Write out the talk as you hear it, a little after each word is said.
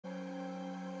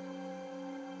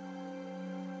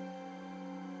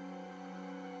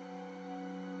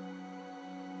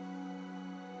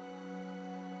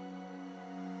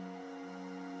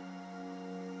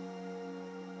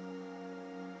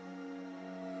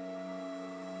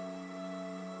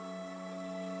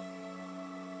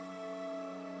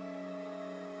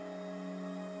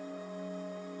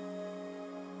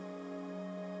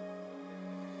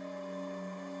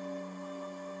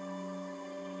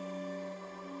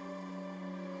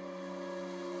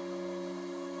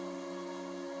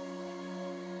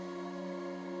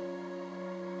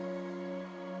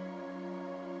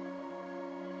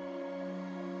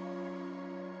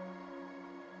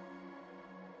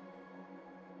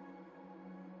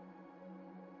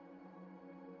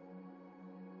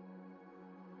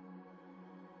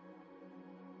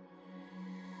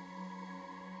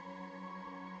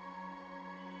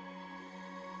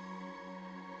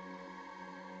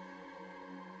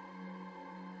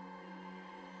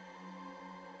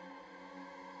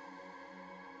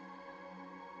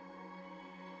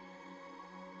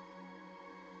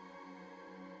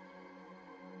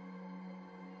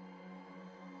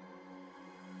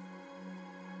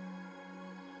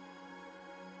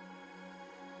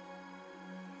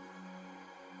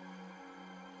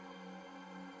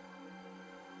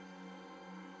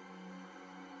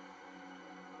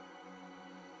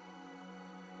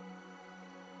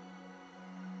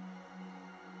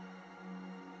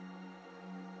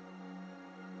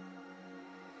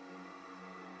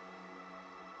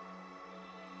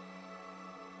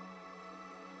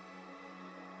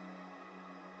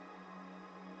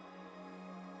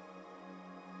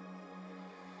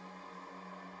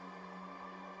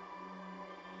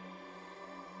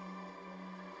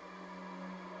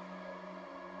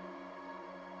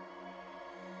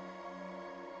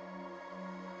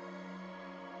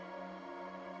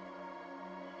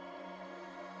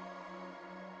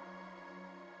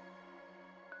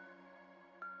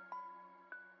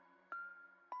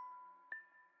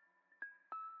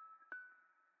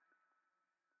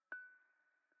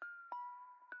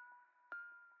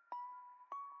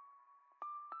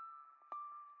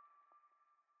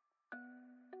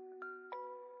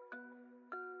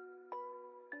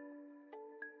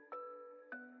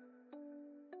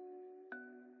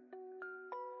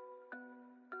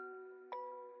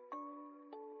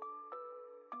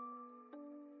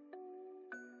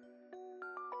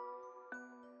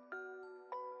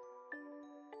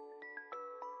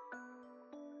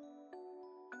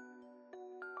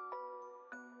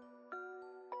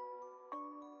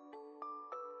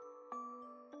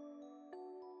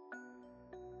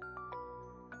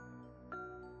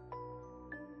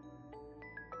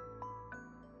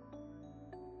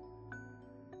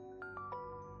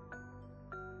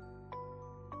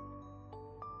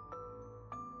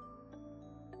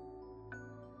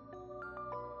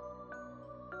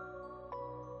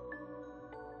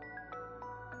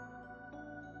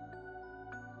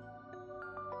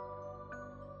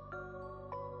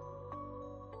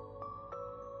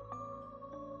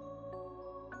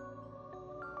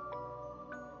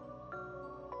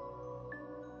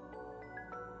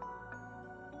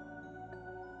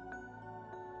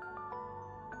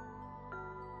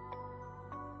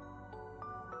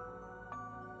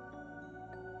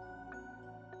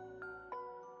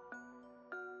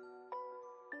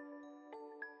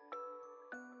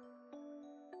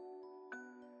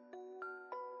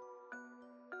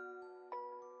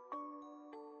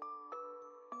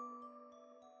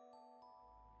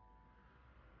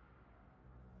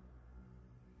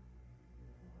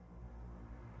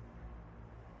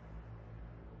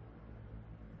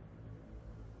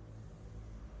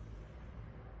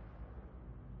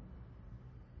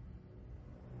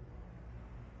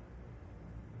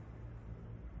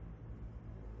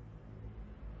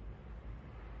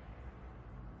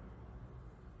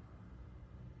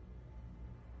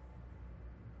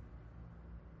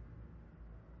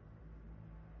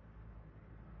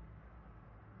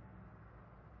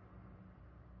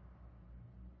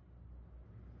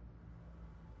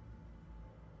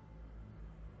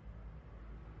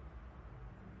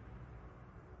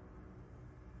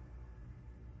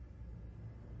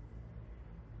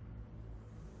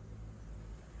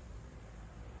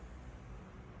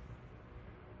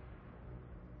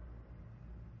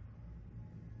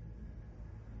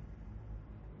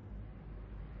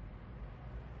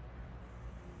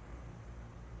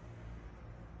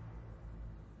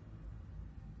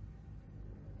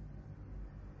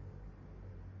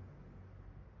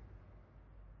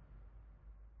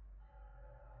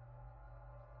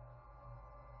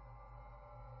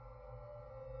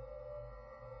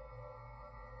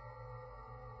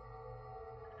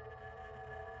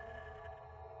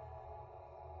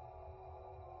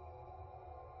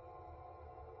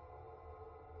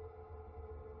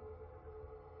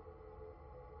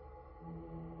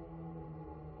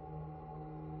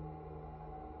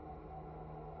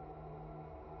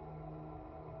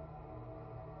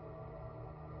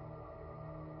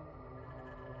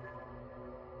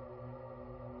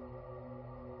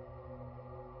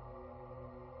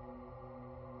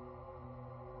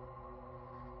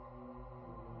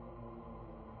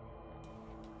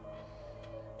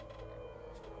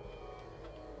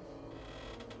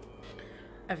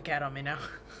I have a cat on me now.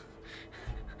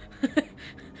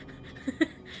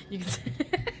 You can see.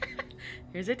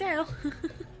 Here's her tail.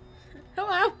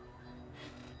 Hello.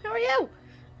 How are you?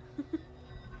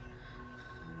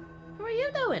 How are you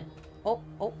doing? Oh,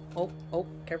 oh, oh, oh,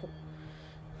 careful.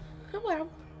 Hello.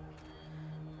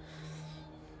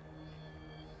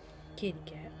 Kitty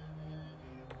cat.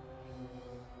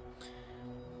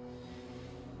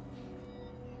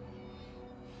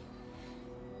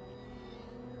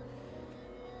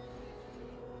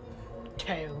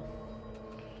 Tail.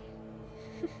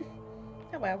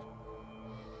 Hello.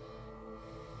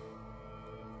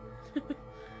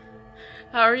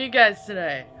 How are you guys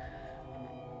today?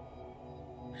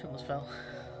 She almost fell.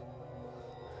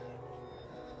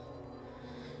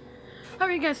 How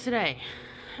are you guys today?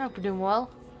 I hope you're doing well.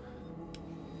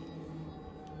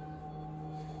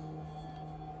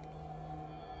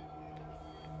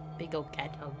 Big old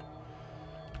cat hug.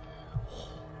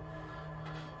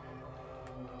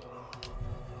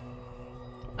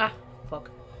 Ah,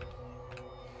 fuck.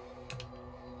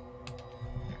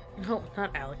 No,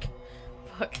 not Alec.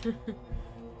 Fuck.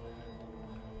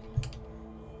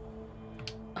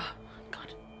 Oh,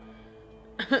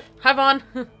 God. Hi, Vaughn.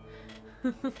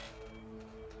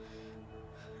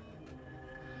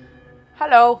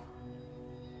 Hello.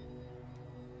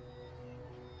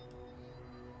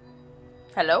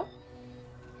 Hello?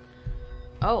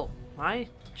 Oh, my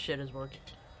shit is working.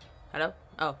 Hello?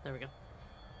 Oh, there we go.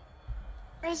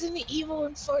 Resident Evil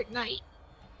in Fortnite.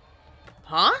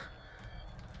 Huh?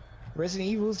 Resident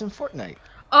Evil's in Fortnite.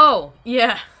 Oh,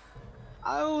 yeah.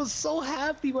 I was so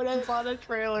happy when I saw the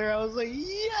trailer. I was like,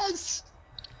 yes!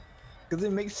 Because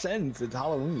it makes sense. It's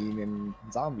Halloween and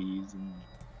zombies and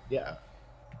yeah.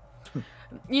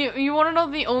 You want to know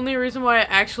the only reason why I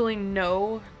actually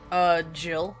know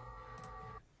Jill?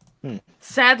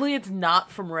 Sadly, it's not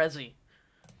from Resi.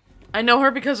 I know her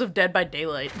because of Dead by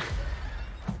Daylight.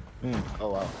 Oh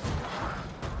wow.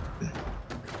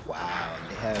 Wow,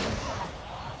 they have.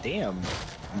 Damn,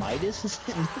 Midas is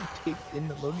in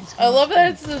the loading screen. I love that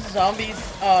it's the zombies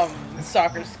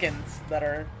soccer skins that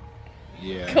are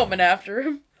coming after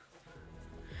him.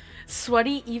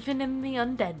 Sweaty even in the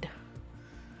undead.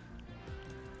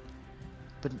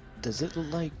 But does it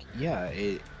look like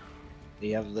they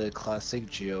have the classic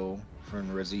Jill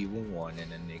from Resident Evil 1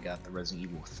 and then they got the Resident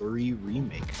Evil 3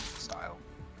 remake style.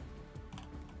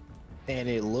 And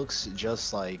it looks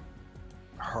just like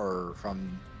her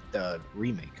from the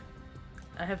remake.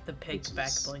 I have the pig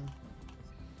back bling.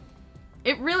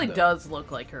 It really does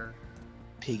look like her.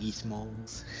 Piggy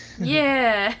Smalls.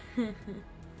 Yeah.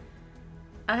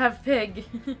 I have Pig.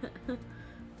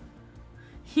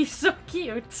 He's so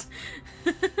cute.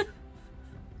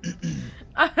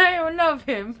 I love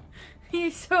him.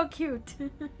 He's so cute.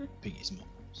 Piggy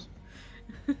Smalls.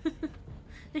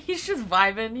 He's just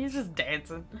vibing. He's just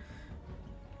dancing.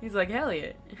 He's like, hell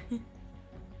yeah.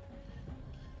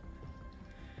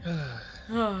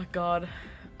 Oh god.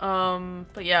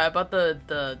 But yeah, about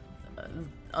the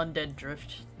undead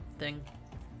drift thing.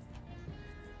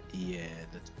 Yeah,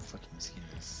 that fucking skin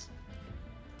is.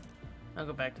 I'll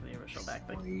go back to the original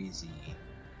backbling. Crazy.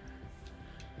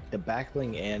 The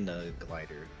backbling and the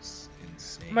glider is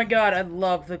insane. Oh my god, I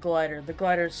love the glider. The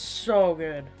glider is so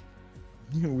good.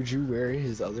 Would you wear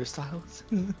his other styles?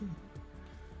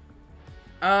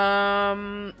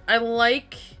 I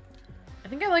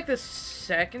think I like the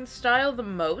second style the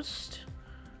most.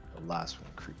 The last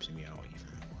one creeps me out even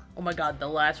more. Oh my god, the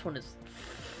last one is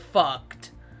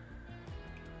fucked.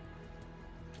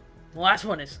 The last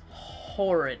one is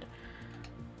horrid.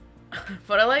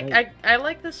 But I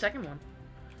like the second one.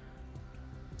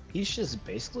 He's just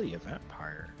basically a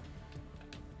vampire.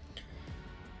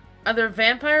 Either a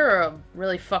vampire or a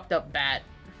really fucked up bat.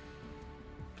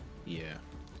 Yeah.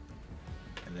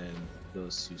 And then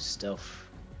goes to stealth,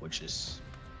 which is...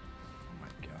 Oh my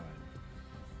god.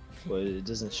 But it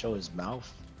doesn't show his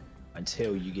mouth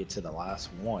until you get to the last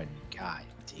one. God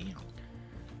damn.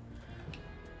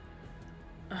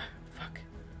 Fuck.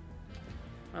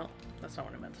 Well, that's not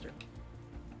what I meant to do.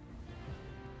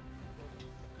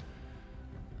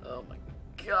 Oh my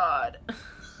god.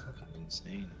 Fucking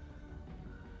insane.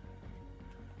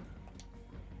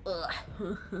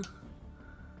 Ugh.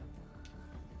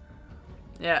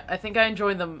 Yeah, I think I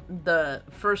enjoyed the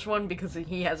first one because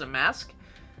he has a mask.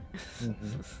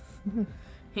 Mm-hmm.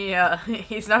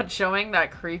 He's not showing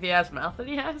that creepy ass mouth that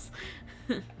he has.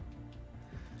 I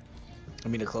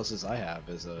mean, the closest I have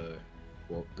is the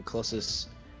closest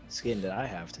skin that I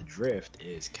have to Drift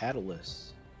is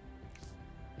Catalyst,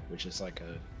 which is like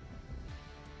a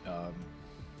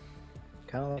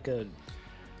kind of like a.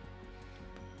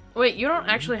 Wait, you don't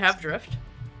actually have drift?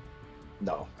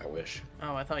 No, I wish.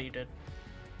 Oh, I thought you did.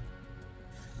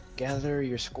 Gather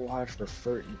your squad for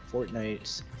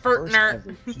Fortnite's first Fortnite.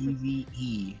 ever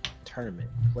PvE tournament.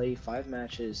 Play 5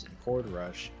 matches in Horde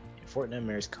Rush and Fortnite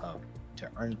Mayor's Cup to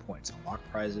earn points, unlock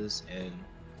prizes, and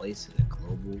place in the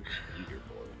global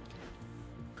leaderboard.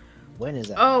 When is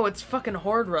that? Oh, it's fucking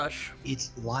Horde Rush.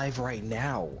 It's live right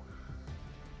now.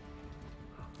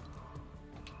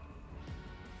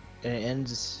 And it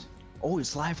ends... Oh,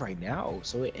 it's live right now,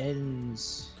 so it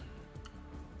ends...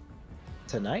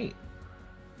 tonight.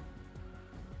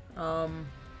 How's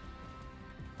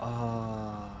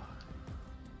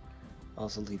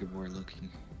the leaderboard looking?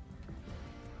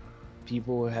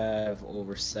 People have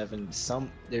over 7.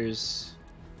 There's.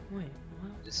 Wait,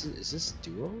 what? Is this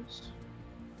duos?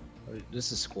 Or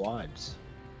this is squads.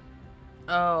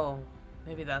 Oh,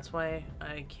 maybe that's why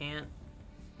I can't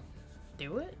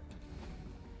do it?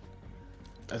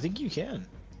 I think you can.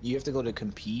 You have to go to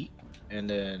compete, and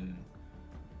then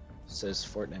it says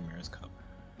Fortnite Mirrors Cup.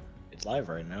 It's live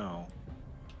right now.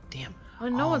 Damn. I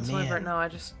know it's live man. right now. I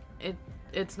just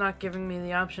it's not giving me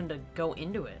the option to go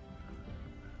into it.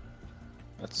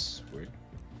 That's weird.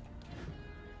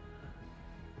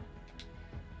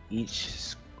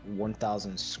 Each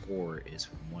 1,000 score is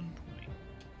 1 point.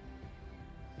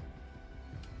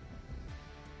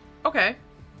 Okay.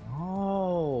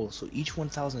 Oh, so each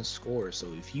 1,000 score. So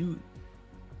if you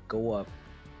go up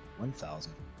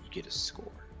 1,000, you get a score.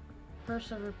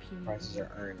 First ever PvE. Prizes are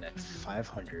earned at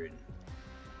 500.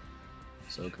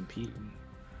 So compete.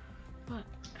 What?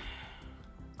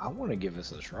 I want to give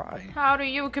this a try. How do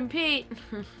you compete?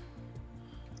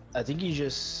 I think you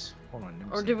just hold on.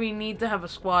 Or do we need to have a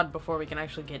squad before we can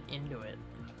actually get into it?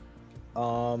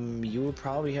 You would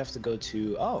probably have to go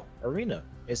to Arena.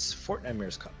 It's Fortnite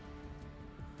Mirrors Cup.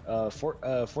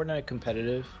 Fortnite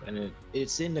competitive, and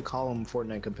it's in the column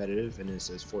Fortnite competitive, and it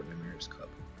says Fortnite Mirrors Cup.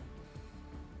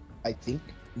 I think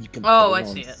you can. Oh, I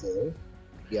see it. Full.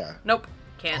 Yeah. Nope,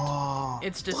 can't. Oh,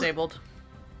 It's disabled.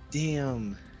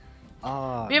 Damn.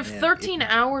 We have 13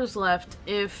 hours left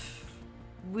if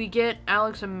we get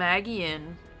Alex and Maggie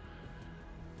in.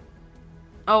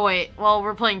 Oh wait, well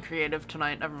we're playing creative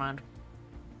tonight. Never mind.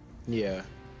 Yeah.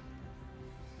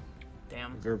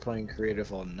 Damn. If we're playing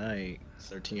creative all night,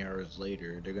 13 hours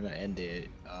later, they're gonna end it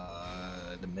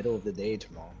the middle of the day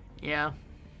tomorrow. Yeah.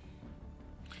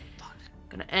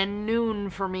 Gonna end noon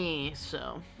for me,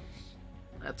 so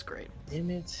that's great.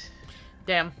 Damn it.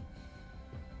 Damn.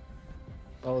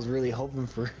 I was really hoping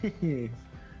for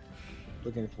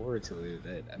looking forward to it.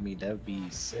 That'd be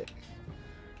sick.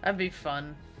 That'd be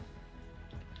fun.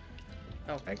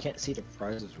 Oh. I can't see the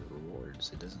prizes or rewards.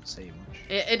 It doesn't say much.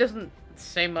 It doesn't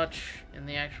say much in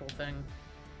the actual thing.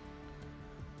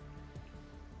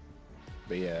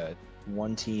 But yeah,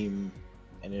 one team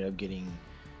ended up getting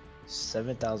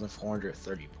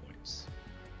 7,430 points.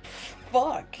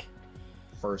 Fuck.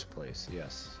 First place,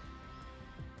 yes.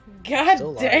 God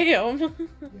Still damn. Yeah,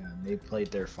 they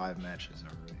played their 5 matches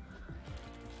already.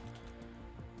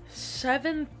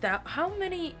 7,000. How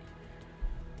many?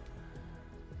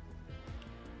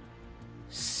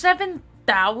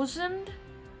 7,000?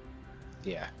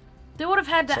 Yeah. They would have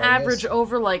had to So I average guess-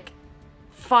 over like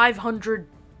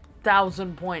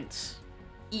 500,000 points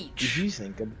each. If you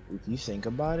think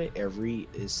about it, every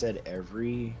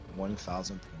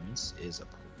 1,000 points is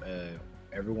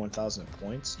every 1,000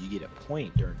 points you get a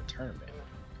point during the tournament.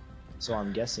 So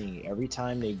I'm guessing every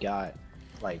time they got,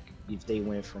 like, if they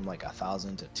went from like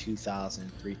 1,000 to 2,000,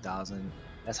 3,000,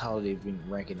 that's how they've been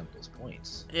ranking up those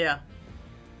points. Yeah.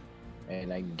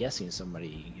 And I'm guessing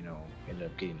somebody, ended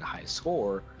up getting the highest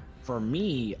score. For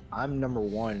me, I'm number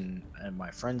 1 in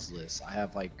my friends list. I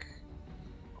have like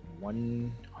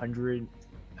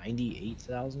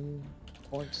 198,000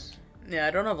 points. Yeah,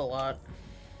 I don't have a lot.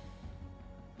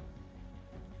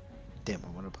 Damn, I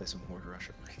want to play some Horde Rush.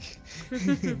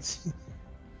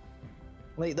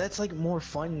 Like, that's like more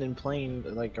fun than playing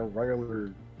like a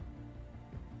regular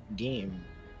game.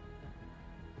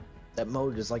 That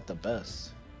mode is like the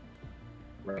best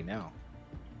right now.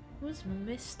 Who's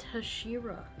Miss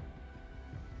Hashira?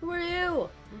 Who are you?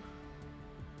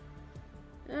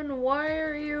 And why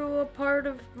are you a part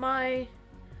of my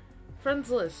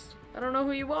friends list? I don't know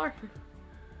who you are.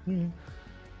 Hmm.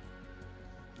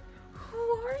 Who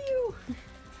are you?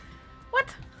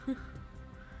 What?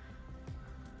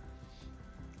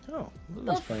 Oh, The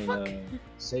Lily's playing fuck?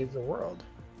 Save the World.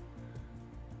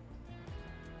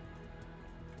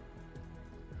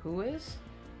 Who is?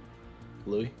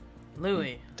 Louis?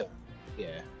 Louis.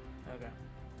 Yeah. Okay.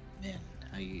 Man,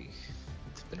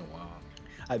 it's been a while.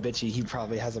 I bet you he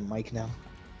probably has a mic now.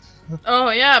 Oh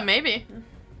yeah, maybe.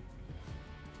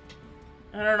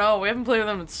 I don't know. We haven't played with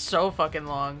him in so fucking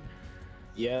long.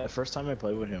 Yeah, the first time I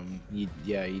played with him, he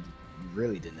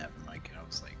really didn't have a mic. And I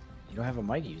was like, you don't have a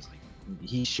mic? He was like,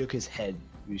 he shook his head.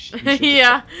 He shook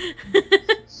Yeah.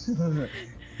 his head.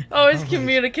 Always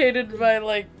communicated by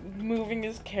like moving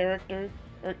his character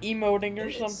or emoting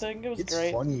or something. It was great.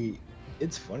 It's funny.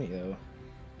 It's funny though.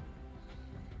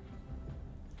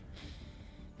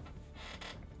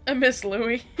 I miss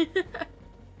Louis.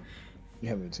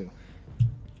 Yeah, me too.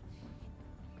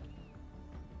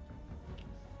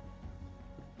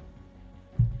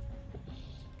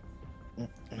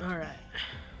 Alright.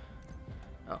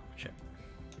 Oh, shit.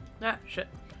 Ah, shit.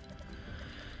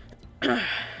 God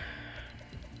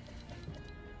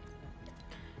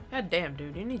damn,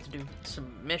 dude. You need to do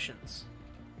some missions.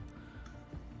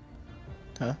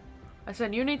 Huh? I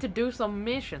said you need to do some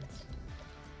missions.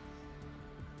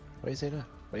 Why do you say that?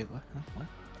 Wait, what? Huh? What?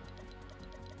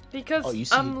 Because Oh, you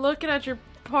see... I'm looking at your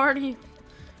party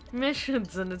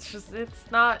missions and it's just, it's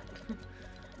not...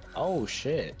 Oh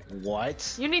shit!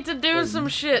 What? You need to do some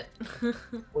shit.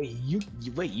 Wait, you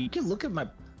can look at my.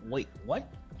 Wait, what?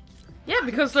 Yeah,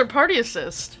 because they're party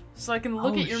assist, so I can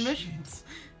look at your shit. missions.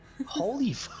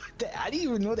 Holy fuck! I didn't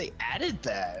even know they added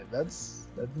that. That's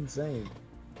insane.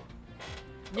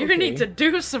 You Okay. need to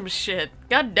do some shit.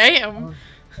 God damn.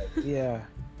 Yeah.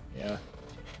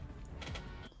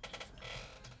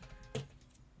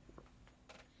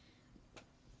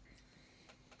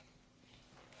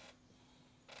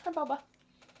 Hi, Baba.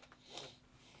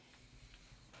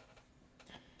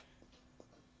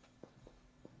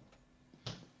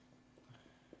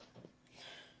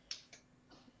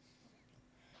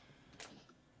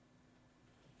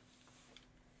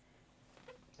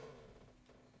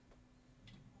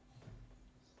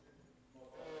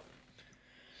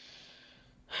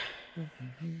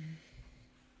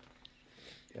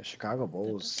 Yeah, Chicago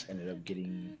Bulls ended up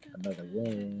getting another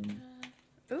win.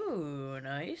 Ooh,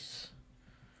 nice.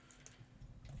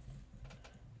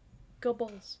 Go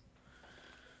Bulls.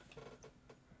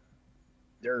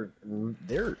 They're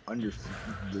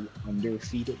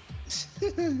undefeated.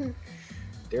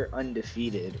 They're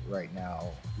undefeated right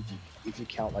now. If you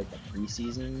count like the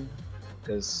preseason,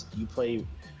 because you play.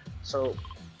 So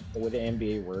the way the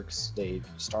NBA works, they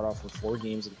start off with 4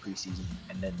 games of the preseason,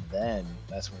 and then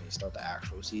that's when they start the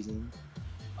actual season.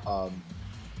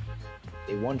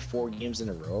 They won 4 games in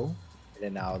a row, and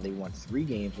then now they won 3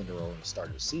 games in a row in the start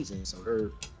of the season. So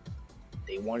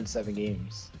they won 7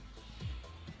 games,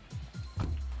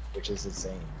 which is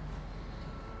insane.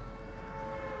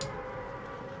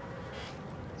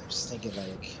 I'm just thinking,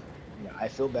 like, I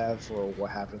feel bad for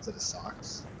what happened to the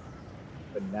Sox,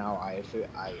 but now I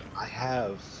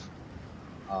have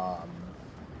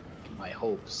my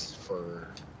hopes for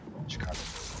Chicago.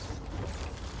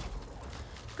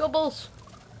 Go Bulls.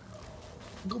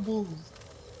 Go Bulls.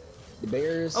 The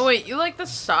Bears. Oh wait, you like the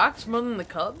Sox more than the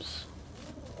Cubs?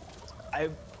 I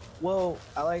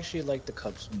actually like the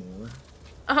Cubs more.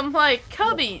 I'm like,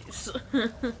 Cubbies!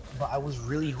 But I was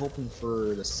really hoping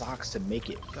for the Sox to make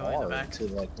it far back. to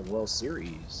like the World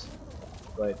Series,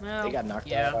 but Well, they got knocked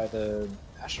yeah. out by the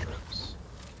Astros.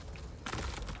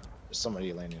 There's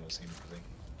somebody landing on the same thing.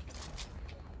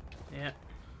 Yeah.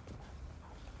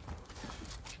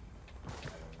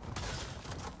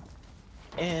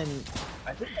 And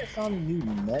I think I found a new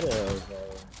meta of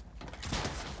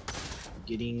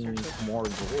getting more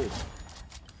gold.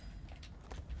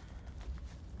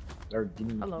 Or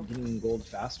getting gold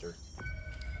faster.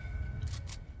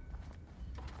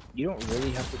 You don't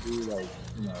really have to do like,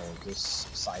 this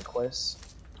side quest.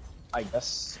 I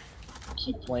guess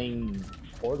keep playing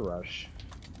Horde Rush.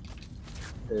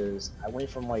 Because I went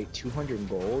from like 200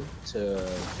 gold to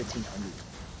 1500.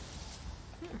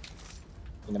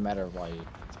 In a matter of like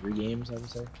 3 games, I would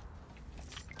say.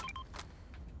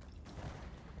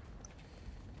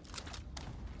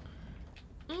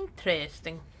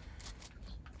 Interesting.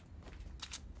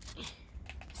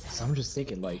 So I'm just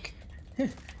thinking, like,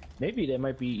 maybe that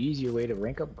might be an easier way to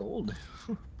rank up gold.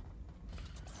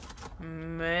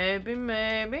 Maybe.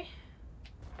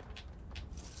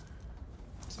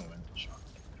 Someone shot.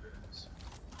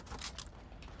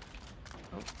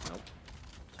 Oh, nope.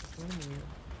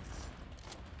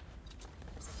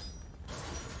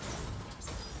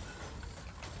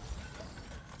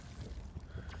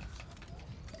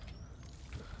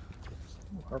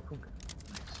 Oh, harpoon.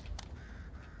 Nice.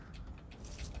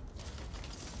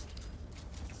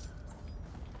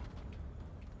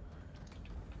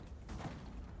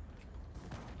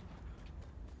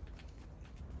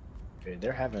 Okay,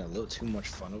 they're having a little too much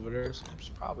fun over there, so I'm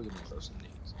just probably gonna throw some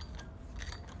nades.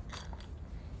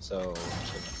 So,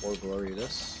 before glory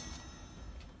this.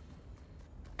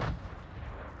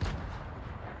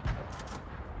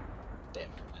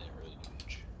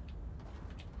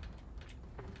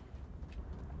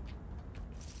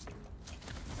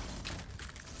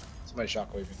 Somebody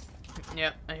shockwaving.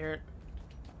 Yep, I hear it.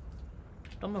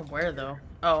 Don't know where though.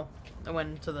 Oh, I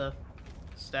went into the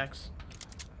stacks.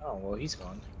 Oh well, he's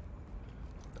gone.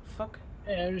 The fuck?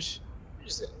 Yeah, just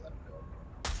gonna let him go.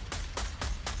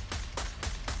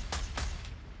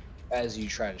 As you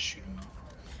try to shoot him.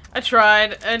 I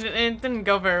tried, and it didn't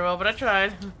go very well, but I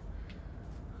tried.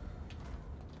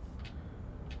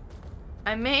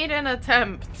 I made an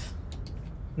attempt.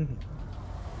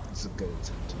 It's a good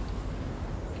attempt.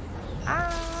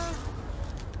 Ah.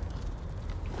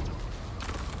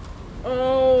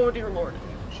 Oh dear lord.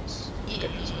 Jeez. Yeah.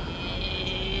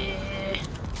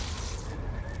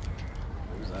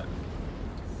 What was that?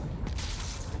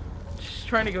 Just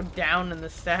trying to go down in the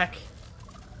stack.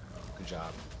 Good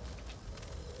job.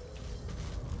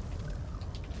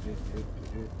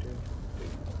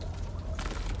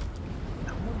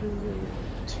 Oh,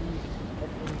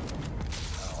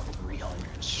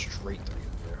 300 straight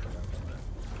 300 there.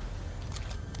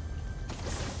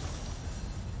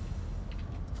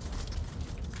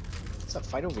 Is that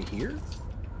fight over here?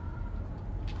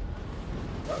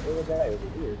 Oh, there was a guy over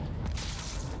here.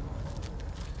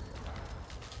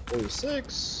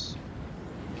 46.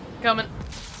 Coming.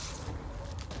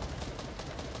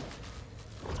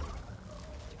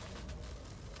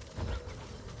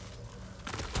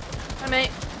 Hi,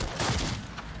 mate.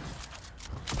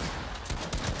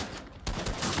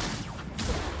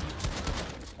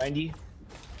 Ninety.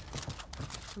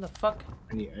 What the fuck?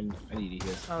 I need to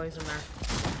heal. Oh, he's in there.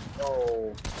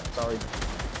 Oh, sorry.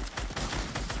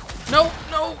 No,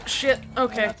 no, shit.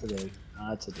 Okay. Not today.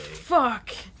 Not today. Fuck.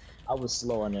 I was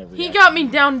slow on every. He got me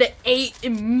down to 8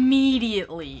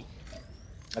 immediately.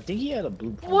 I think he had a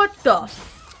blue pump. What the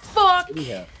fuck? What did he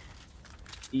have?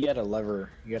 He had a lever.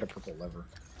 He had a purple lever.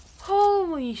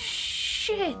 Holy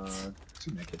shit.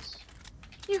 2 nakeds.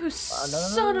 You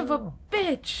son of a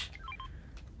bitch.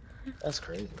 That's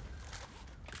crazy.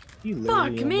 He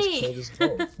literally Fuck almost me. killed his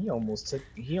dog.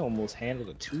 He almost handled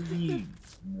a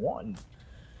 2v1.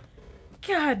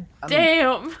 God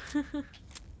damn.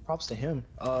 Props to him.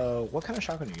 What kind of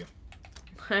shotgun do you get?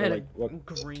 I had like, a what?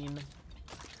 green.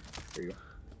 There you go.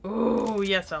 Oh,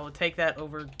 yes, I would take that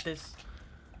over this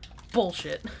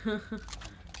bullshit.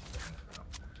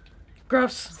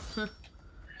 Gross.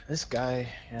 This guy,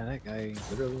 yeah, that guy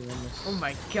literally almost. Oh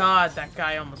my god, that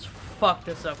guy almost fucked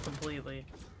us up completely.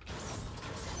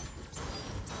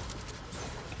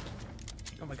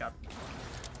 Oh my god.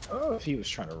 I don't know if he was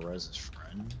trying to res his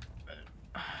friend, but.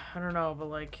 I don't know, but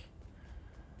like...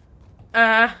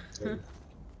 So,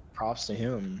 props to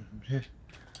him. I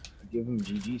give him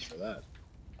GG's for that.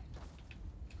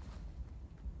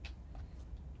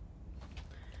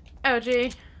 Oh,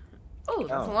 gee. Oh,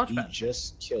 that's a launch he pad.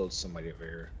 just killed somebody over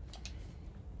here.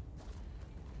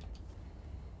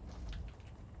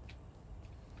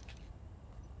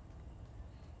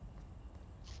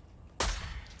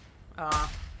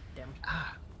 Damn.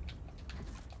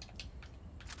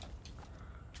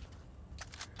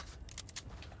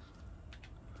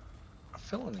 I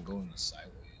feel like I'm going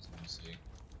sideways, honestly.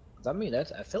 I mean, I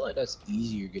feel like that's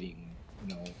easier getting,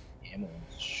 you know, ammo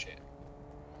and shit.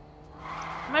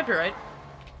 You might be right.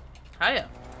 Hiya.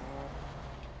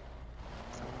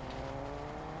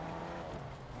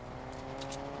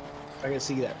 I can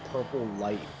see that purple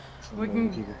light from We over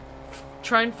can here.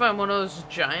 try and find one of those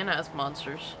giant-ass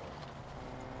monsters.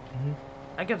 Mm-hmm.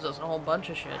 That gives us a whole bunch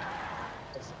of shit. Oh,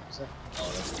 that's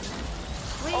good.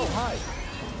 Sweet. Oh, hi!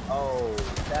 Oh,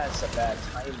 that's a bad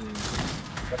timing.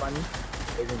 Come on.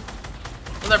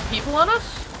 Are there people on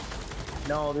us?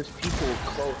 No, there's people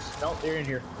close. No, they're in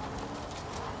here.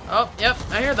 Oh, yep,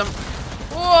 I hear them.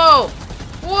 Whoa!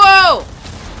 Whoa!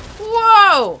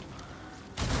 Whoa!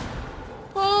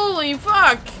 Holy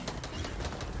fuck!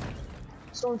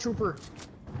 Stormtrooper.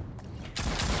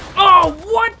 Oh,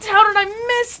 what? How did I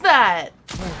miss that?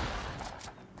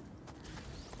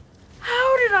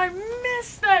 How did I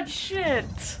miss that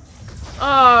shit?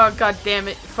 Oh, god damn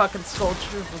it. Fucking Skull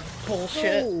Trooper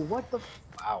bullshit. Oh, what the?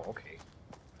 Wow, okay.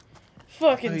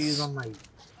 Fucking He was on my.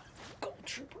 Skull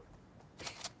Trooper.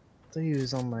 I thought he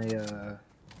was on my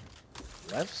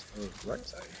left or right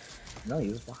side. No, he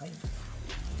was behind me.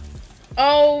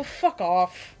 Oh, fuck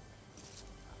off.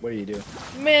 What do you do?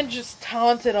 Man just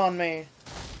taunted on me.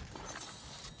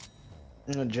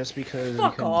 No, just because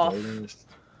Fuck off.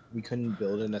 we couldn't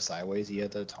build in a sideways, he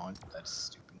had to taunt. That's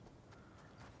stupid.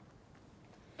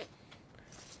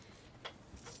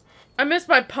 I missed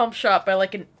my pump shot by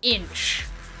like an inch.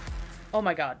 Oh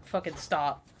my god, fucking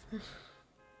stop.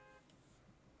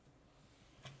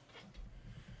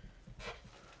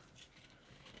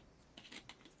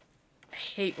 I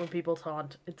hate when people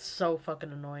taunt. It's so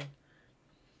fucking annoying.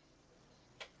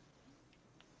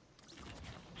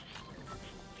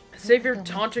 Save your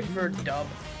taunting for a dub.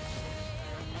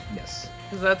 Yes.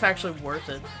 Because that's actually worth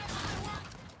it.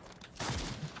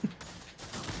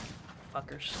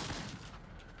 Fuckers.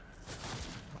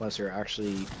 Unless you're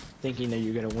actually thinking that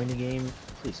you're gonna win the game,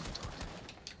 please don't talk.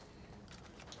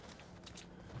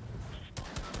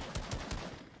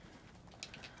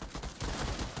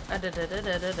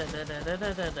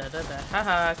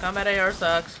 Haha, combat AR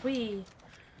sucks. Whee!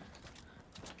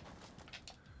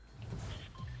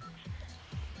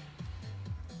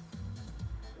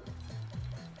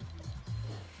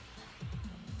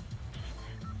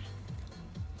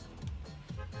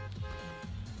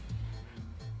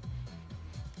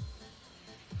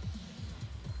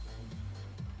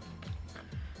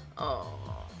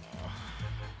 Oh.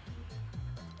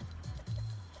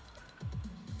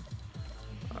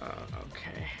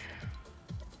 Okay.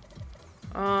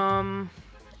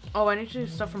 Oh, I need to do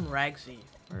stuff from Ragsy.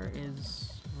 Where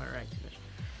is my Ragsy mission?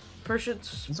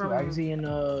 Purchase from Ragsy in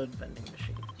vending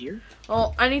machine. Here?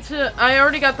 Well, I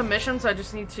already got the missions. I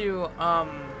just need to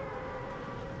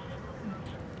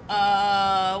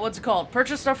what's it called?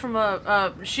 Purchase stuff from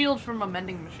a shield from a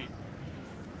mending machine.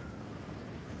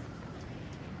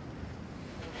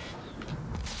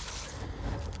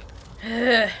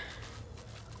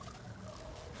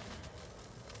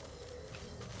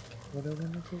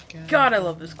 God, I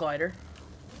love this glider.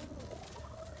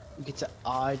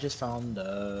 I just found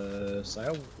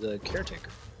the caretaker.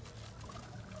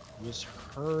 Just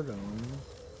heard him.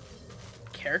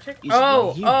 Caretaker? He's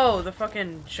Oh, right oh, the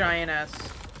fucking giant ass.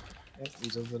 Yep,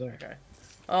 he's over there. Okay.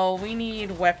 Oh, we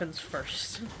need weapons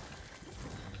first.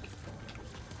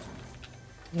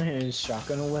 Is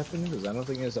shotgun a weapon? Because I don't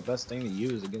think it's the best thing to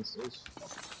use against those.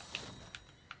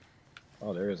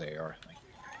 Oh, there is AR.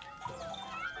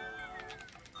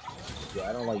 Yeah,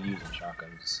 I don't like using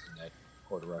shotguns in that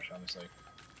quarter rush, honestly.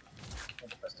 Not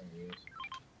the best thing to use.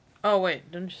 Oh wait,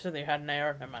 didn't you say they had an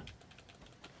AR? Never mind.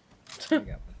 I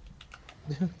got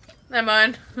one. Never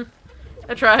mind.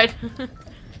 I tried.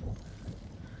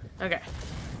 Okay.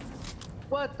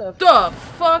 What the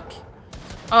fuck?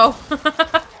 Oh.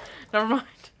 Never mind.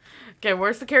 Okay,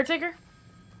 where's the caretaker?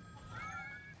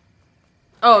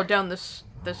 Oh, down this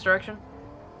direction.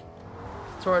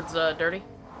 Towards Dirty.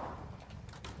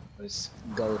 Let's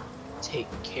go take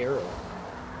care of him.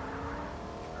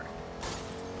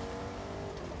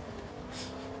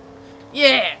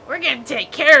 Yeah, we're gonna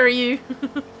take care of you.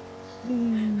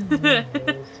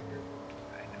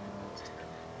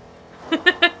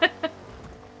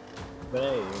 But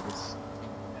hey, it was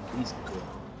at least good.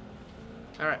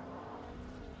 Alright.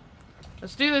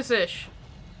 Let's do this ish.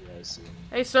 Yes.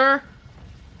 Hey, sir.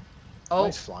 Oh,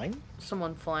 He's flying?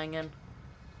 someone flying in.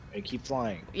 Hey, keep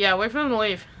flying. Yeah, wait for them to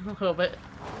leave. A little bit.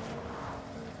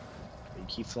 Hey,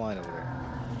 keep flying over there.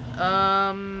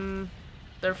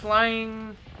 They're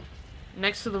flying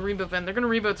next to the reboot vent. They're gonna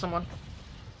reboot someone.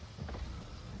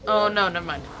 Oh no, never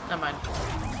mind. Never mind.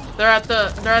 They're at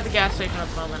the gas station at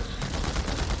the moment.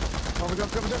 Oh, we go.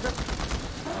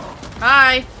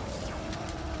 Hi.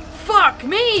 Fuck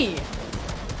me.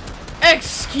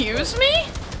 Excuse me?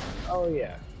 Oh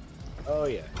yeah. Oh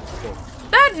yeah. Okay.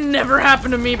 That never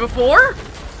happened to me before.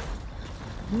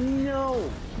 No.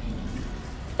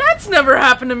 That's never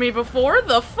happened to me before.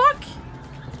 The fuck?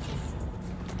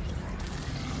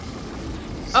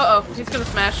 Uh-oh, he's gonna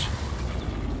smash.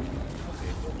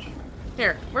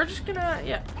 Here, we're just gonna,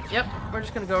 yep, we're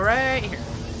just gonna go right here.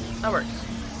 That works.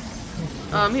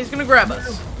 He's gonna grab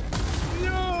us.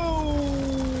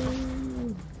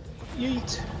 No.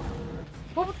 Yeet.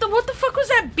 What the fuck was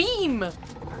that beam?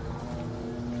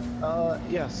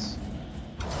 Yes.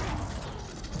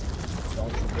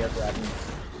 Don't you dare grab me.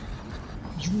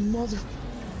 You mother...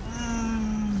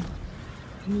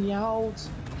 Get me out.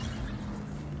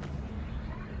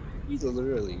 He's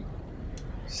literally...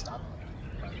 Stop.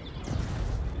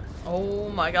 Oh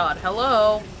my god,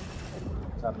 hello.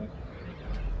 What's happening?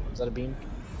 Is that a beam?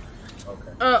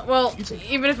 Okay. Well,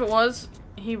 even if it was,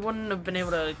 he wouldn't have been able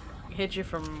to hit you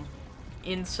from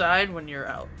inside when you're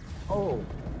out. Oh.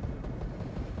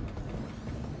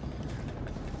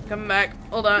 Coming back.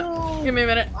 Hold on. No. Give me a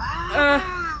minute.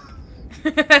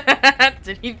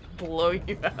 Did he blow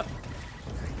you out?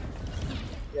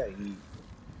 Yeah,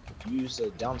 he used a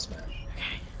down smash.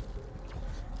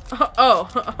 Okay.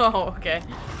 Oh, okay.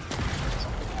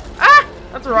 Ah!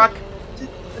 That's a rock.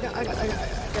 I got the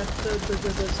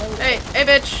Hey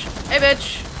bitch! Hey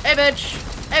bitch! Hey bitch!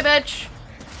 Hey bitch!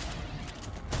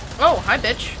 Oh, hi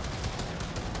bitch.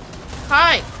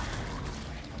 Hi!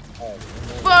 Oh,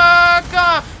 Fuck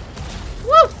off!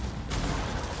 Woo!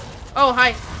 Oh,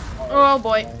 hi. Oh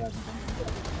boy.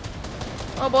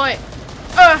 Oh boy.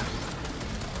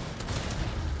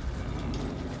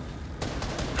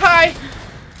 Die!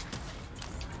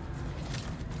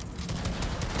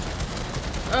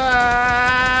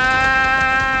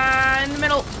 In the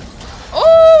middle.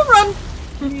 Oh, run!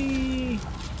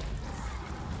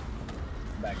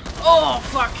 Back. Oh,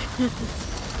 fuck.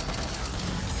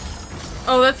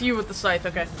 Oh, that's you with the scythe,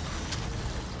 okay.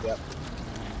 Yep.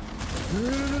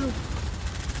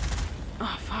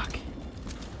 Oh, fuck.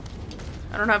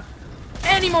 I don't have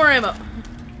any more ammo.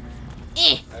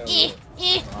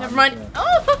 Never mind.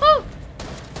 Oh,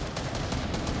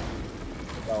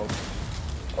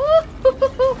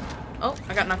 oh,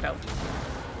 I got knocked out.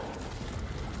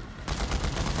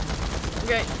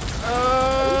 Okay.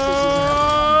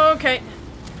 Okay.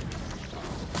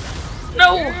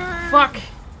 No! Fuck.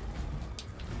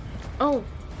 Oh.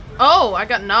 Oh, I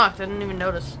got knocked. I didn't even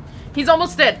notice. He's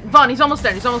almost dead. Vaughn, he's almost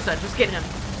dead. He's almost dead. Just get him.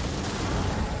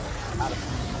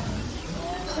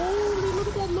 Holy, look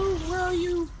at that loot. Where are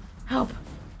you? Help.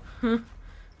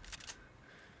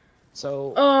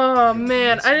 So. Oh,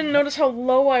 man. I didn't notice how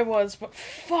low I was, but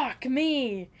fuck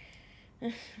me.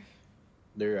 I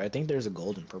think there's a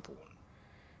gold and purple one.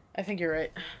 I think you're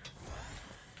right.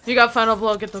 If you got final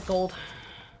blow, get the gold.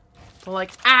 But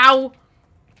like, ow!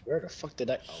 Where the fuck did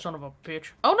that? Son of a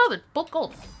bitch. Oh no, they're both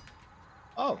gold.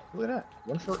 Oh, look at that.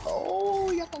 One for.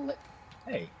 Oh, you got the lit.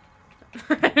 Hey.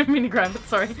 I didn't mean to grab it,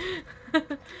 sorry.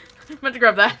 Meant to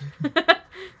grab that.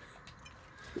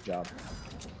 Good job.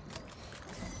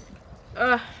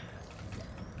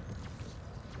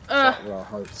 Raw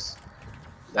hearts.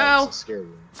 That Ow. was a scary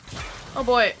one. Oh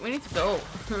boy, we need to go.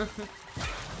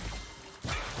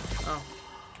 Oh.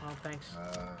 Oh, thanks.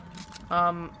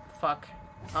 Fuck.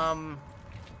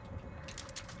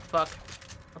 Fuck.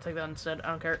 I'll take that instead. I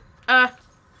don't care. Gotta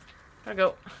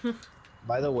go.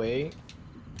 By the way,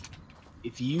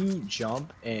 if you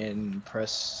jump and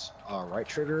press right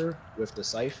trigger with the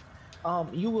scythe,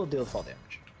 you will deal fall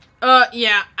damage.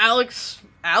 Yeah, Alex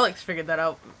figured that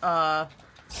out.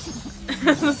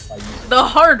 The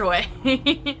hard way.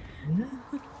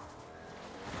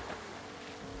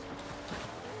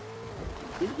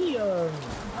 Did he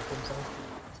knock himself?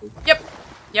 Yep.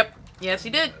 Yep. Yes, he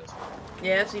did.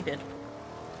 Yes, he did.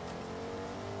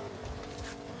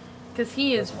 Because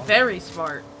he is very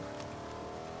smart.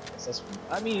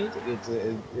 I mean,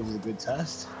 it was a good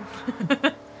test.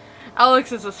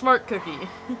 Alex is a smart cookie.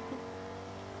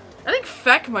 I think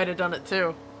Feck might have done it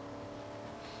too.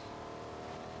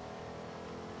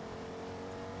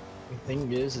 The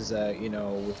thing is that, you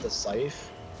know, with the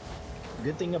scythe, the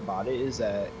good thing about it is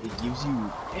that it gives you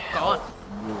health.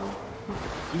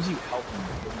 It gives you health in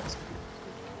your goodness.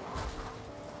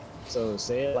 So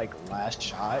say like last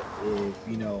shot, if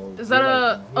you know. Is that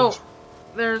a? Like, oh,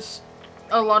 there's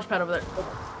a launch pad over there.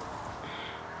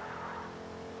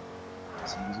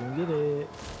 So he's gonna get it.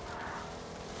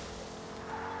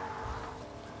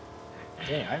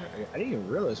 Dang, I didn't even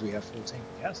realize we have full tank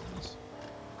of gas in this.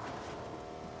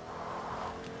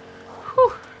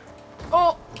 Whew.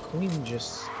 Oh. The queen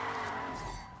just.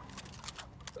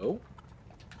 Oh.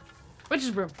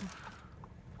 Witch's broom.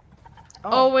 Oh.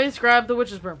 Always grab the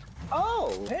witch's broom.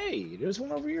 Oh, hey, there's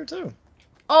one over here too.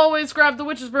 Always grab the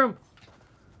witch's broom.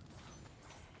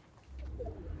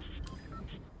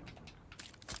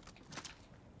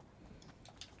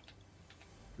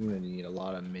 I'm gonna need a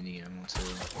lot of mini ammo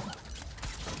too.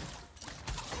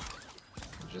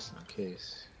 Just in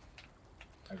case.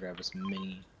 I grab this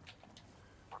mini.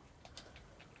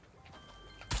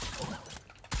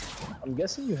 I'm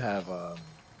guessing you have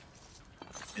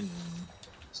an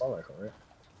assault rifle, right?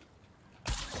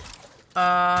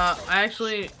 I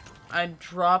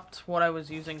dropped what I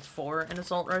was using for an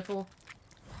assault rifle.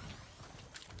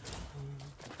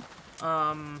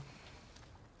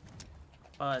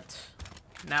 But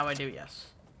now I do, yes.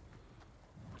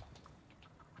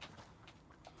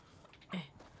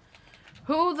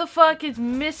 Who the fuck is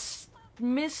Mr.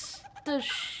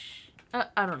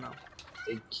 I don't know.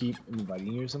 They keep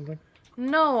inviting you or something?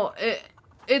 No,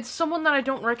 it's someone that I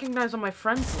don't recognize on my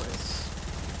friends list.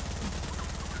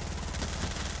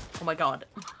 Oh my god.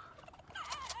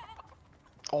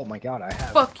 Oh my god, I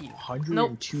have Fuck you.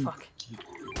 102. Nope,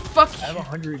 fuck you. I have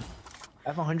 100. I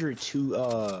have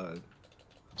 102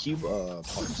 cube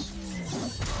parts.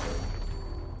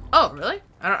 Oh, really?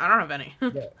 I don't have any.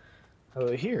 Yeah.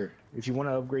 Here, if you want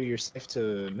to upgrade your safe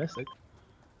to mythic.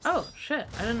 Oh shit!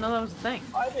 I didn't know that was a thing.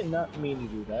 I did not mean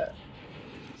to do that.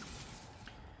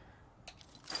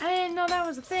 I didn't know that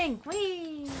was a thing.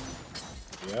 Whee!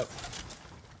 Yep.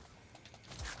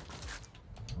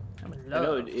 I'm in I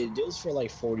know love. it deals for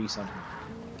like 40 something.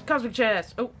 Cosmic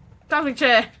chest. Oh, cosmic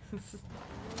chest.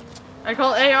 I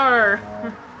call AR.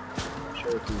 Not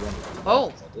sure if you want to.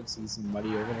 Oh. did see somebody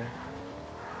over there.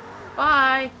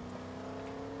 Bye.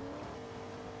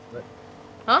 But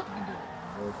Huh? I did it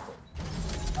real quick.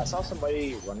 I saw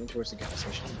somebody running towards the gas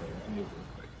station, but I can do it real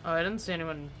quick. Oh, I didn't see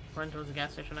anyone run towards the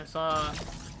gas station. I saw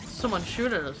someone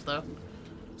shoot at us, though. I'll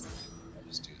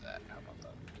just do that. How about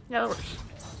that? Yeah, that works.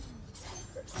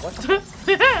 What?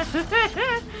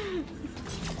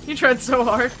 You tried so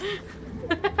hard.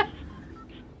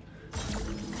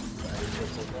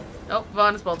 Oh,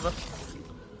 Vaughn is both of us.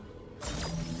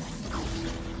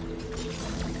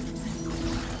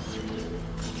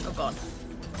 Oh god.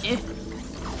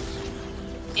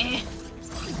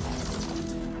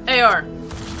 AR.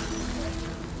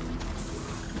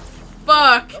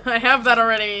 Fuck! I have that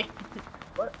already.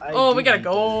 What? Oh, we gotta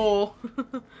go.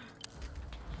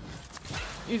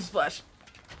 Use splash.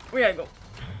 We gotta go.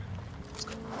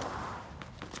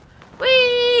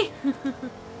 Whee!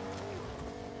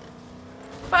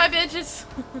 Bye, bitches.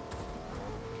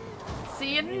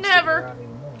 See you never.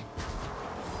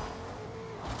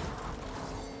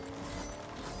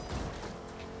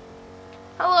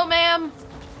 Hello, ma'am.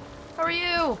 How are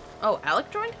you? Oh,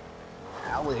 Alec joined?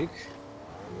 Alec?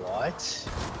 What?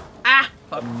 Ah!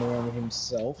 A Fuck. man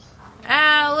himself.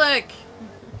 Alec!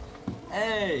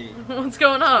 Hey, What's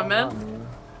going on, man?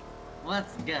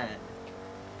 what's good?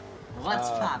 What's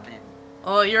poppin'?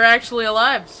 Oh, you're actually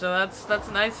alive, so that's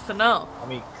nice to know. I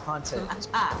mean, content is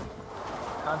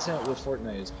content with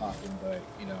Fortnite is popping, but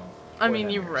you know. I mean,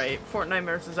 Fortnite you're is- right. Fortnite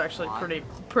Mirrors is actually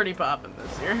pretty poppin'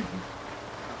 this year.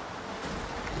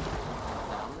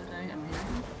 Valid, I am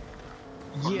hearing?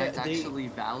 Yeah, Fortnite's actually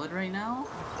valid right now?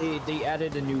 they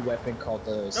added a new weapon called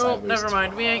the. Oh, Sideways never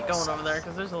mind. We ain't going Scythe. over there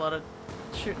because there's a lot of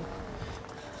shooting.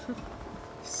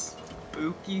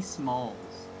 Spooky Smalls.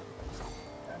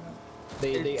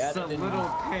 They It's added a a new-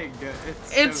 little pig.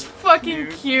 It's so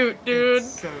fucking cute, dude.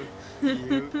 It's so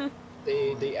cute.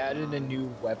 They added a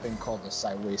new weapon called the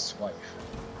Sideways Swipe.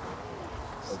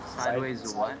 So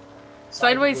Sideways what?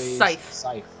 Sideways Scythe.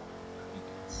 Scythe.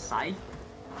 Scythe?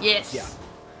 Yes. Yeah.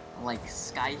 Like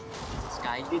Sky?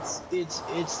 Sky?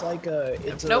 It's like a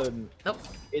Nope. a Nope.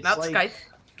 it's Not like Skype.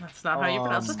 That's not how you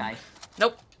pronounce it. Sky.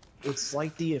 Nope. it's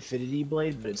like the Infinity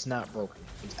Blade, but it's not broken.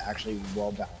 It's actually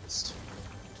well balanced.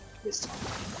 This time.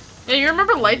 Yeah, you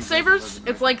remember lightsabers?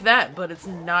 It's like that, but it's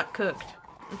not cooked.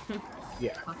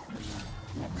 Yeah.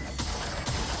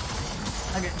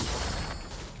 Okay.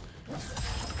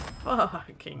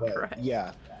 Fucking But Christ.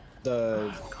 yeah,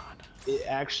 the Oh, God. it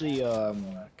actually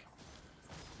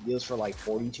deals for like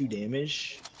 42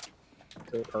 damage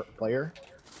per player,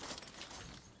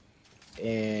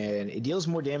 and it deals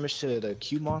more damage to the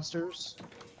Q monsters,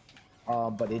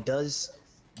 but it does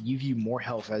give you more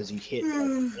health as you hit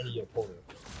like any opponent.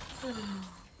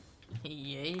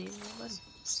 Yeah.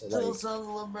 So Still like, sounds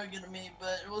a little broken to me,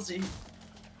 but we'll see.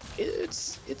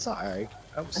 it's alright.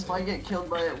 If I get killed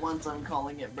by it once, I'm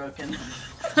calling it broken.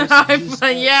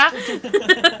 Yeah.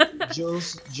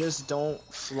 Just don't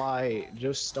fly.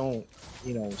 Just don't,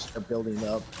 start building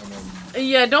up and then.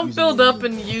 Yeah, don't Use build it. up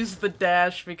and use the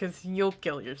dash because you'll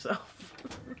kill yourself.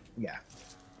 Yeah.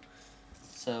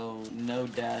 So, no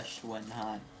dash when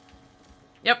high.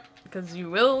 Yep, because you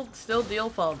will still deal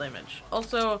fall damage.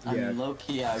 Also, I Yeah. mean,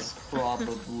 low-key, I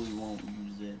probably won't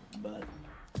use it, but...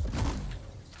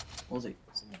 We'll see.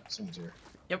 Someone's here.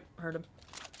 yep, heard him.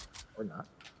 Or not.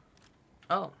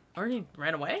 Oh, or he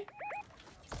ran away?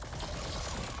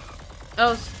 That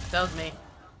was me.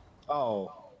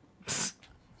 Oh.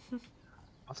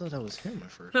 I thought that was him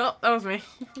at first. No, that was me.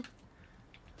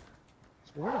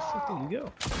 Where the fuck did you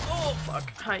go? Oh,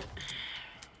 fuck. Hi.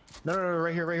 No,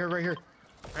 right here. Right,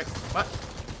 what?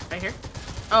 Right here?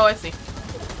 Oh, I see.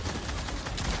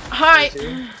 Hi!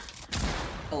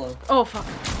 Hello. Oh, fuck.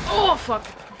 Oh, fuck.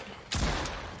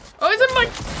 Oh, he's in my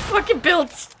fucking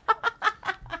builds!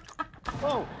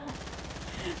 Oh!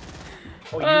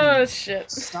 Oh, shit.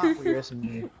 Stop with your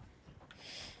SMG.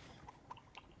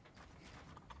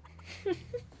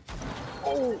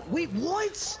 Oh, wait,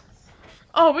 what?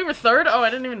 Oh, we were third? Oh, I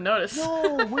didn't even notice.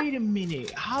 No, wait a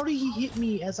minute. How did he hit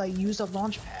me as I used a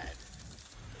launch pad?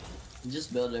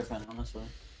 Just build different, honestly.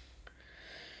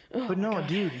 Oh, But no, God.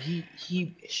 dude,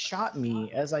 he shot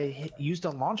me as I used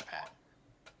a launch pad.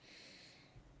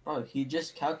 Bro, he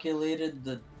just calculated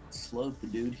the slope,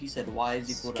 dude. He said y is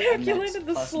equal to Calculated mx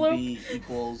the plus slope. b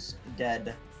equals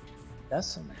dead. That's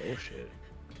some bullshit.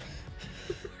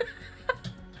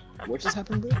 What just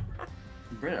happened, bro?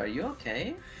 Britt, are you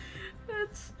okay?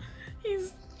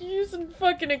 He's using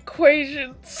fucking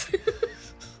equations.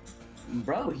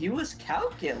 Bro, he was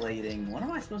calculating. What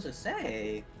am I supposed to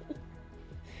say?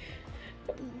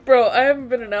 Bro, I haven't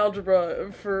been in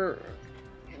algebra for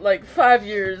like 5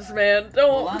 years, man.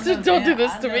 Don't Well, I know don't do damn-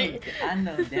 this I to know- me. I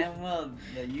know damn well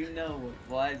that you know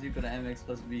why is equal to mx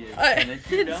plus b is. I- And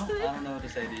if you don't, I don't know what to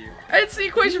say to you. It's the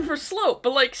equation for slope,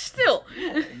 but like still.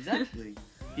 Yeah, exactly.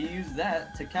 He used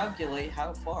that to calculate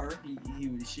how far he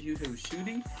was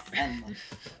shooting, and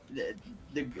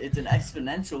it's an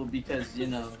exponential because, you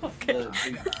know, Okay. the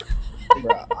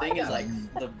Bruh, thing is, like,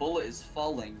 the bullet is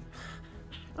falling.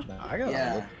 No, I gotta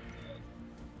Yeah. look.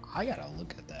 I gotta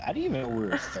look at that. I didn't even know we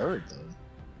were third though.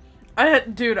 I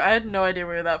had no idea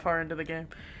we were that far into the game.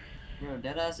 Bro,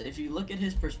 deadass, if you look at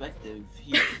his perspective,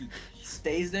 he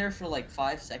stays there for like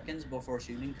 5 seconds before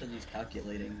shooting because he's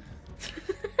calculating.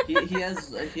 He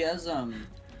has a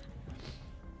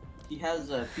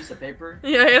piece of paper.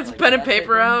 Yeah, he has like, pen and graph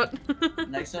paper out.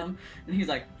 next to him, and he's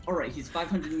like, "Alright, he's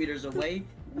 500 meters away.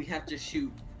 We have to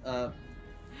shoot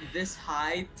this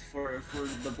high for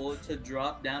the bullet to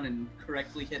drop down and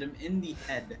correctly hit him in the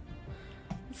head."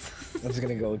 I'm just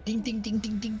gonna go ding ding ding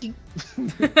ding ding ding.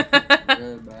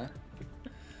 Bruh.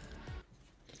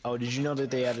 Oh, did you know that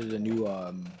they added a new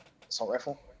assault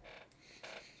rifle?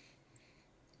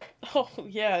 Oh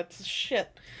yeah, it's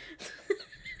shit.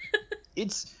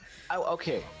 It's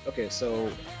okay.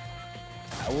 So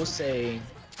I will say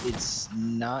it's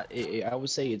not. I would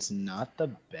say it's not the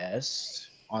best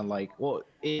on like. Well,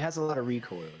 it has a lot of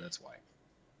recoil. That's why.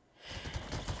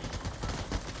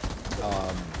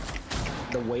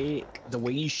 The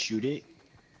way you shoot it,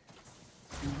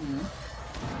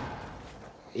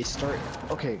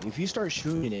 Okay, if you start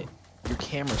shooting it, your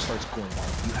camera starts going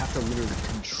off. You have to literally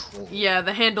control it. Yeah,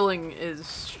 the handling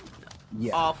is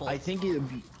awful. I think it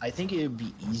would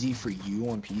be easy for you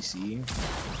on PC.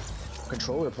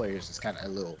 Controller players is kind of a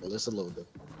little bit.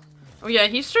 Oh yeah,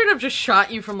 he straight up just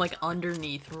shot you from like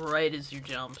underneath right as you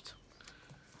jumped.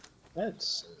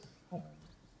 That's.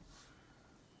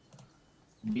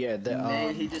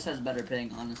 Yeah, He just has better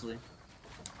ping, honestly.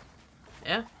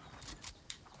 Yeah.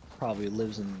 probably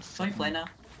lives in. Can we play now?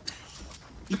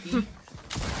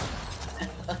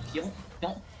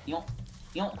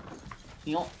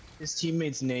 His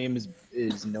teammate's name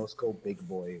is No Scope Big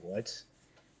Boy. What?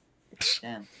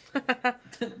 Damn.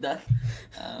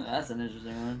 That's an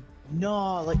interesting one.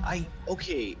 No, like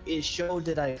okay, it showed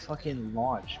that I fucking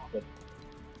launched, but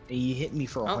he hit me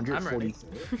for Oh, I'm ready.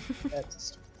 144.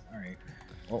 That's alright.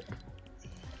 Well,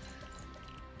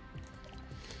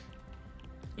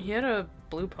 He had a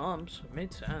blue palm, so it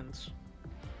made sense.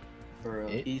 For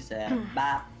It- he said,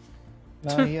 bye.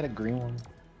 no, he had a green one.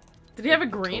 Did he have a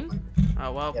green?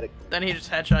 Oh well, He had then he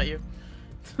just headshot you.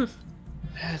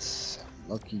 That's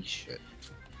lucky shit.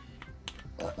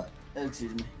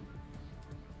 Excuse me.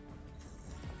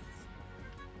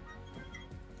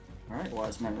 Alright, why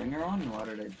is my ringer on and why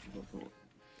did I go cool?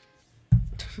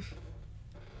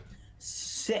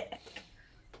 Sick!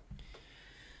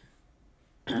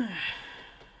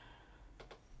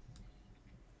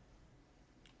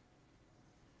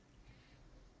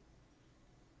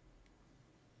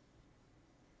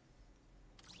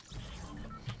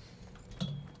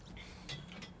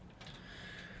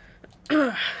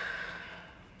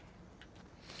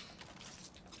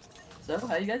 So,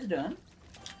 how you guys doing?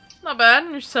 Not bad,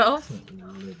 and yourself?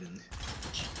 Living.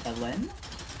 Ellen?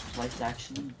 Life's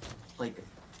actually, like,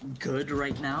 good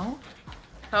right now?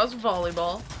 How's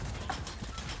volleyball?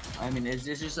 I mean, it's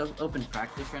just open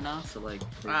practice right now, so, like...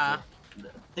 Ah. The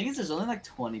thing is, there's only, like,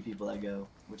 20 people that go,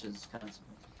 which is kind of surprising.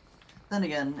 Then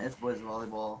again, it's boys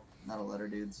volleyball, not a lot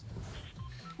of dudes.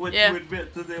 Which Yeah. would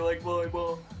admit that they like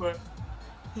volleyball, but...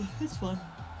 It's fun.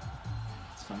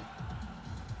 It's fun.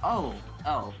 Oh,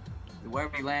 where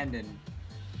we landing?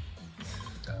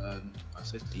 I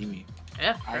said steamy.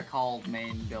 Yeah. I called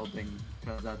main building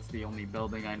because that's the only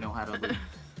building I know how to leave.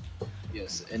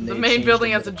 Yes, and The they main changed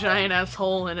building the has a middle giant ass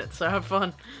hole in it, so have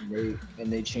fun. island.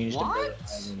 They changed What? the middle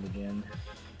island again.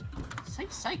 Say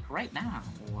psych right now.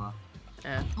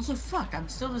 Yeah. Also, fuck, I'm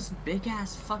still this big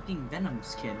ass fucking Venom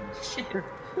skin. Shit.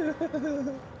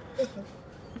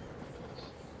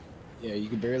 Yeah, you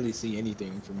can barely see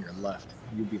anything from your left.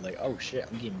 You'd be like, oh shit,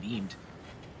 I'm getting beamed.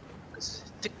 Cause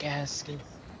thick ass skin.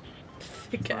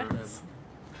 Thick ass.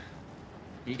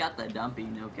 You got the dumpy,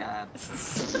 no cap.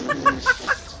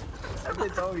 They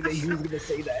told me that he was gonna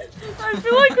say that. I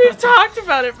feel like we've talked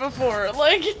about it before.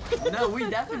 Like. No, we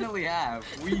definitely have.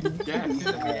 We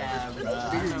definitely have, bro.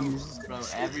 I know, bro.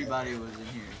 Everybody was in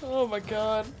here. Oh my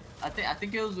god. I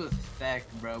think it was with Feck,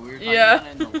 bro. We were talking Yeah. about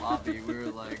it in the lobby. We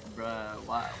were like, bro,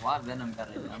 why Venom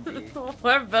got a dumpy?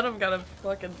 Why Venom got a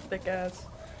fucking thick ass?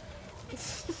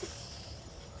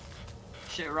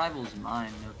 Shit rivals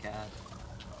mine, no cap.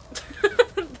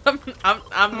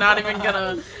 I'm not even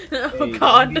gonna. Oh Hey,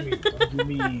 God.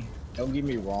 don't get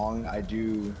me wrong. I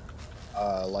do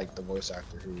like the voice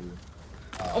actor who.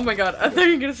 Oh my God. I thought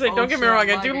you were gonna say. Oh, Don't get me shit, wrong.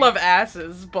 I'm I do lagging. love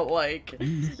asses, but like.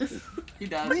 He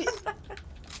does. Wait,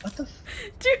 what the?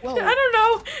 Dude, Well- I don't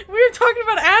know. We were talking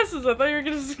about asses. I thought you were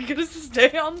gonna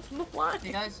stay on the line.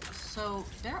 Hey guys, so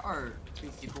there are 2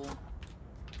 people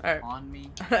Alright. on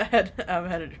me. I'm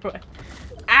headed your way.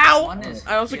 Ow! One is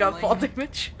I also got fall healing.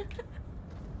 damage.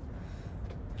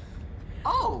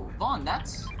 Oh, Vaughn,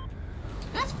 that's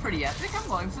pretty epic. I'm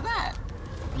going for that.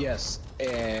 Yes,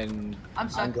 and I'm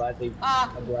stuck. glad they.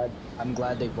 Ah. I'm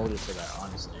glad they voted for that.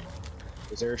 Honestly,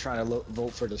 because they were trying to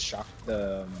vote for the shock.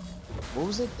 The what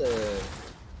was it? The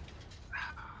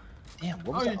damn.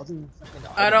 What was Oh, the you- other? Fucking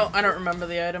I item? don't remember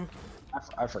the item.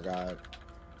 I forgot.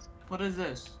 What is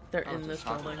this? They're Oh, in it's a this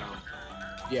shotgun building. barrel.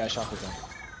 Yeah, shock with them.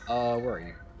 Where are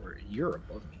you? You're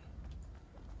above me.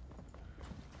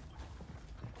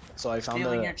 So I found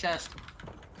Stealing the your chest.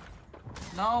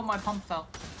 No, my pump fell.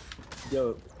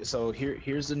 yo. So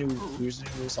here's the new Ooh.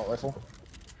 assault rifle.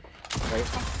 Right. What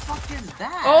the fuck is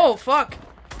that? Oh fuck!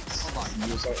 Hold on.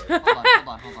 New assault- Hold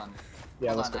on. yeah,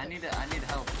 Hold let's on. go. I need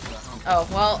help. Oh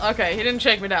well, okay. He didn't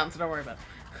shake me down, so don't worry about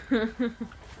it.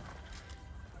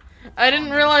 I didn't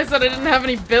realize that I didn't have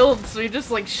any builds, so he just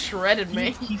like shredded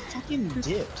me. He fucking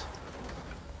dipped.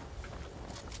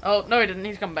 Oh no, he didn't.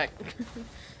 He's coming back.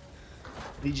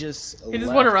 He just. He just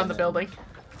left went around and the then- building.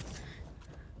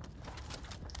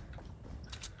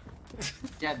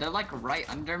 Yeah, they're like right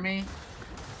under me.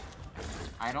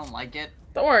 I don't like it.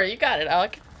 Don't worry, you got it,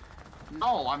 Alec.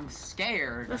 No, I'm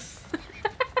scared.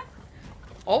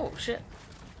 Oh shit.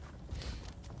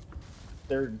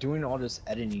 They're doing all this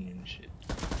editing and shit.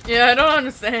 Yeah, I don't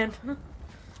understand.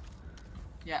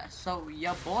 Yeah, so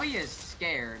your boy is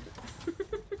scared.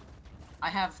 I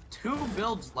have 2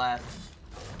 builds left.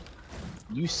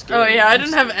 You scared. Oh yeah, I I'm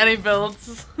didn't have scared. any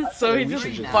builds, so he we just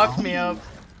should just fucked me up.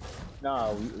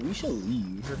 Nah, we should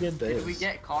leave. Forget this. Did we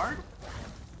get card?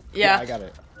 Yeah. I got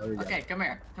it. I already got Okay, it. come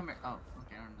here. Come here. Oh,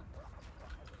 okay, I don't know.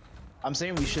 I'm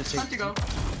saying we should take. Time to go.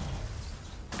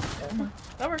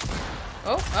 That works.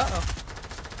 Oh, uh-oh.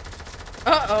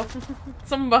 Uh-oh.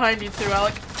 Someone behind you too,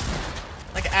 Alec.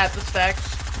 Like at the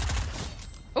stacks.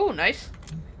 Oh, nice.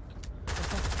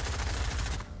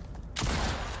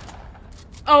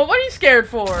 Oh, what are you scared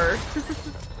for?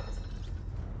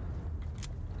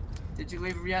 Did you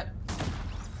leave yet?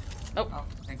 Nope. Oh,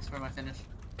 thanks for my finish.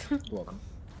 You're welcome.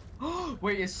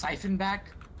 Wait, is Siphon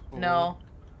back? No.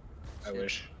 I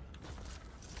wish.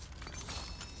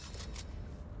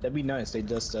 That'd be nice.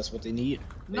 That's what they need.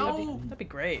 They No! need That'd be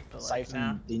great, but like, Siphon.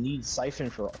 nah. They need Siphon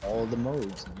for all the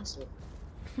modes and stuff.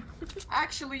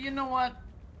 Actually, you know what?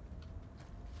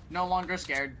 No longer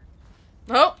scared.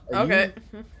 Oh, Are okay.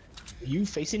 Are you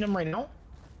facing him right now?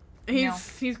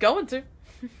 He's going to.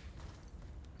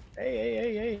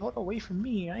 Hey! Hold away from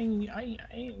me! I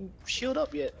ain't shield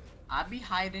up yet. I'll be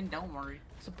hiding, don't worry.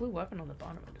 It's a blue weapon on the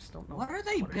bottom. I just don't know. What are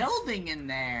they what it is. building in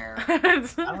there? I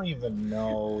don't even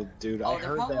know, dude. Oh, I they're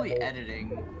heard probably that.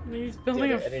 editing. He's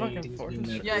building Yeah, a they're editing fucking things fortress.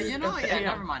 in Yeah, you know, yeah, Yeah.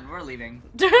 never mind, we're leaving.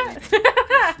 Yes,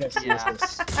 Yeah.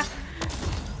 yes.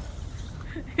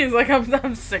 He's like,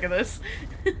 I'm sick of this.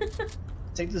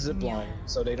 Take the zip line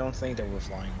so they don't think that we're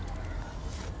flying.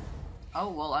 Oh,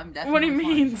 well, I'm definitely What do you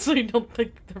fine. mean? So you don't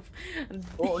think they're...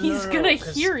 Oh, no, He's no, gonna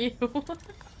 'cause- hear you.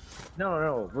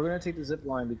 No, we're gonna take the zip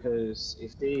line because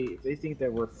if they think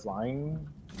that we're flying,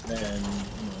 then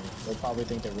they'll probably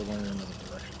think that we're going in another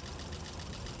direction.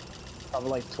 Probably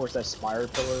like towards that spire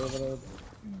pillar over there.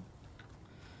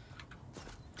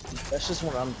 That's just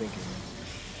what I'm thinking.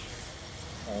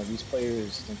 These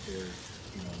players think they're,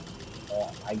 all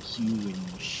IQ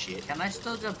and shit. Can I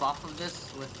still jump off of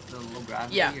this with the low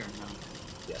gravity Yeah. or no?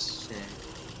 Yes. Shit.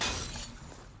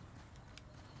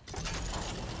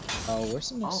 Where's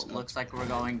the Oh, next? looks like we're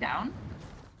going down.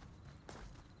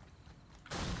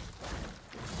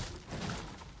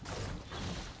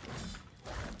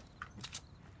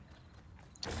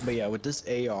 But yeah, with this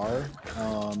AR,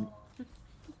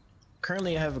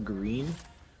 currently I have a green.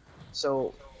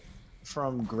 So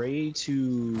from gray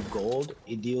to gold,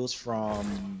 it deals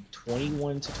from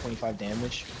 21 to 25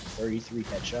 damage, 33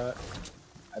 headshot,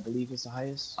 I believe is the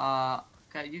highest.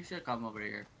 Okay, you should come over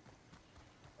here.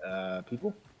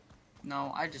 People?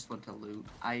 No, I just want to loot.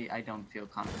 I don't feel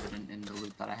confident in the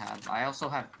loot that I have. I also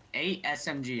have 8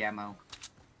 SMG ammo.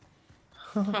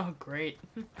 Oh, great.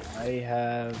 I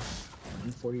have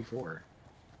 144.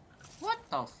 What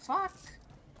the fuck?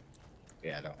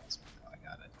 Yeah, I got it.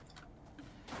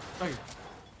 Hey.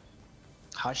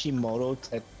 Hashimoto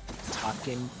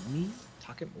Takemi?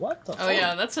 Fucking what the? Oh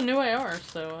yeah, that's a new AR.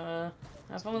 So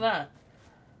have fun with that.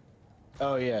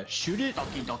 Oh yeah, shoot it.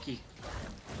 Doki doki.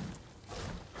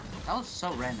 That was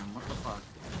so random. What the fuck?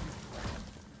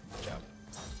 Good job.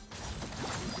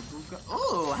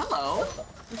 Oh, hello.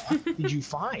 What did you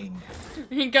find?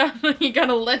 He got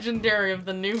a legendary of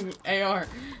the new AR.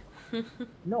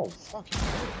 No fucking.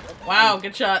 Wow,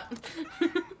 good shot.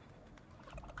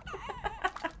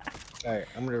 Alright,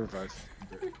 I'm gonna revive.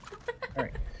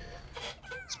 Alright.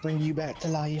 Let's bring you back to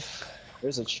life.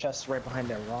 There's a chest right behind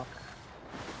that rock.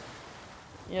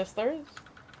 Yes, there is.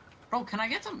 Bro, can I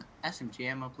get some SMG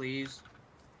ammo, please?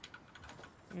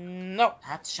 No.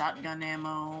 That's shotgun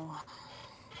ammo.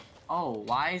 Oh,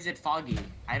 why is it foggy?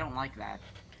 I don't like that.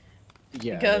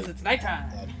 Yeah. Because it's nighttime.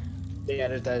 They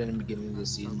added that in the beginning of the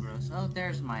So season. gross. Oh,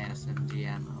 there's my SMG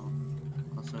ammo.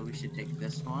 Also, we should take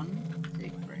this one.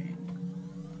 Take brain.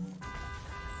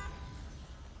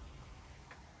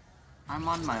 I'm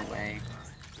on my way.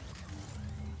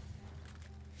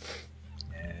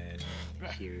 And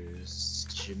here's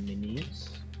chimneys.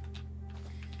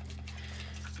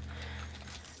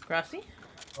 Grassy?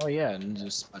 Oh yeah, and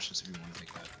just splashes if you want to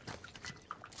take that.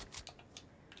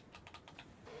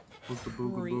 Booga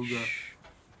booga booga. Reesh.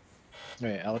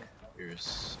 Alright, Alec.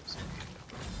 Here's.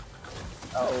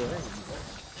 Oh, there you go.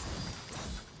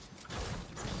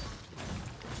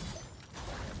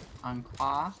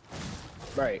 Unqua.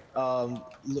 Right.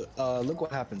 Look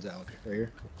what happens, Alec. Right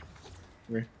here.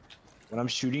 Here. When I'm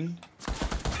shooting,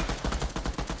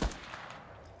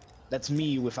 that's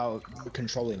me without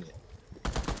controlling it.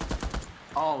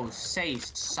 Oh, say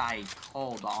sight.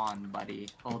 Hold on, buddy.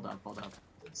 Hold up, hold up.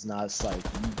 It's not like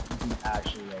you can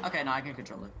actually. Like, Okay, no, I can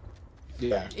control it.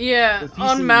 yeah. Yeah, With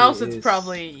on PC mouse it's is-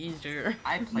 probably easier.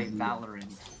 I play Mhm.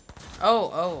 Valorant.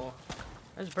 Oh.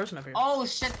 There's a person up here. Oh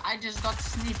shit, I just got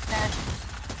sneaked at.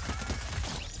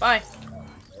 Bye.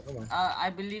 I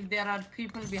believe there are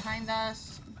people behind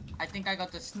us. I think I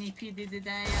got the sneaky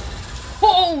today.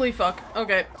 Holy fuck.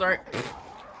 Okay, sorry.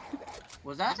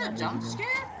 Was that a jump scare?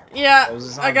 Yeah, That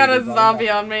was a I got a zombie. zombie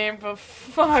on me, but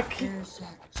fuck. There's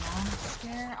a jump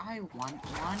scare? I want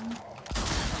one.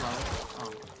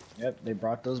 Hello? Oh. Yep, they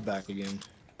brought those back again.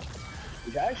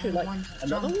 You guys I actually like want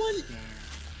another jump one? scare.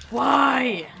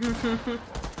 Why?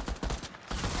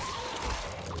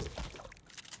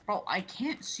 Bro, I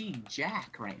can't see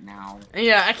Jack right now.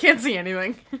 Yeah, I can't see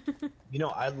anything. You know,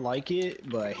 I like it,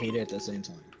 but I hate it at the same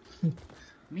time.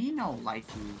 Me no like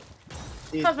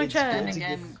you. Cosmic it's Chat. good Then to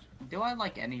again, do I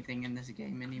like anything in this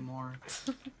game anymore?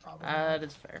 Probably. That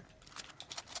is fair.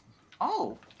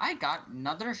 Oh, I got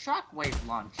another shockwave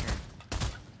launcher.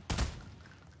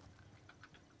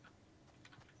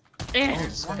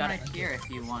 There's one Got right it. here if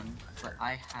you want, but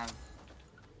I have...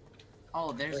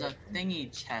 Oh, there's a thingy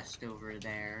chest over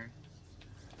there.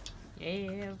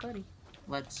 Yeah, buddy.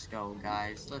 Let's go,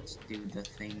 guys. Let's do the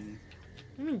thing.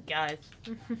 Guys.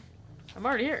 I'm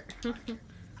already here.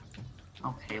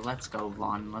 Okay, let's go,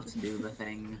 Vaughn. Let's do the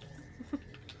thing.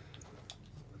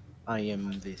 I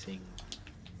am the thing.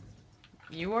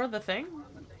 You are the thing?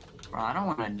 Bro, I don't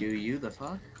want to do you the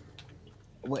fuck.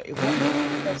 Wait,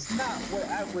 that's not what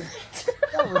I was.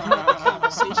 That was not the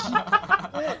conversation.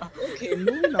 Okay,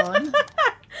 moving on.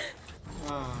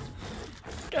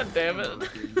 God damn it.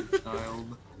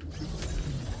 Child.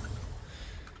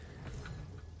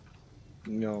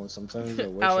 No, sometimes I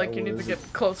wish Alec, I you need to was- get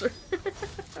closer.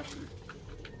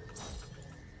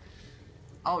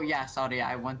 Oh yeah, sorry,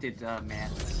 I wanted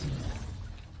mats.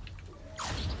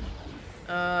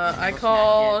 I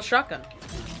call shotgun.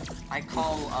 I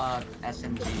call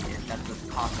SMG if that's a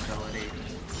possibility.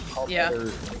 Yeah.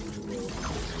 I'm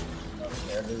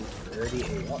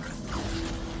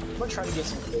gonna try to get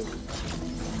some kills.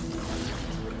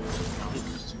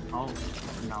 Oh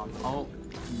no! Oh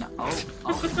no! Oh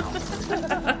no!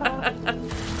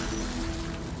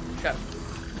 Shut up.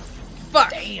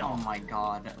 Fuck! Oh my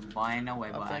God! Buying away,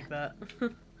 I'll bye. take that.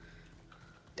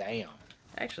 Damn.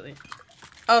 Actually,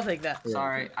 I'll take that. Yeah.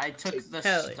 Sorry, I took the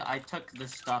Hell yeah. I took the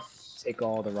stuff. Take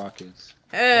all the rockets.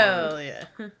 Hell yeah.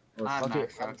 Or I'm fuck not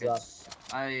it, I'll drop. rockets.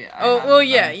 I Oh, have well,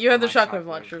 yeah, guns you for had the my shockwave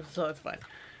launcher, so it's fine.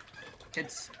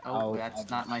 Kids. I'll- Oh, that's I'll-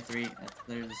 not my three.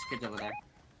 There's kids over there.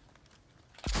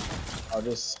 I'll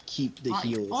just keep the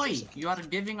heals. Oi, you are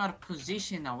giving our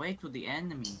position away to the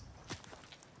enemy.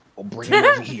 I'll bring it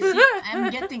over here. See, I'm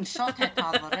getting shot at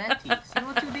already. See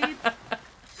what you did?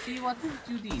 See what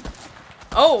you did?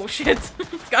 Oh shit!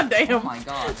 God Oh damn! my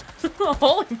God,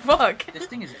 Holy fuck! this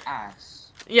thing is ass.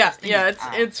 Yeah, This thing yeah,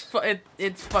 is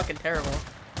it's fucking terrible.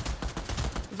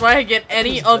 That's why I get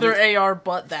any it's other better- AR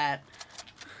but that.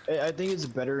 I think it's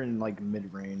better in like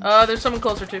mid range. There's someone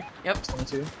closer too. Yep.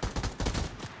 22.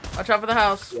 Watch out for the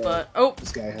house, Yeah, but oh,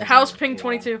 This guy has house a ping wall.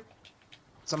 22.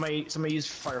 Somebody use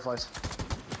fireflies.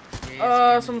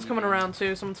 Someone's coming around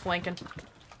too. Someone's flanking.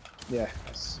 Yeah.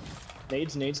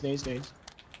 Nades.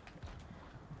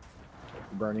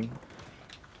 Burning.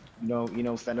 You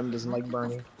know, Venom doesn't like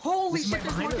burning. Holy This is shit, right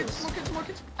there's behind more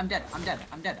kids. I'm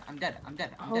dead.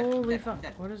 Holy fuck!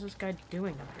 What is this guy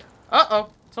doing up here? Uh-oh!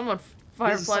 Someone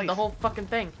fireflied the scythe. whole fucking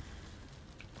thing.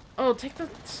 Oh, take the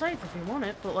scythe if you want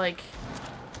it, but like...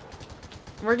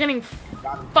 We're getting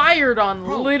fired on,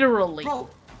 Bro, literally. Bro,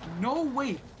 no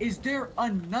way. Is there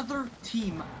another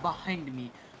team behind me?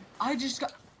 I just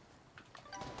got...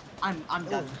 I'm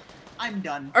done. I'm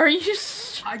done. Are you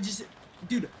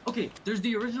Dude, okay, there's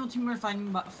the original team we're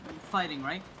fighting,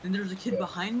 right? Then there's a kid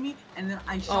behind me, and then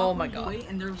I shot Oh my one God. away,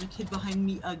 and there was a kid behind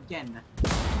me again.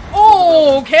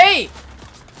 Okay!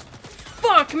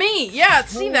 Fuck me! Yeah,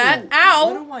 see that? What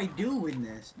Ow! do I do in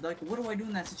this? Like, what do I do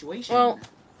in that situation? Well,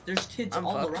 there's kids I'm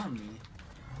all fucked. around me.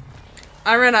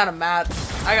 I ran out of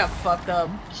mats. I got fucked up.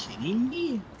 Kidding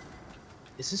me?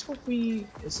 Is this what this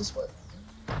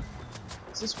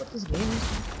game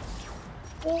is?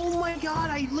 Oh my god,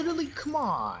 I literally, come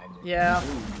on. Yeah.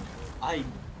 Dude, I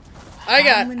I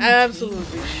got how many absolutely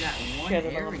teams are in that one shit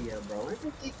about area, bro.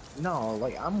 No,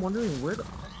 like, I'm wondering where the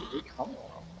fuck did they come from?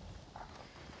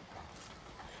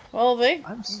 Well,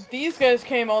 I'm these guys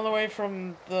came all the way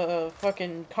from the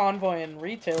fucking convoy and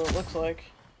retail, it looks like.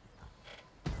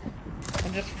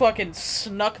 And just fucking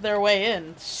snuck their way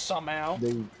in, somehow.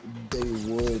 They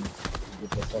would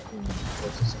with the fucking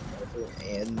forces rifle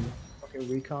and fucking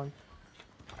recon.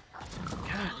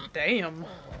 God damn.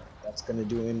 That's gonna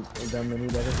do them any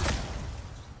better.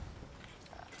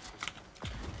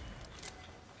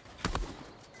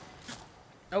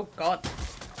 Oh god.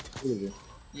 Really.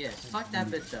 Yes, fuck that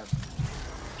bitch up.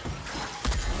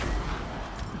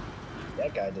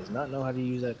 That guy does not know how to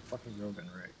use that fucking railgun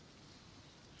right.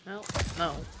 Well,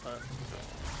 no, but...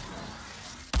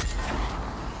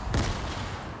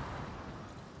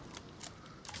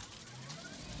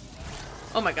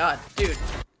 Oh my god, dude.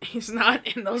 He's not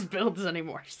in those builds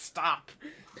anymore. Stop.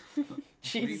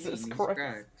 Jesus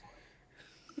Christ.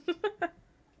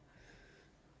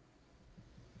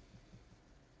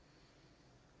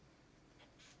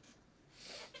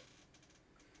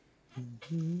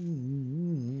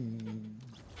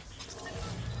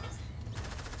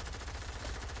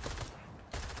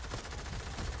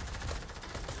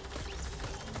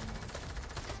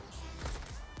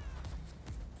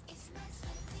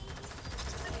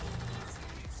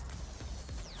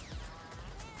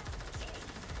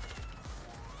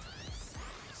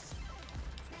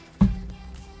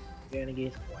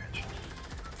 Renegade Flash.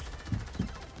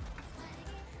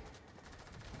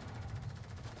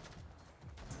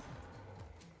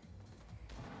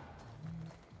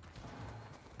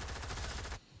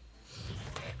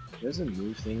 There's a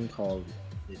new thing called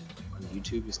on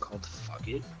YouTube. It's called "Fuck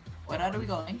It." Where are we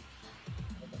going?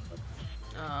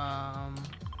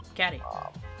 Caddy.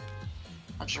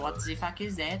 What the fuck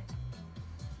is that?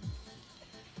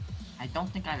 I don't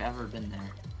think I've ever been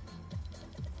there.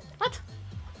 What?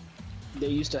 They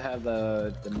used to have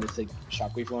the mythic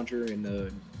shockwave launcher in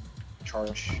the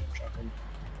charge shotgun.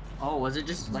 Oh, was it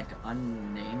just like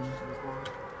unnamed before?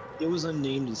 It was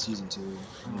unnamed in season 2,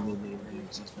 and then they named it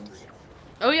in season 3.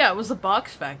 Oh yeah, it was the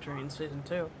box factory in season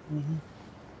 2.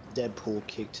 Deadpool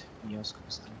kicked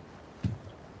Meowscles.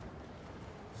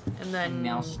 And then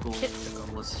Now school Kit-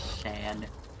 was sad.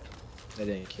 That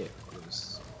didn't kick. It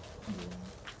was.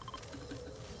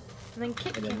 And then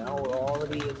Kit. And then now we're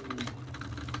already in.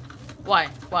 Why?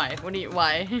 Why? What are you?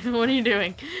 Why? What are you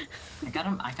doing? I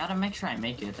gotta make sure I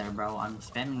make it there, bro. I'm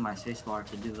spamming my spacebar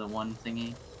to do the one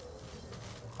thingy.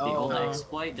 The old Oh.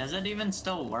 exploit. Does it even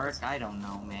still work? I don't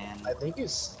know, man. I think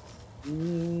it's.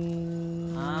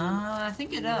 I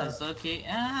think it does. Okay.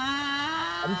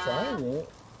 I'm trying it.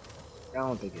 I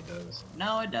don't think it does.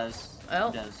 No, it does. Well.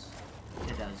 It does.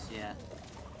 It does. Yeah.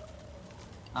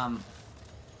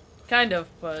 Kind of,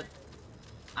 but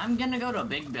I'm gonna go to a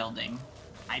big building.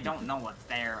 I don't know what's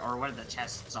there or where the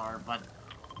chests are, but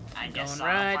I guess Going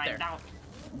I'll right find there. out.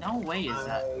 No way is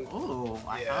that. Ooh,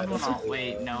 I Yeah, found one. that's Oh, a-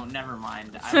 wait, no, never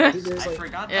mind. I think there's, I like-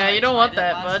 forgot. Yeah, that you I don't want tried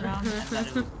it that, last bud. round and that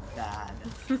it was bad.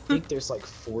 I think there's like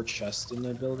 4 chests in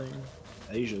the building.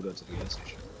 I usually go to the gas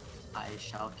station. I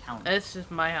shall count. this is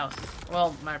my house.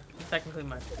 Well, technically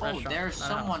my restaurant. there's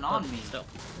not a house, someone but on me. Still,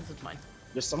 this is mine.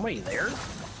 There's somebody there?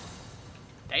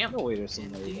 Damn. No way there's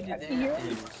somebody Indeed, there. there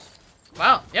is.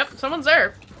 Wow. Yep. Someone's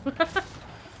there.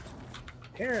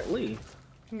 Apparently.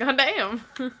 God damn.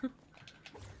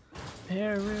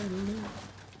 Apparently.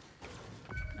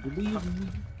 Believe me.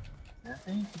 I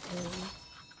think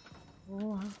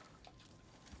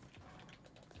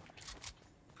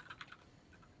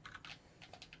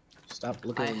Stop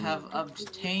looking I at me. have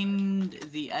obtained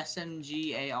the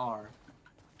SMG AR.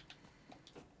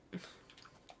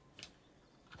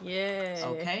 Yay.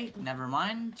 Okay, never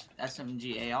mind.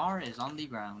 SMG AR is on the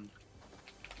ground.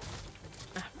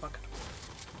 Ah, fuck.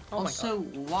 Oh Also,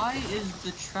 why is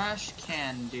the trash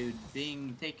can dude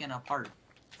being taken apart?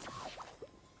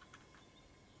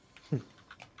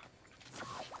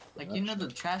 Like, you know the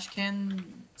trash can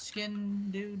skin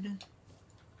dude?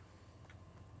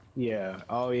 Yeah.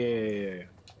 Oh yeah.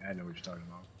 I know what you're talking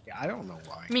about. Yeah, I don't know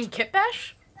why. You mean Kit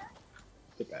Bash?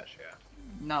 Get that shit.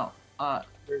 No, Or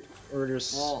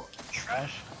there's well,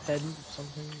 trash head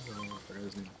something. Or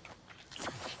isn't.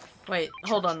 Wait,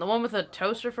 hold on. The one with a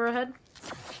toaster for a head?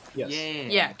 Yes. yeah.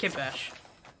 Yeah, Kit Bash.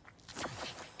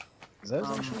 Is that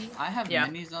actually? I have Yeah.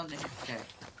 minis on the. Okay.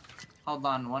 Hold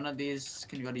on, one of these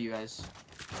can go to you guys.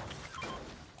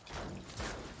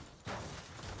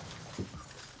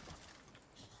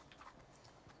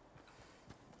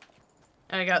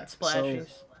 I got splashies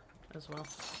as well.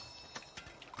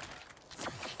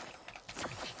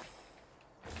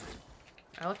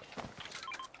 Alec?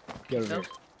 Get over Nope.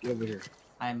 here. Get over here.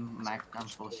 I'm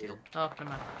full shield. Oh, never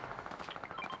mind.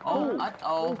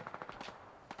 Oh.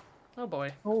 Oh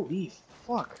boy. Holy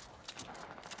fuck.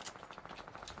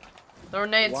 Throw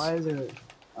nades. Why is it?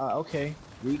 Okay.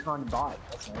 Recon bot.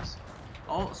 That's nice.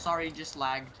 Oh, sorry, just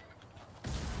lagged.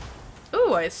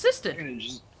 Ooh, I assisted.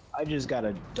 I just got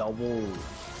a double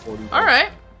 40.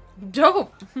 Alright.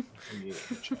 Dope.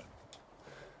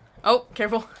 Oh,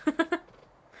 careful.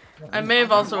 I may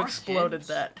have also More exploded kids.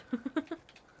 that.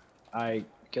 I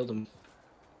killed him.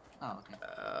 Oh,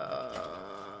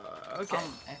 okay. Okay.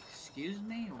 Excuse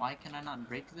me? Why can I not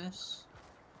break this?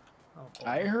 Oh, boy.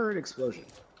 I heard explosion.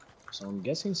 So I'm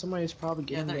guessing somebody's probably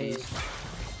Yeah, getting there he the is.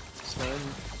 stone.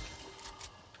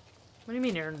 What do you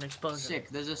mean you're an explosion? Sick.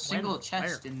 There's a single When?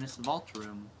 chest in this vault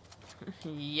room.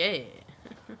 Yeah.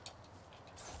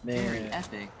 Very Man,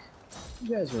 epic.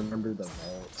 you guys remember the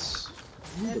vaults?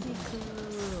 That'd be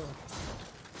cool.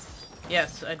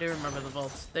 Yes, I do remember the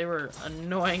vaults. They were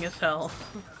annoying as hell.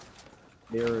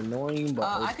 They were annoying,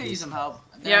 but I could use some help.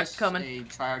 Yeah, There's coming. a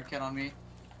tryhard kid on me.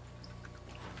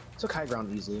 took high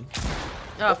ground easily.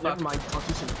 Oh, fuck. Never mind. Talk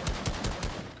too soon.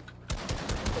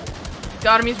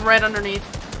 Got him, he's right underneath.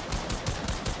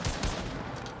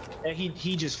 Yeah,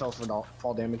 he just fell for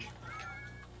fall damage.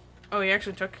 Oh, he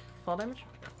actually took fall damage?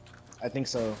 I think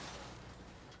so.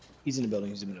 He's in the building.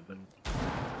 He's in the building.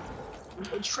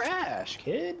 You're trash,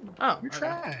 kid. Oh, You're okay.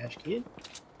 trash, kid.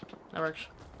 That works.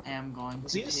 I am going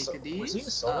Was to he a take so- a these. was he a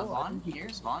solo? Vaughn,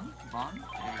 here's Vaughn. There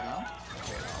you go.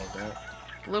 Okay, all that.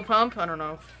 Blue pump, I don't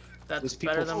know if that's There's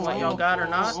better people than what y'all got or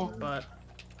not, Oh. but...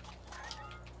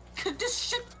 Could this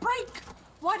shit break?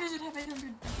 Why does it have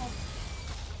 800?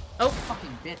 Oh,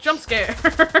 Fucking bitch. jump scare.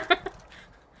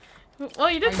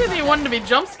 Well, you did Are say you that you not wanted to be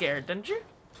jump scared, didn't you?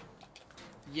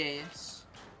 Yes.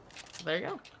 There you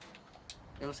go.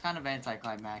 It was kind of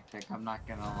anticlimactic, I'm not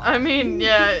gonna lie. I mean,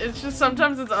 yeah, it's just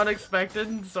sometimes it's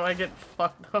unexpected, so I get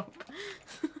fucked up.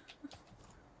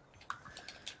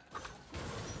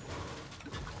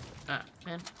 Ah,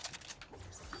 man.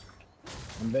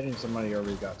 I'm betting somebody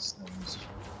already got slings.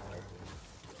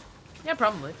 Yeah,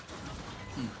 probably.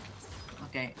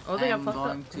 Okay, Oh, they got I'm fucked up.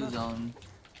 going to zone.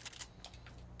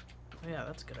 Yeah,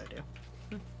 that's a good idea.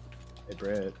 Hey,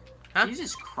 Brett. Huh?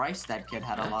 Jesus Christ, that kid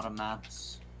had a lot of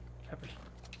mats. Peppers.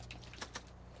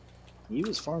 He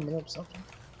was farming up something.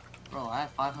 Bro, I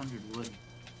have 500 wood.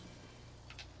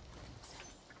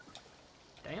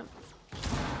 Damn.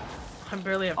 I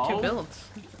barely have two Oh. builds.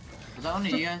 Was that one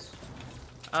of you guys?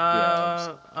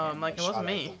 Like it wasn't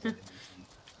me.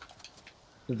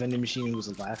 The vending machine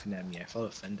was laughing at me. I felt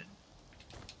offended.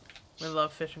 We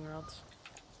love fishing rods.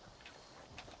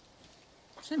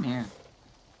 Same here.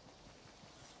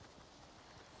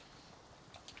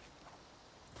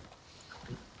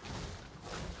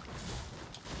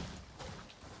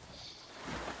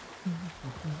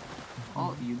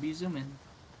 Oh, you be zooming.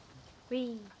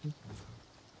 Wee.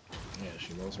 Yeah,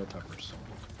 she loves her peppers.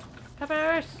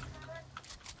 Peppers!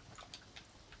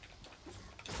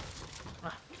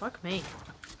 Ah, fuck me.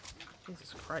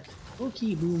 Jesus Christ.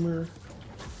 Okay, boomer.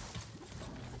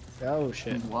 Oh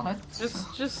shit. What?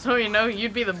 Just so you know,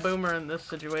 you'd be the boomer in this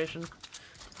situation.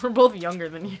 We're both younger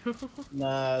than you.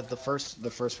 Nah, the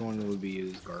first one would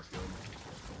be Garfield.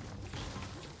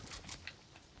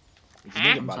 If you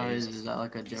think I'm about sorry, it, is that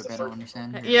like a joke the I don't first-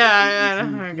 understand? Yeah,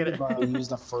 I if get you it. think about he was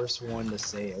the first one to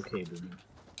say, "Okay, boomer."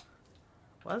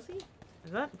 Was he?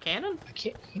 Is that canon? I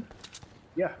can't.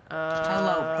 Yeah.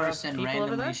 Hello, person people over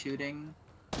randomly there? shooting.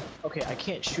 Okay, I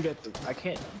can't shoot at the. I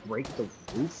can't break the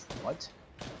roof. What?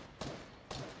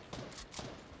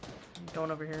 I'm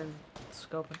going over here and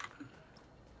scoping.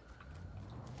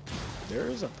 There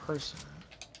is a person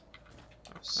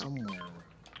somewhere.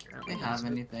 Do they have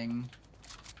anything?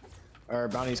 Our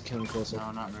bounty's killing close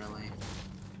up. No, not really.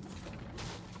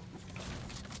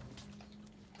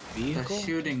 Vehicle? The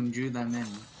shooting drew them in.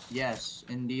 Yes,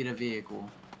 indeed a vehicle.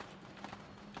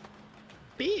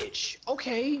 Bitch.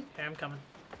 Okay. Okay, I'm coming.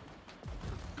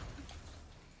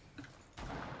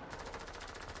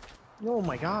 Oh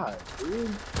my god, dude.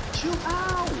 Chill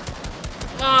out.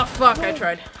 Oh fuck! I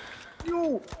tried.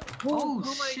 Yo. Oh,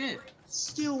 my shit. God.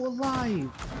 Still alive.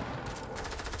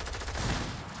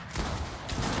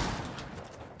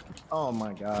 Oh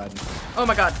my god. Oh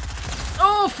my god.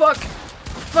 Oh fuck!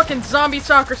 Fucking zombie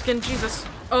soccer skin. Jesus.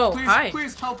 Oh Please, hi.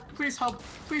 please help! Please help!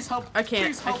 Please help! I can't.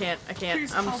 Please I help. can't. I can't.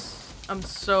 Please I'm. help. I'm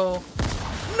so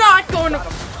not going to.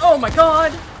 Oh my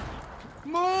god.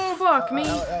 Move! Fuck me.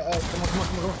 Come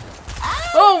on.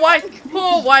 Oh why?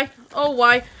 Oh why? Oh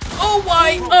why? Oh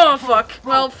why? Oh fuck.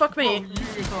 Well, fuck Oh, me. you're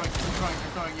throwing.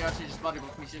 You actually just body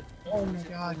blocked me, shit. Oh my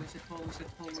god. Holy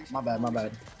shit. My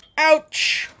bad.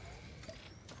 Ouch.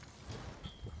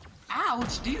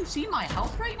 Ouch! Do you see my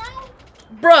health right now?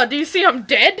 Bruh, do you see I'm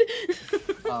dead?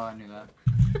 Oh, I knew that.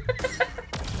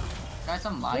 Guys,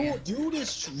 I'm lagging. Oh, dude,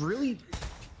 it's really.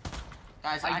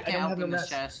 Guys, I I can't don't have open no this mats.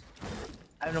 chest.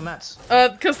 I have no mats.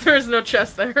 Cause there's no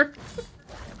chest there.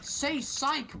 Say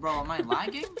psych, bro. Am I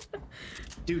lagging?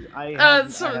 Dude, I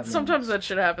have no Sometimes that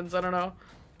shit happens, I don't know.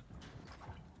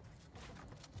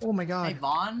 Oh my Hey, god.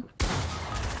 Vaughn.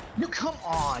 You come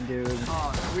on, dude.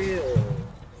 Oh, Real.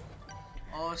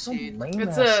 oh Some shit. lame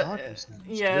It's ass a, soccer skins,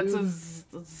 yeah, it's a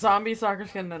dude. zombie soccer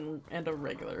skin and a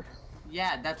regular.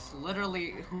 Yeah, that's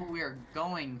literally who we're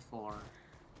going for.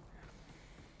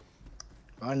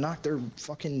 I knocked their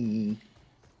fucking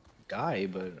guy,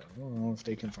 but I don't know if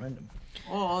they can find him.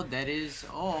 Oh, that is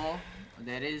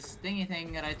thingy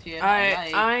thing right here.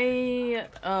 I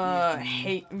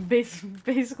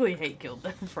basically hate killed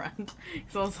their friend.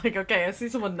 So I was like, okay, I see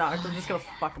someone knocked, I'm just gonna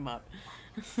fuck him up.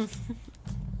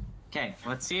 Okay,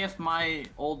 let's see if my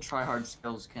old tryhard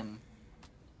skills can.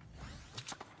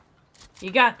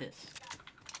 You got this.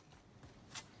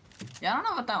 Yeah, I don't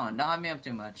know about that one. Don't have me up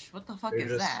too much. What the fuck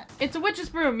is that? It's a witch's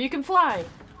broom, you can fly.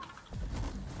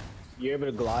 You're able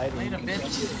to glide. Wait a And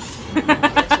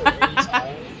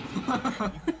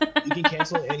you can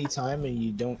cancel at any time, and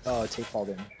you don't take fall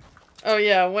damage. Oh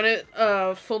yeah, when it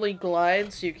fully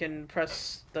glides, you can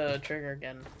press the trigger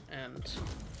again, and...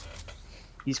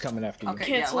 He's coming after you. Okay,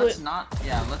 Cancel yeah, let's it. not.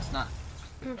 Yeah, let's not.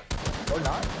 Or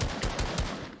not.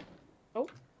 Oh.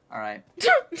 Alright.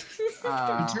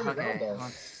 turned around, Okay. though.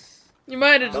 You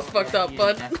might have just fucked up, Yeah,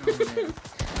 bud. definitely did.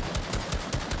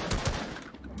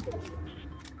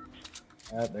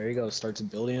 There you go. Starts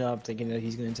building up, thinking that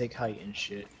he's gonna take height and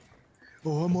shit.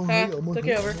 Oh, I'm on Ah, height. I'm on took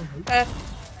height. you over. I'm on height.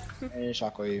 Ah. And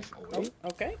shockwave away. Oh,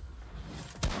 okay.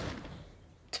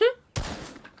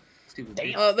 Stupid. Damn.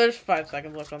 bitch. There's 5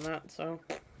 seconds left on that, so...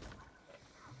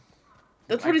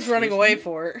 That's what he's Excuse running away me?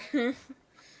 for. I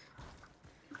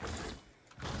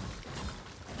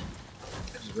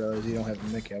just realized you don't have a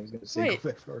Mickey. I was gonna say Wait, go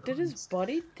back for our did his cards.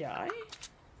 buddy die?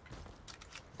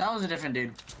 That was a different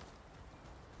dude.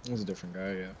 It was a different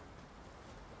guy, yeah.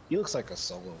 He looks like a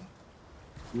solo.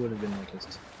 He would have been like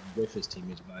with his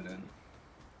teammates by then.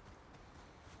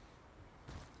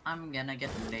 I'm gonna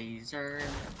get lasered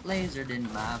in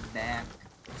my back.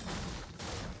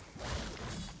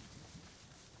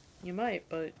 You might,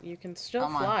 but you can still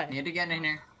Come fly. on, need to get in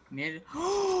here. Need.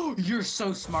 You're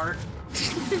so smart.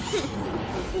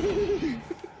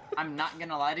 I'm not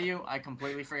gonna lie to you. I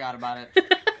completely forgot about it.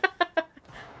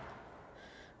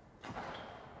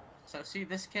 So see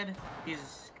this kid?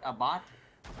 He's a bot.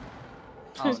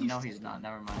 Oh no, he's not.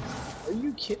 Never mind. Are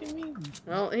you kidding me?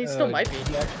 Well, he still might be.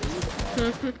 He actually is.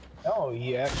 No,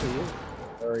 he actually is.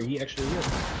 Or he actually is.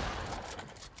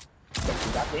 He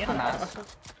got the I'm animal.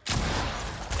 not.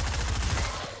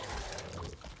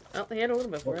 Oh, he had a little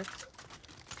bit for it.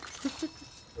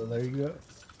 So there you go.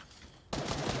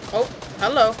 Oh,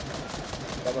 hello.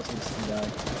 That must be some guy.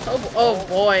 Oh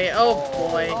boy. Oh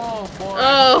boy. Oh boy.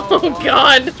 Oh boy.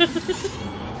 god.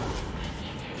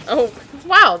 Oh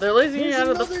wow, they're lasing There's out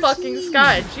of the another fucking scene.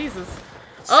 sky. Jesus. Say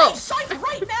Oh. psych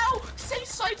right now! Say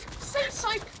psych! Say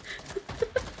psych!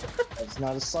 That's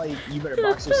not a sight. You better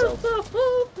box yourself.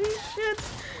 Holy shit.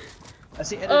 I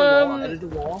see edit the wall. Edit the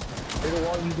wall. Edit the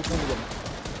wall. You defend them.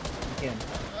 You can.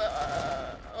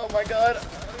 Oh my god.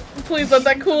 Please let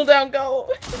that cooldown go.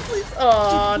 Please.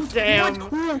 Oh damn.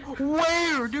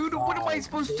 Where, dude? What am I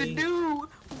supposed to dang. do?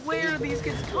 where are these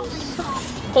kids coming from?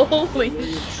 Holy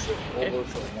It's over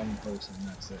for one person,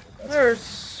 that's it. That's There are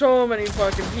so many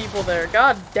fucking people there.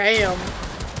 God damn.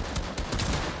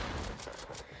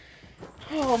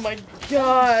 Oh my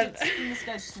god. Shit, seeing this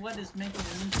guy's sweat is making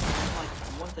me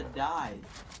like want to die.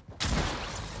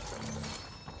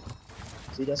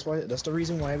 See, that's the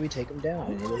reason why we take them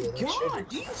down. Oh my god,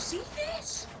 do you see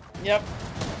this? Yep.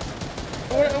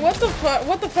 What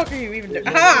the fuck are you even doing?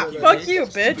 Ah! Fuck you,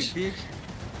 bitch!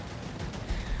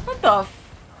 What the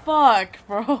fuck,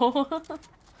 bro?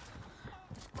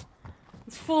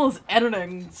 This fool is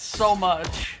editing so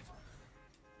much.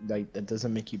 Like, that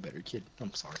doesn't make you better, kid.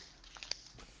 I'm sorry.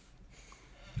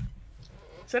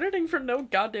 It's editing for no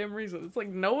goddamn reason. It's like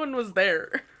no one was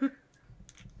there.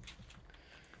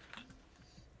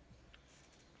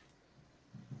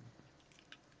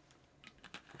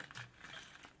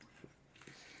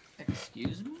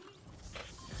 Excuse me?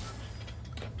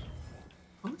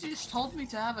 Who just told me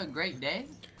to have a great day?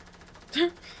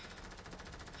 It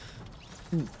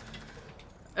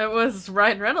was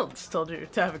Ryan Reynolds told you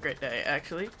to have a great day,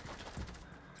 actually.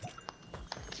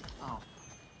 Oh.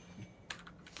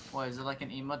 What, is it like an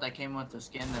emote that came with the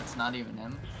skin that's not even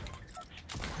him?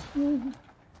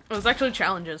 It was actually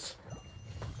challenges.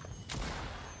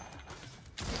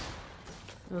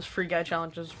 It was free guy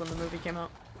challenges when the movie came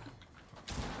out.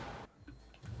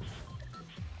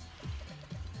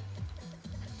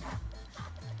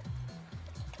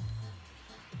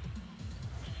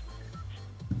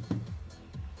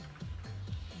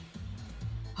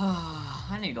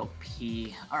 I need to go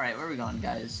pee. Alright, where are we going,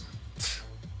 guys?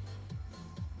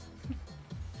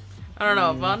 I don't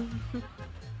know, Vaughn.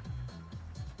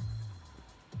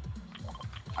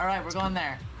 Alright, we're going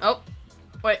there. Oh,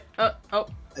 wait, oh.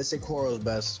 I say Coral's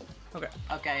best. Okay.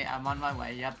 Okay, I'm on my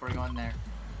way. Yep, we're going there.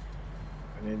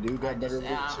 I mean, dude got better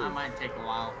Yeah, looks, I too. might take a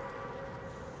while.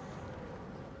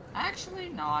 Actually,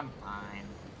 no, I'm fine.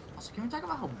 Also, can we talk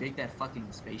about how big that fucking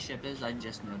spaceship is? I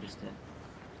just noticed it.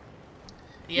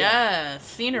 Yeah,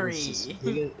 scenery.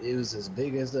 It was as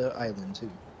big as the island, too.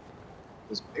 It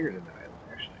was bigger than the island,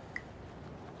 actually.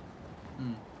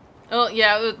 Well,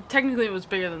 yeah, technically it was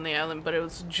bigger than the island, but it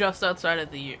was just outside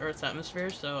of the Earth's atmosphere,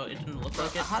 so it didn't look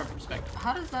like it from perspective.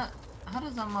 How does that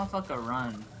motherfucker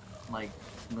run, like,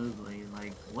 smoothly?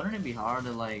 Like, wouldn't it be hard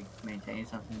to, like, maintain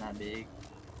something that big?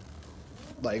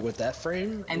 Like, with that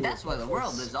frame? And that's why the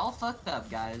world is all fucked up,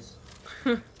 guys.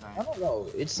 I don't know.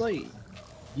 It's like,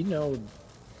 you know...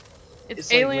 It's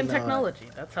like alien when, technology.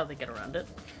 That's how they get around it.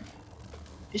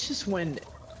 It's just when...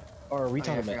 Or are we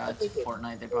talking I about... forgot it's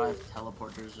Fortnite. They probably have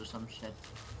teleporters or some shit.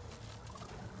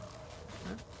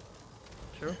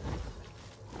 Sure.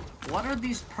 What are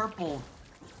these purple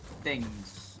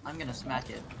things? I'm gonna smack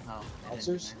it. Oh, it didn't do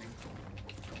Bouncers? anything.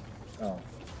 Oh.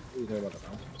 You talking about the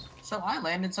bouncers? So I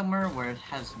landed somewhere where it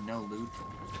has no loot.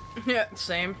 Yeah,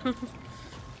 same.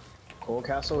 Coral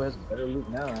Castle has better loot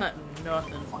now. Got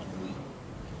nothing. Finally.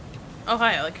 Oh,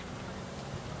 hi, Alec.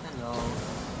 Hello.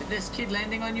 Is this kid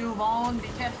landing on you, Vaughn? Be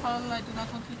careful, I do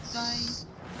not want you to die.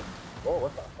 Oh,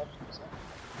 what the fuck is that?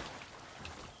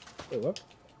 Wait, what?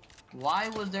 Why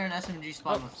was there an SMG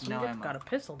spawn Oh, with no somebody ammo? got a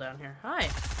pistol down here. Hi.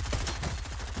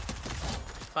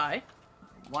 Bye.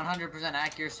 100%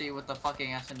 accuracy with the fucking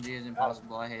SMG is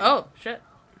impossible, I hate it. Oh, shit.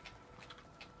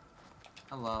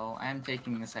 Hello, I am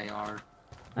taking this AR.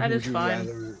 That Would is you fine.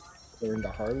 rather learn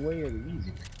the hard way or the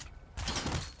easy way?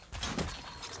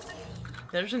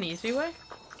 There's an easy way?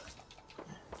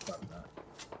 Probably not.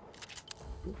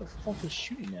 Who the fuck is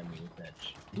shooting at me with that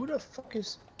shit? Who the fuck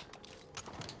is...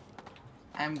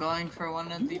 I'm going for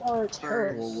one of the You are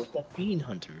terrible birds. with the fiend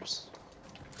hunters.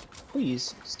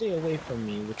 Please, stay away from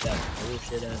me with that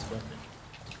bullshit ass weapon.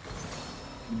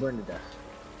 You burn to death.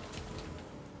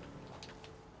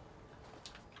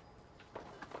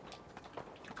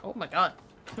 Oh my god.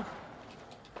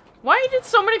 Why did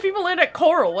so many people land at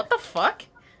Coral? What the fuck?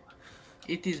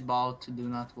 It is bought, do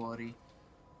not worry.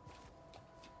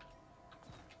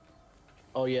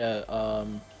 Oh yeah,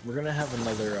 we're gonna have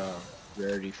another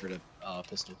rarity for the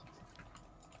pistol.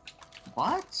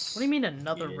 What? What do you mean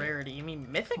another Yeah. rarity? You mean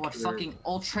mythic? What, fucking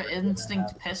Ultra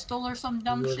Instinct pistol or some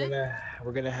dumb shit?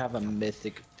 We're gonna have a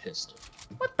mythic pistol.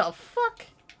 What the fuck?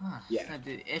 Ah, Yeah.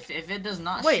 dude, if it does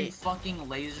not Wait. shoot fucking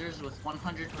lasers with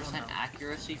 100%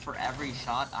 accuracy for every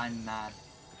shot, I'm mad.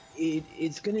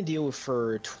 It's gonna deal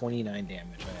for 29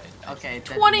 damage. Okay,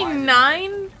 then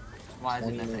 29? Why is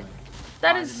it 29. mythic?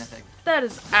 That Why is it is mythic? that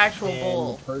is actual And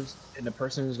bull. and the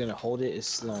person who's gonna hold it is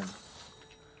Sloan.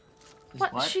 Is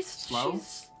What? Slow?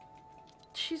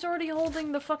 She's already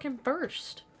holding the fucking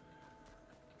burst.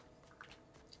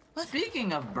 What?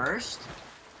 Speaking of burst,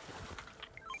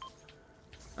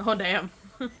 Oh damn.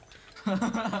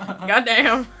 God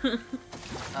damn.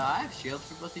 I have shields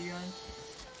for both of you guys.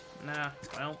 Nah.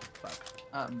 Well,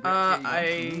 fuck. Britt,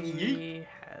 here you go.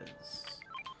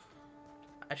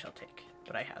 I shall take,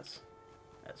 but I has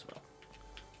as well.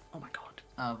 Oh my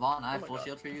god. Vaughn, I have my full God.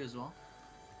 shield for you as well.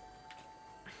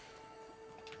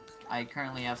 I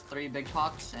currently have 3 big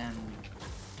pots and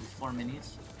 4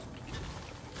 minis.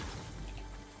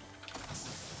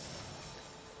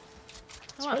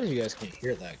 I'm surprised you guys can't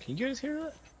hear that. Can you guys hear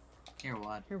that? Here,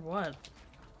 what? You're what?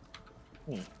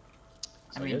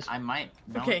 I mean, I might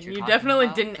know Okay, what you're you talking definitely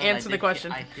about, didn't 'cause answer the did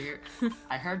question.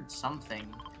 I heard something,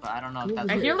 but I don't know if that's I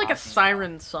what hear you're like a talking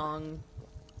siren song.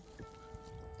 about.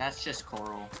 That's just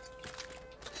Coral.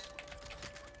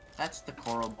 That's the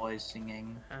Coral boys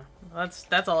singing. Oh,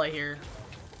 that's all I hear.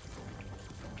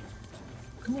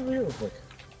 Come over here real quick.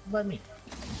 Let me.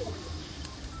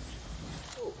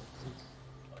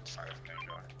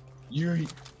 Yuri.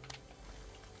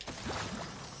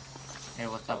 Hey,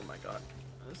 what's Oh up? my god.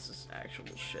 This is actual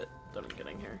shit that I'm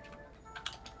getting here.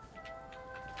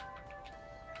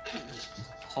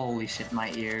 Holy shit,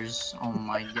 my ears. Oh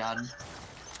my god.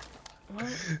 What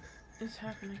is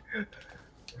happening?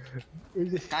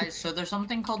 Guys, so there's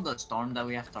something called the storm that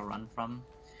we have to run from.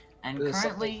 And There's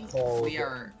currently, something called- we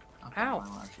are... Okay, Ow.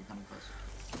 well, we're actually kind of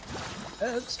close.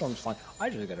 That storm's fine. I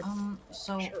just gotta.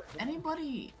 So, Sure.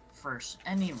 anybody, for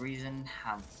any reason,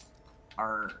 have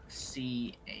or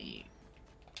see a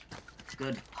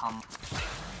good pump?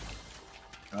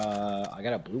 I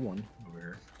got a blue one over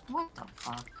here. What the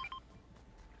fuck?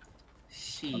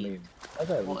 She. I mean, I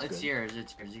thought it well, was it's good. yours,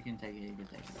 it's yours. You can take it, you can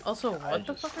take it. Also, I what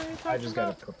the just- fuck are you talking I just got a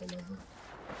about? purple level.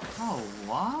 Oh,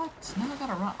 what? Now I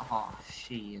gotta run. Oh,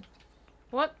 shit.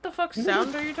 What the fuck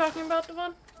sound are you talking about,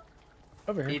 Devon?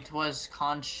 Over here. It was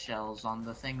conch shells on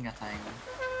the thing.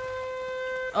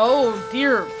 Oh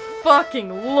dear fucking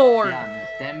lord! Yeah,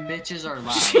 them bitches are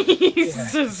loud.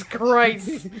 Jesus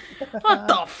Christ! What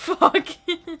the fuck?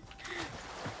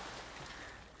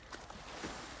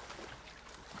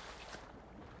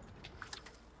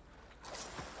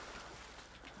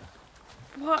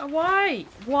 Why?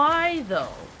 Why though?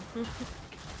 That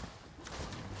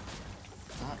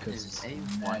 'Cause is it's a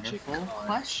magic wonderful conch.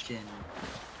 question.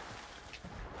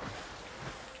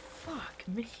 Fuck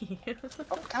me.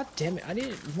 Oh god damn it! I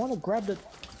didn't want to grab the.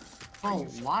 Bro,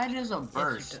 why does a did.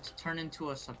 burst turn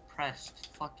into a suppressed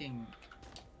fucking...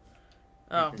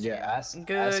 Oh, Yeah, ask.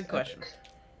 Good ask question.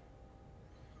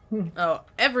 Epic. oh,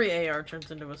 every AR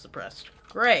turns into a suppressed.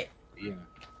 Great. Yeah.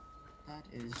 That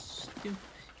is stupid.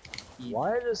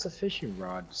 Why does the fishing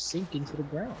rod sink into the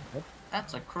ground?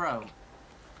 That's a crow.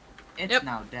 It's Yep.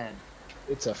 now dead.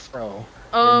 It's a fro.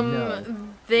 No,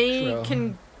 they True.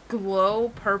 can glow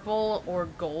purple or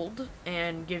gold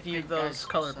and give you Hey, those guys,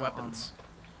 colored so, weapons.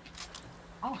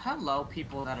 Oh, hello,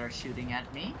 people that are shooting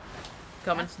at me.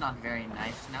 Coming. That's not very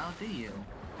nice now, do you?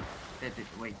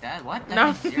 Wait, that? What? That No,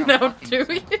 makes zero no, fucking do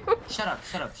sense. you? Shut up,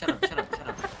 shut up, shut up, shut up, shut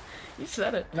up. You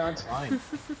said it. No, it's fine.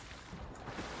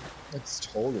 It's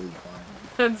totally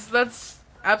fine. That's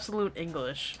absolute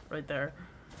English right there.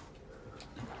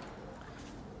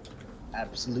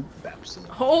 Absolute.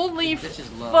 Holy This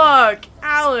is low. fuck,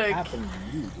 Alec! Happened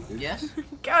to you, dude. Yes?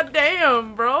 God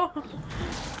damn, bro.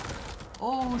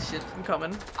 Oh, shit. I'm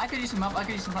coming. I could use some help, I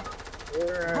could use some help.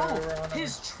 We're Bro, on our-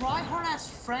 his tryhard-ass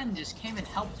friend just came and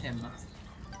helped him.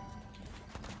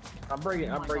 I'm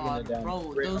breaking. Oh I'm my breaking God, it down. Bro,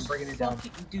 I'm those breaking it down.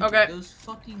 fucking, dude, Okay. those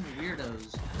fucking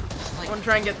weirdos. Just like, I want to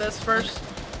try and get this first.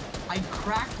 I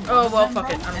cracked one Oh, of well, them, fuck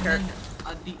bro, it, I don't and care.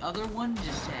 then the other one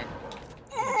just said,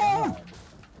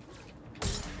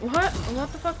 What?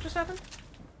 What the fuck just happened?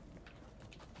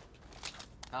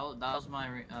 that was my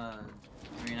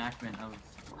reenactment of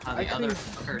how I the other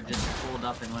think- fucker just pulled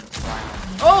up and went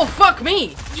silent. Oh, fuck me!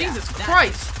 Yeah, Jesus that-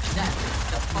 Christ! That,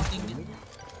 the fucking,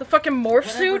 The fucking morph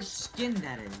whatever suit? skin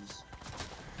that is.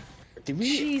 Did we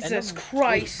Jesus end up-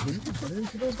 Christ. Wait, did we run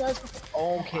into those guys?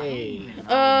 Okay. I don't even know,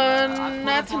 bro. I pulled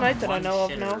not up on tonight that I one know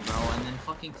of, shitter, no. Bro, and then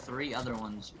fucking 3 other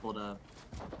ones pulled up.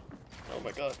 Oh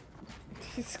my god.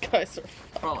 These guys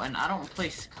are Bro, and I don't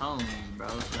place cones, bro,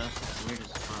 so that's just weird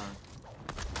as fuck.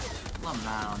 Let 'em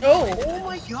out. Oh!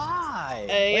 my god!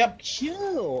 Hey, Like, yep.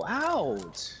 Chill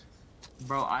out.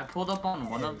 Bro, I pulled up on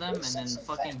one of them, and then Such a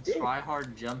fucking fat dick.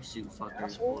 tryhard jumpsuit fuckers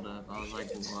Asshole. pulled up. I was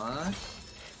like, what?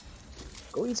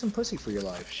 Go eat some pussy for your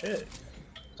life. Shit.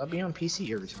 Stop being on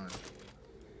PC every time.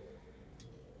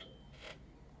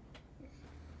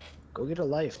 Go get a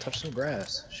life. Touch some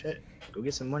grass. Shit. Go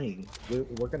get some money. Go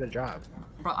work at a job.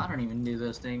 Bro, I don't even do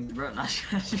those things, bro. Not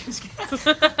just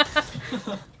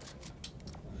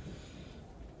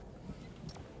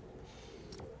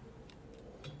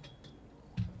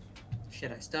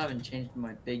shit, I still haven't changed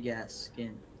my big ass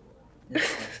skin. This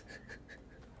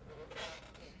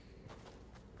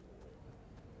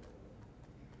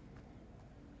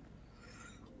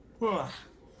one.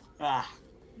 Ah.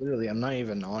 Literally, I'm not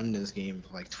even on this game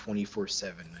like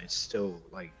 24/7. I still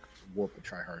like whoop a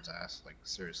tryhard's ass. Like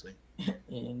seriously.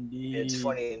 Indeed. It's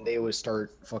funny, and they would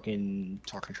start fucking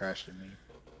talking trash to me.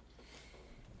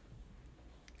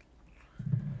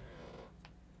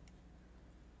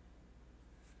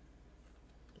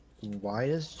 Why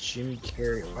is Jim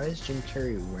Carrey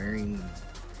wearing?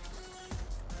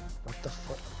 What the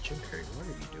fuck, Jim Carrey? What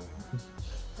are you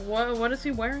doing? What is he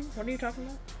wearing? What are you talking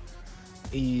about?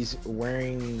 He's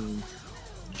wearing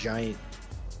giant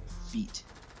feet.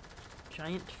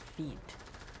 Giant feet.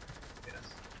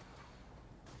 Yes.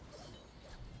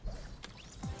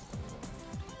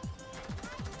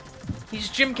 He's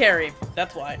Jim Carrey.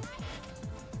 That's why.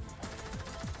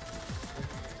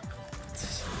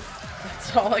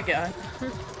 That's all I got.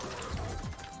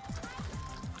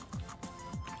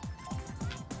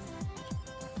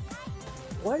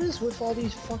 What is with all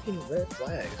these fucking red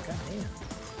flags? God damn.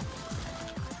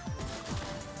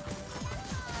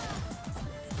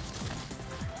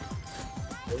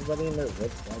 Everybody in their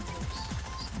red flag jokes.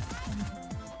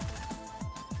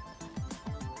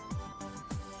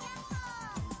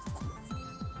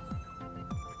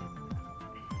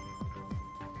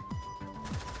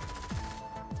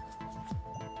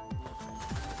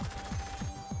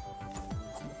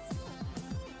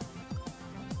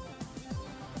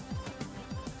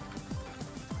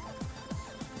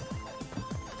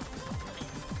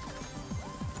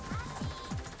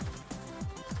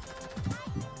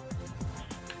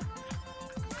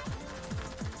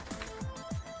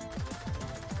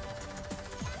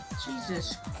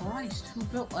 Jesus Christ, who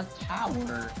built a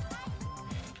tower?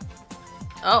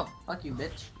 Oh, Fuck you,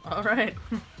 bitch. all right.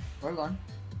 We're going.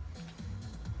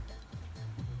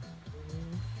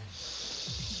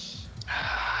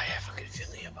 I have a good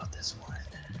feeling about this one.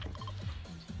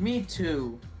 Me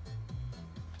too.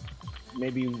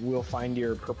 Maybe we'll find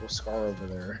your purple scar over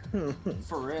there.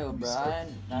 For real, bro. I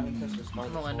haven't touched this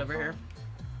I'm gonna land over here.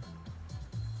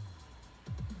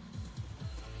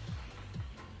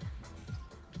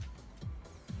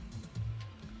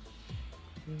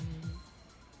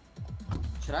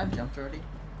 Should I have jumped already?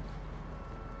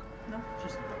 No,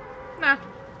 just Nah.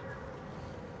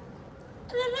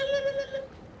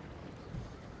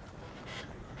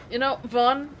 You know,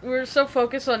 Vaughn, we were so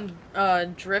focused on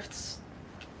Drift's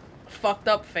fucked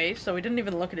up face, so we didn't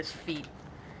even look at his feet.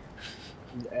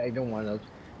 I don't want to.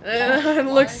 It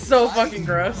looks so fucking would you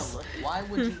gross. wanna why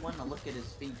would you want to look at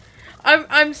his feet?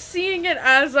 I'm seeing it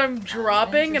as I'm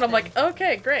dropping, and I'm like,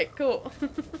 okay, great, cool.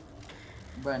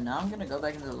 Bro, now I'm gonna go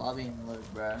back into the lobby and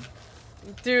look, bro.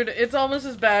 Dude, it's almost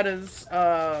as bad as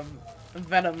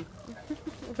Venom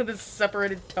with his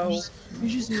separated toe. You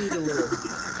just need a little.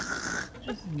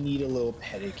 Just need a little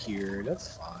pedicure.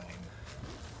 That's fine.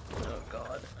 Oh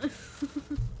god.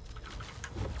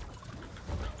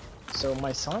 So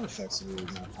my sound effects are really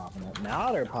not popping up.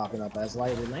 Now they're popping up as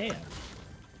lightly land.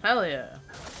 Hell yeah.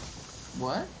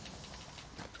 What?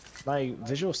 My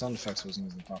visual sound effects wasn't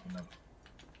even popping up.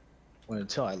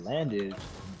 Until I landed,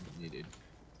 it did.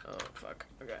 Oh fuck.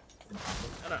 Okay.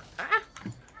 I don't. Ah!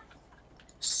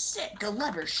 Sick, a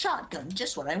lever shotgun,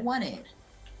 just what I wanted.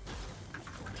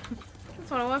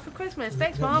 That's what I want for Christmas.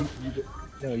 Thanks, Mom.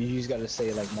 No, you just gotta say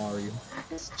it like Mario.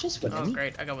 It's just what I Oh need.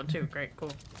 great, I got one too. Great,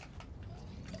 cool.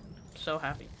 So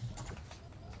happy.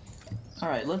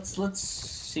 Alright, let's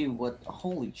see what.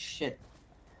 Holy shit.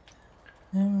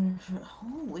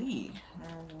 Holy.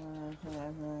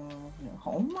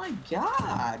 Oh my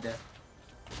god.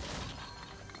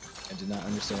 I did not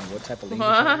understand what type of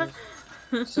language.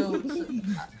 So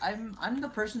I'm the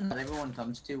person that everyone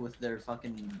comes to with their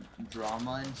fucking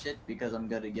drama and shit because I'm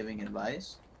good at giving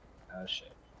advice. Oh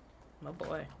shit. Oh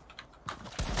boy.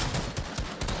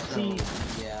 So, See,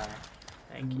 yeah.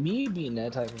 Thank you. me being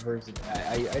that type of person,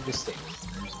 I just stay with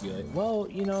them. Just be like, well,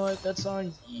 you know what, that's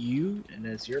on you, and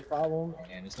that's your problem,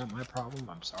 and it's not my problem.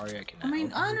 I'm sorry, I cannot. I mean,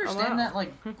 help I you." understand wow. that,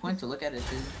 like, point to look at it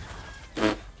too.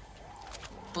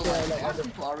 But, Yeah, like, like, a lot of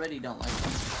people already don't like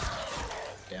them.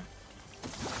 Yeah.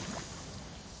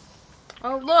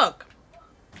 Oh look!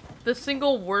 The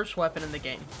single worst weapon in the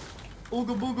game.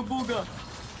 Ooga booga booga!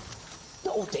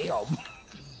 Oh damn.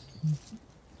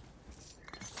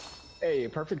 Hey,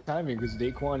 perfect timing because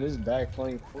Daquan is back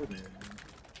playing Fortnite.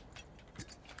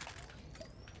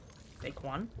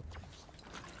 Daquan?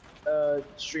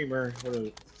 Streamer, one of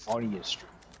the funniest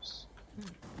streamers.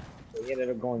 So he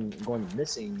ended up going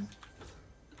missing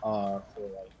for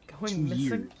like Going 2 missing?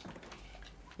 years.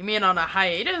 You mean on a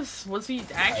hiatus? Was he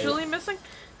actually missing?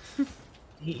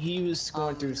 He was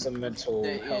going through some mental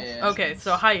health. yeah. Okay,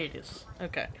 so hiatus.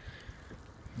 Okay.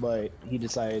 But he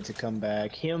decided to come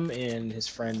back. Him and his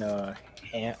friend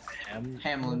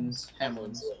Hamlin's.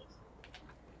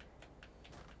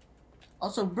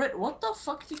 Also, Britt, what the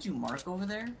fuck did you mark over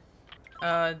there?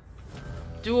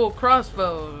 Dual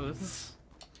crossbows.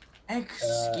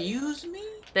 Excuse me?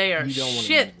 They are You don't wanna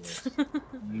shit. use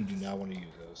You do not want to use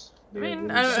those. They're mean,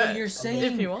 really So Uh, you're if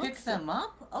saying you want. pick them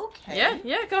up? Okay. Yeah,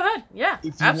 yeah, go ahead. Yeah, If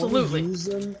you absolutely. want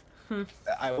to use them,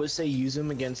 I would say use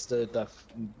them against the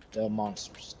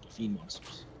monsters, the fiend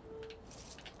monsters.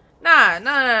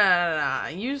 Nah.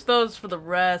 Use those for the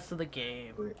rest of the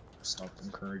game. Stop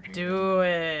encouraging. Do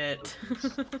it.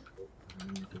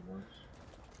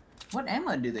 What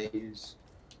ammo do they use?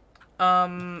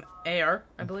 AR,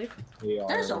 I believe.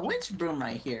 There's a witch broom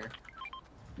right here.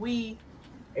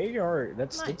 AR.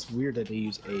 That's Nice. weird that they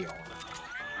use AR.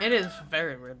 It is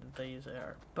very weird that they use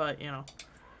AR, but you know.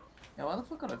 Yeah, why the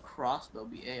fuck would a crossbow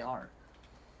be AR?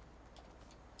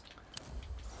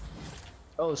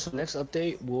 Oh, so next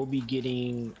update we'll be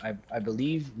getting. I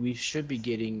believe we should be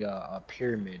getting a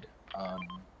pyramid.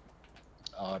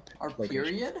 Our location.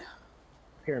 period?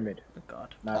 Pyramid, Oh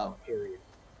god. not period.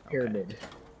 Pyramid.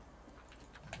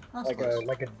 That's Like close.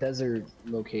 a desert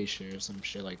location or some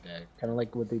shit like that. Kind of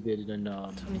like what they did in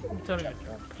Tony.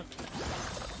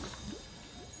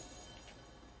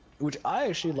 which I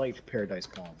actually liked Paradise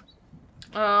Palms.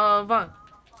 Vaughn,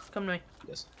 come to me.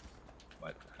 Yes.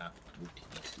 What?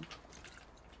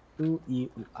 Ooh ee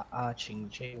ooh ah ching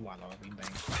ching walla bing bang.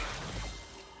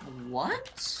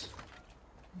 What?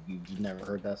 You've never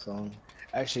heard that song?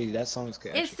 Actually, that song's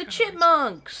good. It's the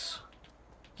chipmunks.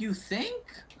 You think?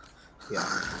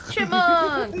 Yeah.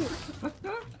 Chipmunks.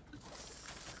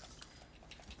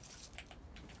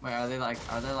 Wait, are they like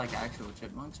actual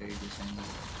chipmunks, or are you just saying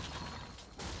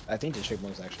that? I think the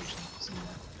chipmunks actually sing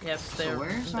that. Yes, they're, So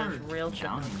where's they're our real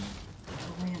bounty? chipmunks.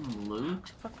 Are we in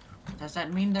loot? Does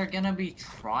that mean they're gonna be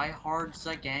tryhards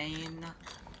again?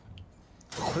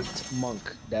 Crypt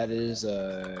Monk. That is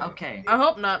Okay. I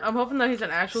hope not. I'm hoping that he's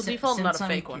an actual Si- default, not a since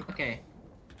fake I'm- one. Okay.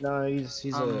 No, he's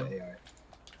a AI.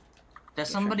 Does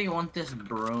somebody want this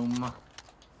broom?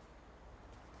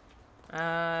 Vaughn,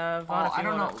 Oh, if I you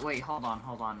don't wanna... know. Wait, hold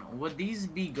on. Would these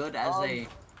be good as a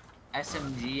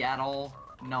SMG at all?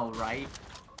 No, right?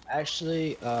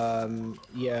 Actually,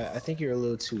 yeah, I think you're a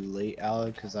little too late,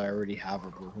 Alec, because I already have a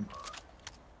broom.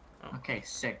 Okay,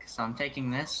 sick. So I'm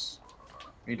taking this,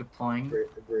 redeploying,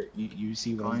 You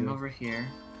see what I'm going doing? over here.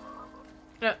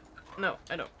 No,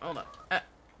 I don't. Hold on.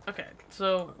 Okay,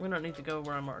 so we don't need to go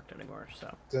where I'm marked anymore,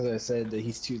 so... Because I said that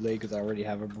he's too late because I already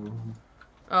have a broom.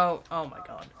 Oh my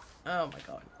god. Oh my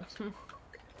god.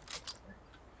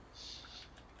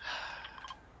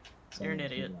 You're an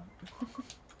idiot.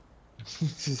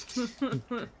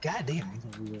 God damn.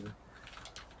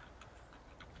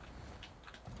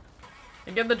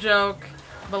 I get the joke,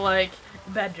 but like,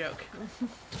 bad joke.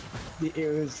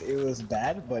 It was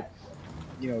bad, but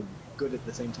you know, good at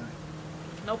the same time.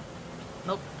 Nope.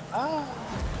 Ah.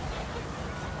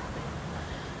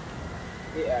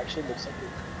 It actually looks like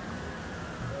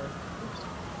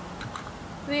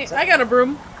it. See, I got a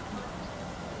broom.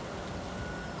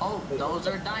 Oh, those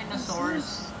are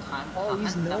dinosaurs. Time to All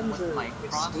these hunt them gnomes with are my escaping.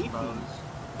 crossbows.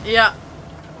 Yeah.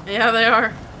 Yeah, they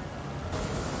are.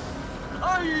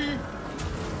 Aye.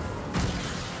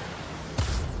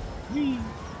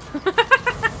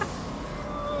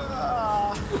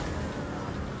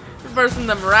 Versus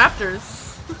them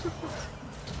raptors.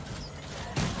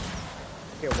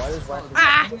 Okay, why does Black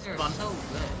Ah! These are so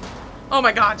good. Oh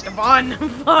my god, Devon.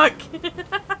 Fuck.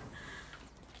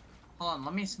 Hold on,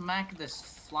 let me smack this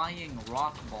flying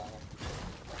rock ball.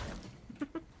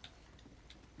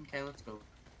 Okay, let's go.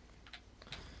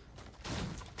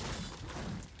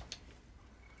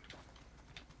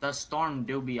 The storm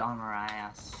do be on our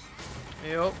ass.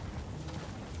 Yup.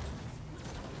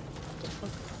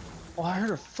 Oh, I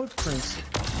heard a footprints.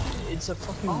 It's a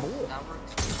fucking Oh, bull. that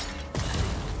works.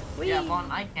 Yeah, Vaughn,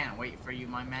 I can't wait for you,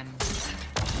 my man.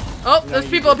 Oh, there's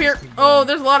you people up just here. keep Oh, going.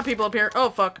 there's a lot of people up here. Oh,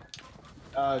 fuck.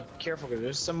 Careful, 'cause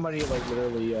there's somebody like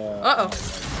literally. Uh-oh.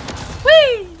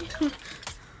 Whee!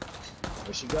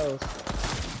 There she goes.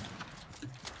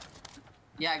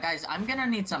 Yeah, guys, I'm gonna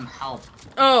need some help.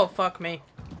 Oh, fuck me.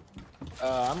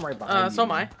 I'm right behind you. So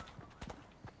am I.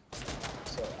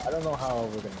 So I don't know how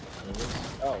we're gonna do this.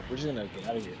 Oh, we're just gonna get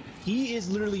out of here. He is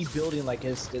literally building like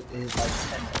his like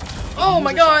tent. Oh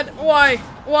my god, why?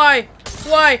 Why?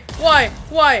 Why? Why?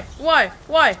 Why? Why?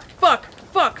 Why? Fuck!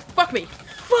 Fuck! Fuck me!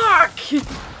 Fuck!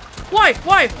 Why?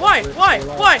 Why? Why? Why?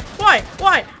 Why? Why?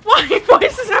 Why? Why? Why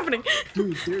is this happening?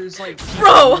 Dude, there's like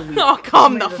Bro! literally- Oh,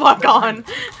 come the fuck on.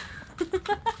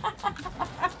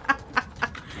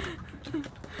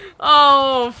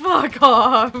 Oh, fuck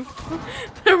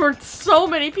off. There were so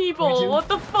many people. What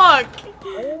the fuck?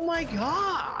 Oh my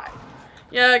god.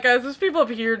 Yeah, guys, there's people up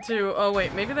here too. Oh,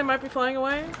 wait, maybe they might be flying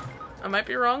away? I might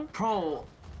be wrong. Bro,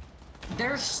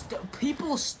 there's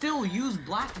people still use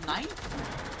Black Knight?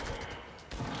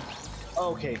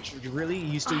 Okay, you really?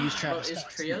 You still use Bro,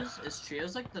 Travis? is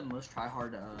trios like the most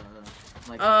tryhard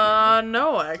like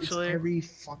No, It's actually. every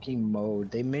fucking mode.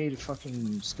 They made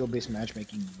fucking skill-based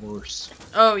matchmaking worse.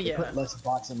 Oh, They yeah. put less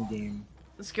bots in the game.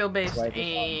 Skill-based Right.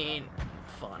 ain't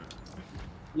fun.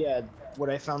 Yeah, what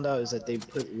I found out is that they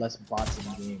put less bots in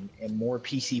the game and more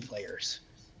PC players.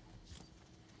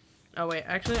 Oh, wait,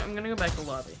 actually, I'm gonna go back to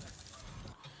lobby.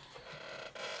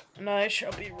 And I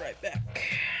shall be right back.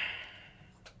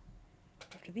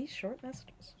 After these short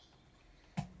messages.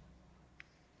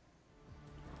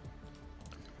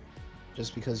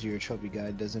 Just because you're a chubby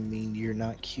guy doesn't mean you're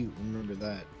not cute. Remember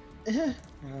that. Yeah,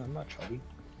 I'm not chubby.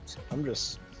 I'm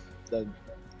just the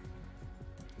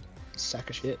sack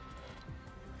of shit.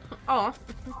 Oh,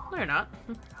 no, you're not.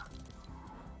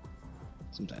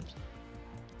 Sometimes.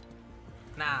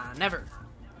 Nah, never.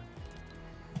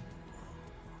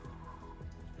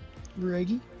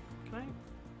 Reggie? Can I?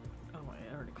 Oh, wait,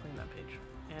 I already cleaned that page.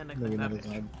 And I No, cleaned you're that not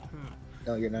page. allowed. Hmm.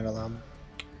 No, you're not allowed.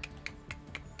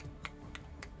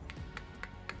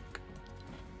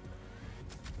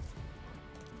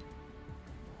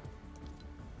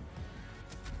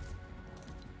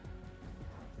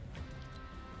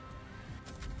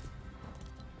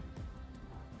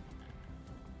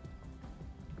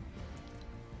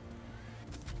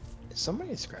 Is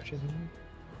somebody scratching me?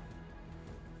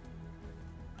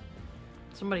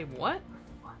 Somebody what?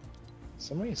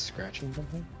 Somebody scratching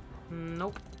something?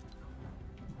 Nope.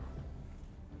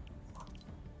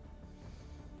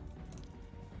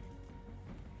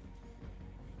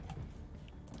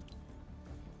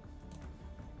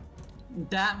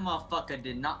 That motherfucker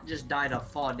did not just die to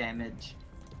fall damage.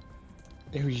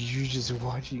 It was you just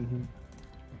watching him.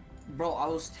 Bro, I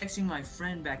was texting my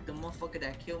friend back. The motherfucker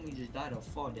that killed me just died of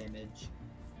fall damage.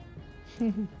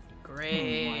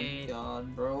 Great. Oh my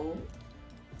god, bro.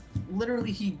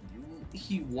 Literally,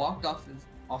 he walked off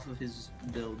of his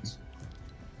builds.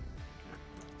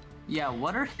 Yeah,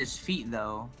 what are his feet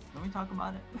though? Let me talk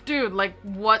about it. Dude, like,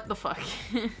 what the fuck?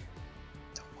 Don't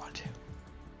want to.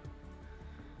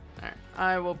 Alright,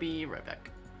 I will be right back.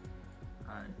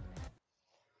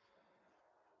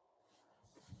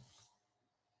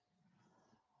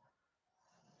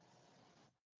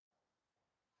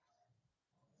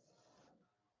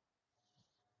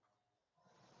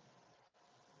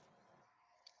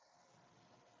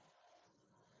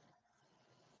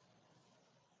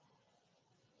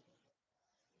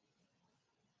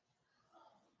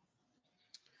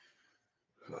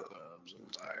 I'm so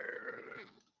tired.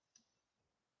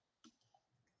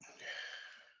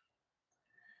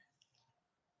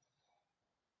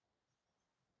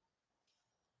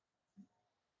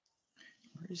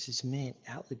 Where's this man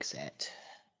Alex at?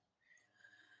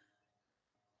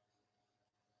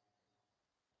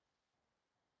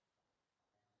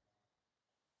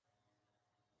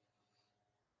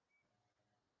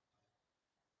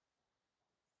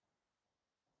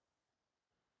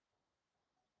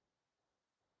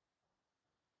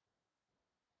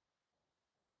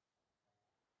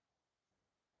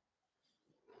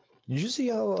 Did you see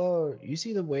how you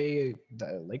see the way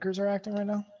the Lakers are acting right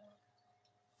now?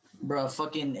 Bro,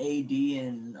 fucking AD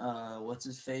and what's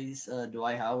his face,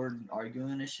 Dwight Howard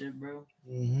arguing and shit, bro.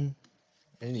 Mm-hmm.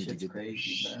 They need to Shit's get their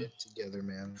crazy, bro. shit together,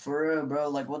 man. For real, bro.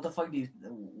 Like, what the fuck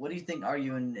what do you think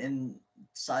arguing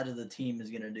inside of the team is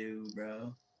gonna do,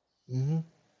 bro? Mm-hmm.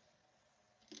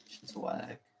 Shit's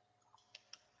whack.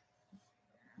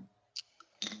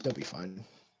 They'll be fine.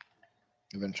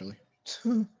 Eventually.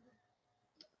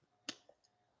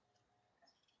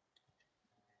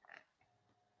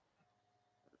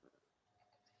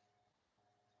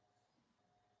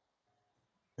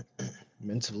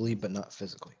 Mentally, but not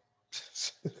physically.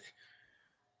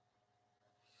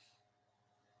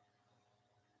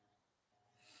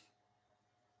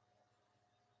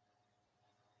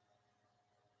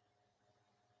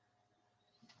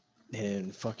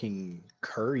 And fucking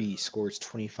Curry scores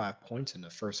 25 points in the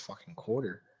first fucking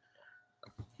quarter.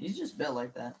 He's just built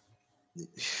like that.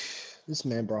 This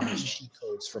man brought his cheat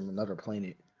codes from another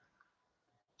planet.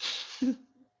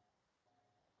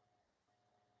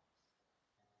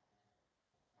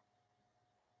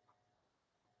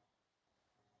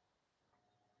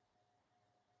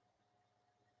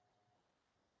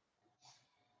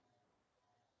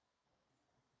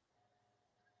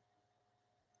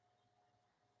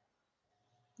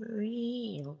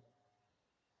 Real.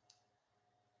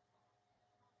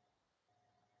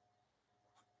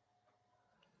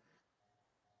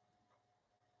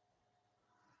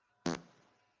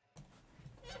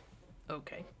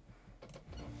 Okay.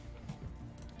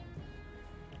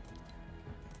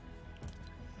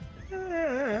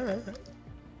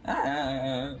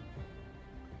 Ah.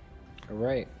 All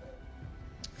right.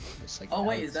 It's like Oh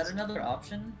wait, Alex is that another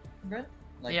option, Brett?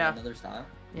 Like Yeah. another style?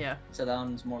 Yeah. So that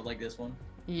one's more like this one.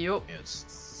 Yup. Yeah,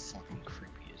 it's fucking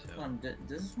creepy as Come hell. on, does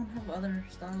this one have other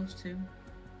styles too?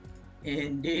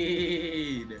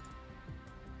 Indeed.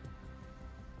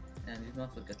 And these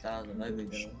motherfucking styles are ugly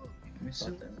though. Let me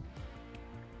fuck that.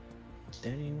 That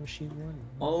ain't what she wanted.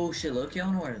 Oh shit, look, y'all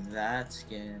wanna wear that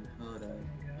skin. Hold up.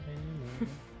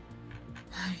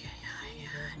 I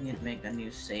need to make a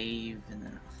new save and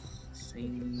then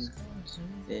save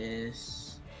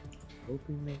this. Hope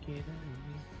we make it.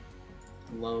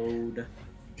 Load.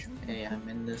 Okay, I'm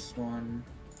in this one.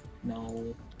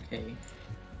 No. Okay.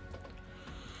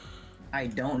 I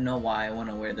don't know why I want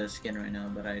to wear this skin right now,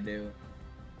 but I do.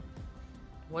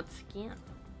 What skin?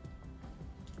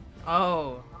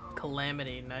 Oh,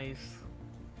 Calamity. Nice.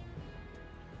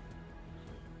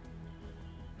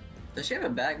 Does she have a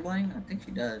back bling? I think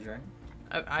she does, right?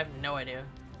 I have no idea.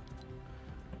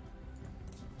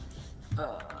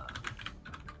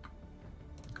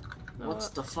 What's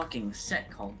the fucking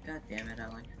set called? God damn it,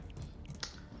 Alex.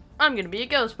 I'm gonna be a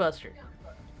Ghostbuster.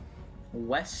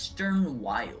 Western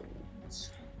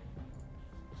Wilds.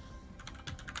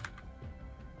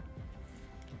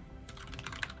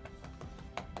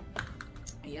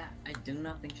 Yeah, I do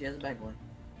not think she has a back bling.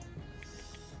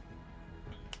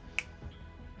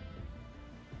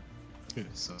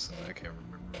 So I can't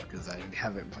remember because I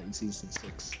haven't played season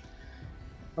 6.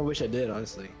 I wish I did,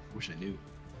 honestly. Wish I knew.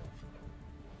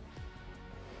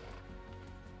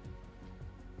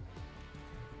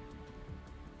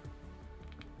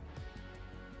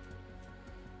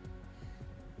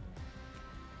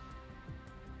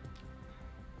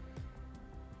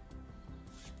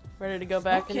 Ready to go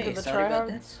back into the sorry about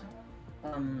tryhards?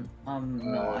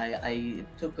 No, I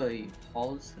took a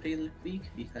pause real quick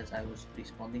because I was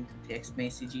responding to text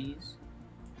messages.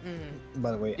 Mm.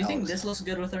 By the way, Do you think Alex, this looks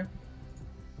good with her?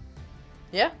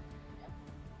 Yeah?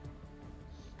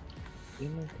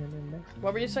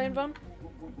 What were you saying, Vaughn?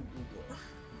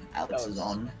 Alex is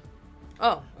on.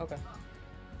 Oh, okay.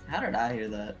 How did I hear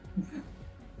that?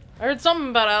 I heard something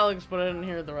about Alex, but I didn't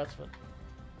hear the rest of it.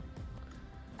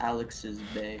 Alex is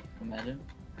bae. Imagine.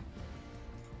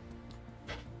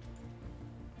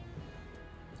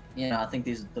 Yeah, I think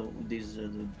these are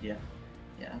the yeah.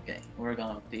 Okay, we're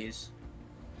going with these.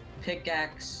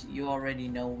 Pickaxe, you already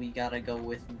know we gotta go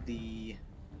with the.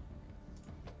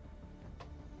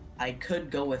 I could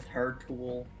go with her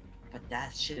tool, but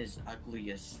that shit is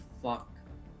ugly as fuck.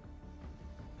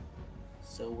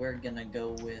 So we're gonna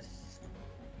go with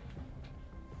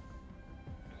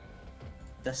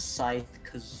the scythe,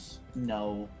 cause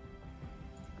no.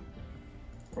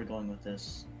 We're going with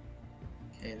this.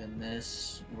 Okay, then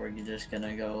this, we're just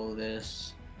gonna go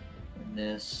this, and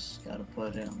this, gotta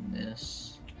put it on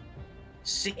this.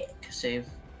 Sick! Save.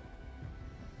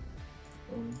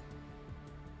 Boom.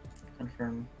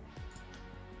 Confirm.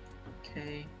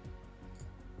 Okay.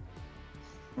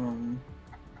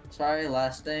 Sorry,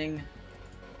 last thing.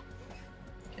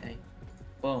 Okay.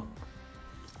 Boom.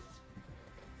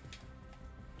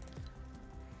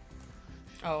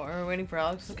 Oh, are we waiting for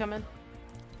Alex to come in?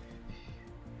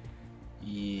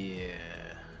 Yeah.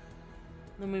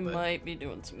 Then we But- might be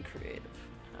doing some creative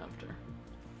after.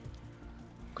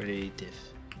 Creative.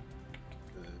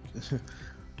 Good.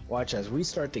 Watch as we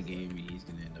start the game, he's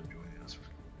gonna end up joining us.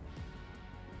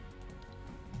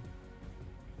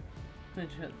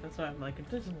 Legit, that's why I'm like,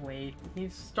 just wait.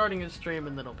 He's starting his stream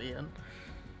and then he'll be in.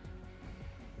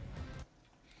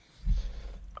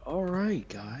 All right,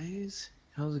 guys,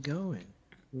 how's it going?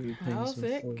 We're playing How's some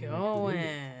it Fortnite Creative.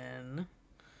 going?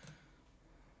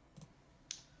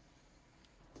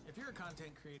 If you're a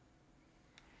content creator,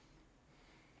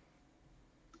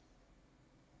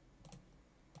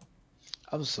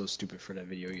 I was so stupid for that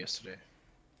video yesterday.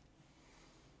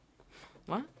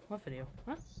 What? What video?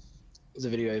 What? It was a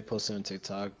video I posted on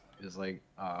TikTok. It was like,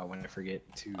 when I forget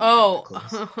to. Oh!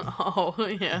 close. Oh,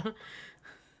 yeah.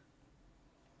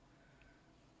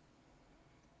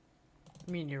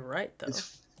 I mean, you're right, though.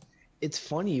 It's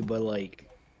funny, but like,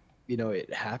 you know,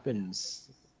 it happens.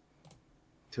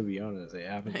 To be honest, it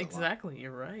happens. Exactly,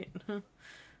 you're right.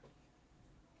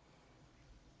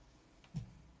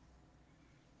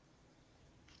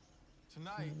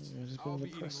 tonight just I'll going be to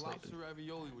eating press lobster later.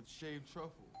 ravioli with shaved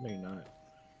truffle. No, you're not.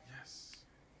 Yes.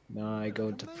 Now I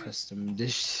go to press them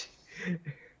dish.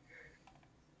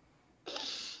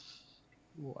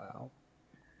 Wow.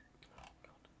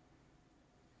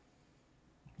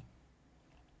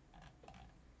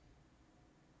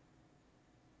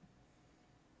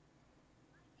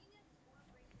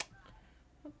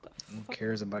 What the Who fuck?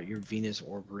 cares about your Venus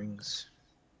orb rings?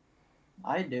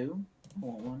 I do. I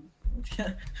want one.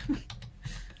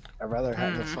 I'd rather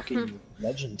have the fucking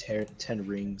Legend 10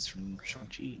 rings from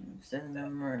Shang-Chi.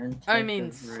 Cinnamon and I mean,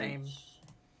 type of same. roots.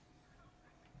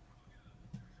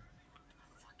 What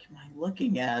the fuck am I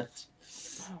looking at?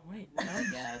 Oh wait,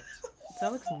 Looking at.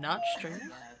 that looks not streaming.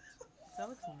 That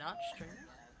looks not streaming.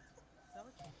 That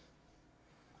looks...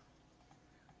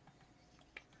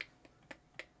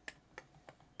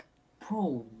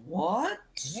 Bro, what?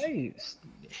 Nice.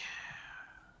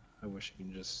 I wish I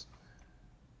could just.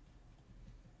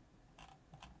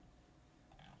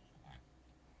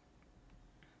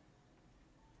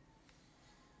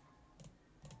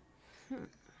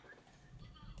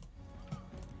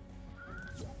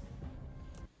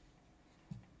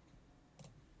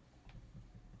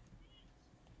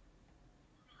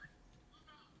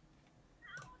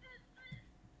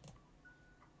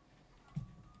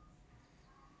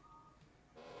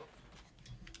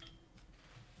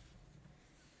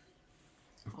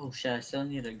 Oh shit, I still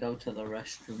need to go to the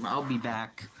restroom. I'll be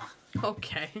back.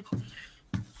 Okay.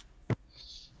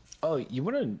 Oh, you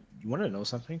wanna know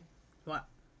something? What?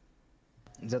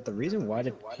 Is that the reason why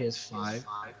the PS5?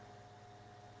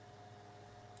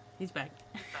 He's back.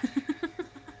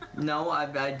 No, I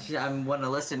want to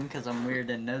listen because I'm weird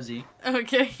and nosy.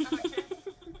 Okay.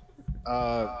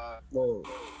 Well,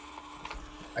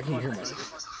 I can hear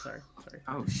myself. Sorry.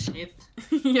 Oh shit.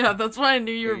 Yeah, that's why I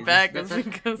knew you were Is back. this Was better?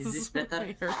 because Is this better?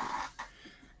 I heard-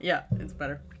 Yeah, it's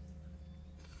better.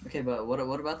 Okay, but what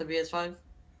about the PS5?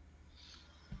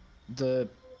 The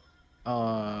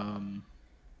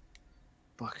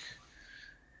fuck.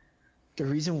 The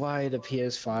reason why the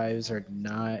PS5s are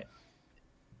not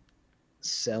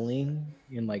selling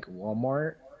in like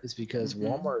Walmart is because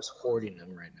Walmart is hoarding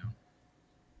them right now.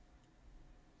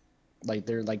 Like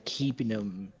they're like keeping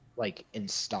them like in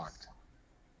stock.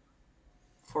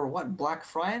 For what? Black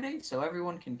Friday? So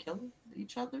everyone can kill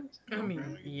each other? I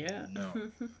mean, yeah.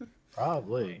 No.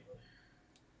 Probably.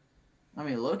 I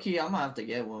mean, low-key, I'm gonna have to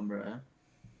get one, bruh.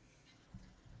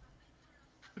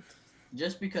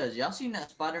 Just because. Y'all seen that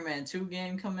Spider-Man 2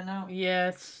 game coming out?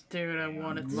 Yes, dude, I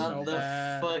want it so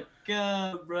bad.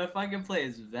 Motherfucker, bro. If I can play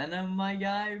as Venom, my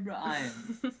guy, bro, I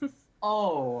am...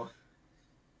 Oh.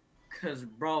 Cause,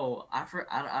 bro, I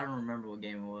don't remember what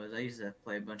game it was. I used to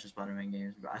play a bunch of Spider-Man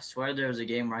games, but I swear there was a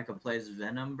game where I could play as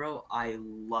Venom, bro. I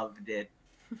loved it.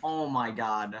 Oh my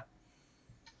god.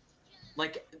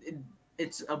 Like,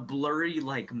 it's a blurry,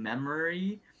 like,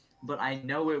 memory, but I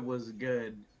know it was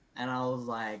good. And I was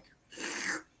like...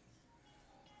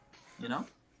 You know?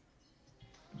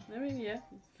 I mean, yeah,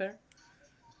 it's fair.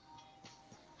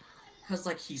 Because,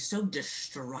 like, he's so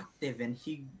destructive and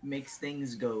he makes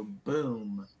things go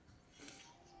boom.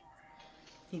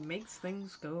 He makes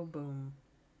things go boom.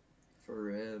 For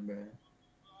real, bro.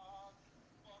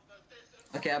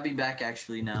 Okay, I'll be back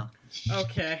actually now.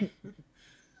 Okay.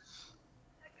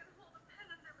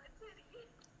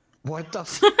 What the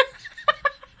f-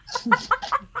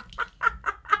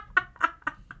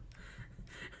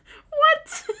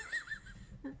 What?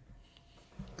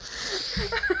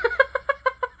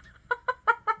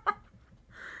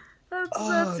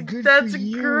 good that's for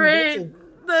you. great.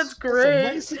 That's great.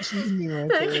 That's a nice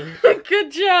achievement right there.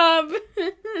 Good job.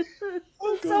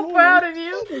 I'm so proud of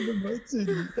you.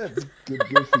 That's good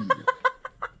for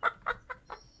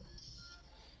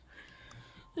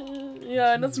you.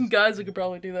 Yeah, I know some guys who could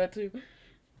probably do that too.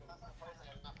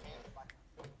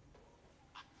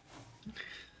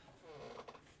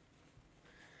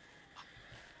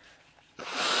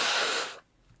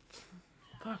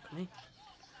 Fuck me.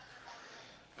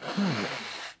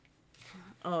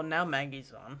 Oh, now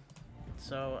Maggie's on.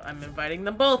 So I'm inviting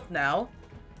them both now.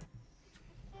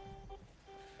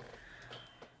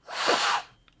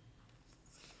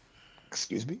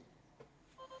 Excuse me?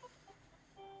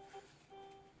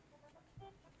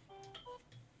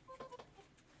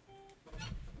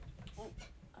 Oh,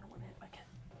 I don't want to hit my cat.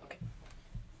 Okay.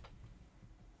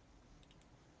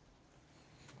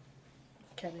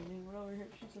 Cat ain't even over here.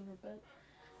 She's in her bed.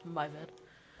 My bed.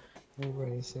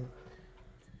 Everybody say.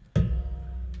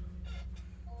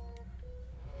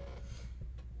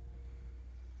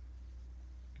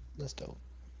 Let's go.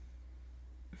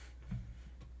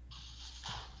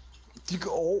 You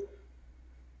go.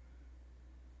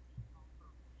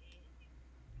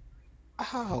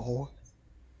 Ow.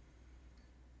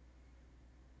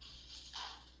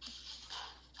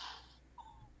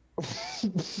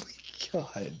 Oh my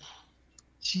god.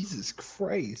 Jesus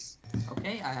Christ.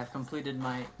 Okay, I have completed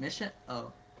my mission.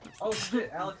 Oh. Oh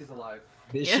shit, Alec is alive.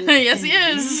 Mission Yes, he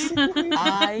is.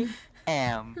 I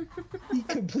am. He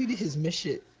completed his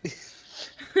mission.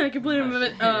 I completed a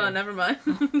minute. Oh, never mind.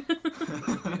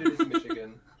 Completed his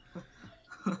Michigan.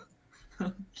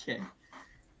 Okay.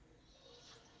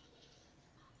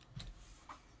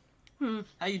 Hmm.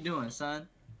 How you doing, son?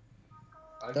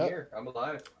 I'm That- here. I'm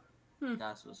alive.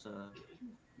 That's what's up.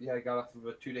 Yeah, I got off of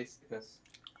a 2-day sickness.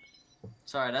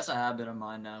 Sorry, that's a habit of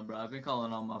mine now, bro. I've been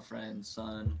calling all my friends,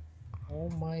 son. Oh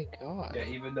my god. Yeah,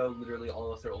 even though literally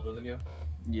all of us are older than you.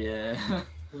 Yeah.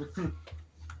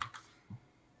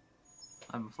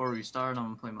 Before we start, I'm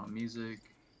gonna play my music.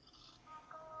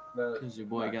 But Cause your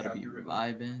boy not gotta be copyrighted.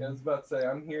 reviving. Yeah, I was about to say,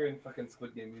 I'm hearing fucking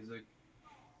Squid Game music.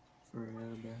 For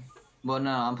real, bro. Well,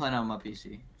 no, I'm playing on my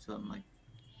PC, so I'm like,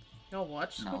 Y'all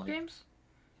watch Squid No. Games?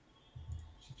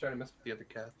 She's trying to mess with the other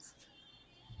cats.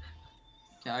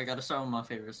 okay, I gotta start with my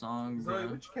favorite song, Zoe, bro.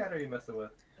 which cat are you messing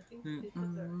with?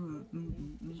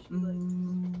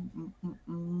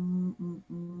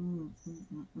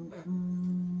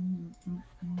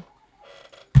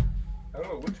 I don't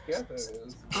know which cat that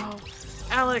is. Oh,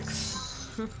 Alex.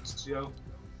 Yo,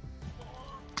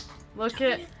 Look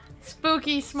at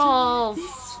Spooky Smalls.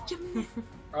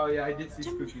 oh yeah, I did see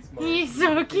Spooky Small. He's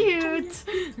so cute.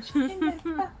 See,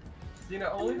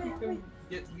 now only you can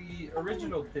get the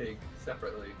original pig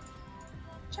separately.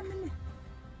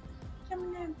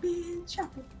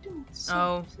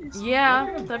 Oh, yeah,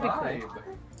 Look at him that'd be vibe. cool.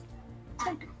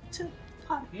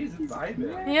 He's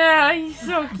vibing. Yeah, he's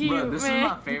so cute, Bro, this man.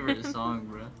 is my favorite song,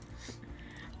 bro.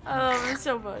 I love him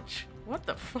so much. What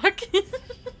the fuck? You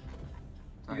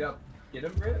got get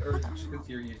him, Britt, or just because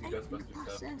you're using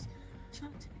Ghostbusters stuff?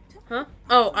 Huh?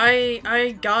 Oh,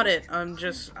 I got it. I'm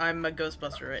a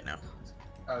Ghostbuster right now.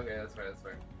 Okay, that's fair, that's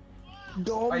fair.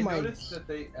 Oh I my. noticed that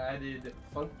they added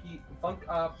Funk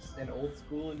Ops and Old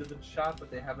School into the shop, but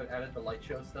they haven't added the light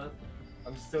show stuff.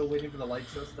 I'm still waiting for the light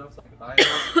show stuff so I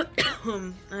can buy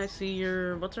it. I see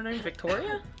your, what's her name?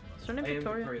 Victoria? Is her name I am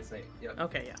Victoria? Victoria's Saint, yep.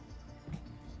 Okay, yeah.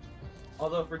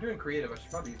 Although if we're doing creative, I should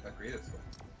probably use my creative skill.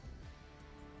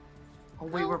 Oh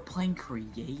wait, we're playing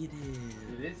creative.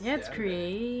 It is. Yeah, it's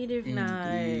creative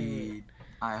night. Indeed.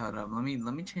 Alright, hold up.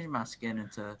 Let me change my skin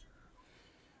into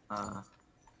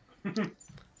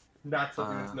Not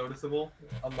something that's noticeable,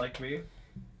 unlike me.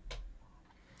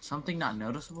 something not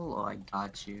noticeable. Oh, I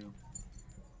got you.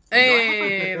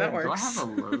 Hey, that Do I works. have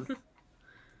a load?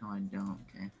 No, I don't.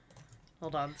 Okay.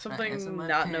 Hold on, I something answered my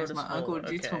not parents. noticeable. My uncle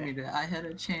G told me Okay. that I had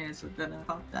a chance, but then I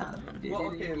popped out. And did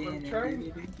Well, it okay, again, I'm and trying-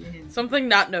 did it again. Something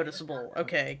not noticeable.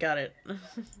 Okay, got it.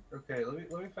 Okay, let me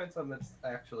find something that's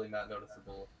actually not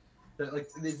noticeable. That like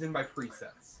is in my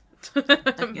presets.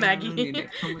 Maggie.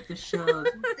 That come with the shows.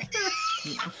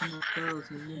 You open up those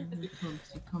and then it comes,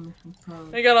 you coming from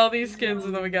pros. We got all these skins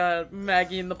and then we got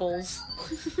Maggie and the Bulls.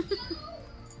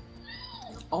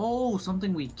 Oh,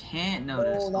 something we can't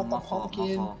notice. No, not Oh, my the fault, my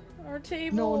pumpkin. fault. Our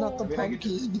table. No, not the I mean, I could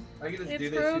just- pumpkin. I can just It's do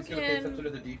this. He's gonna pay broken. attention to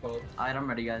the default. Alright, I'm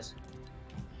ready, guys.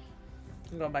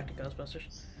 I'm going back to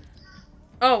Ghostbusters.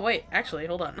 Oh, wait, actually,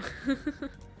 hold on.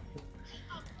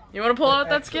 You want to pull out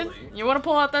that skin? Actually. You want to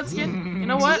pull out that skin? You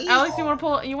know what, Yeah. Alex? You want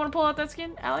to pull out that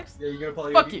skin, Alex? Yeah, you're gonna pull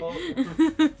out Fuck your you.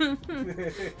 default.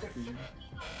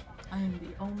 I am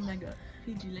the Omega.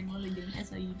 PG like Mulligan.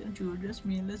 SIE, don't you address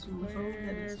me unless you refer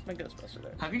that is. Where's my Ghostbuster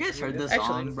there? Have you guys heard this Actually,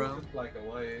 song, This is bro? just black and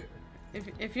white.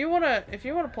 If you wanna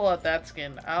pull out that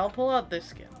skin, I'll pull out this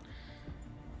skin.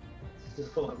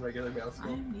 Just pull out regular mouse I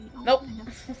skill. am the Nope.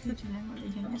 Omega. PG like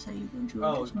Mulligan. SIE, don't you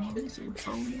Oh. address me unless you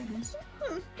refer that is.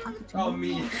 Oh,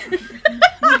 me.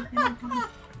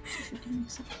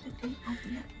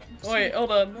 Wait,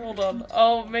 hold on.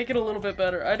 I'll make it a little bit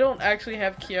better. I don't actually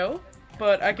have Kyo,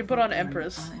 but I can put on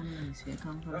Empress.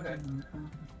 Okay.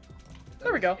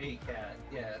 There we go. A cat,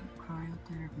 yeah.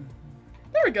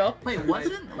 There we go. Wait, Mine's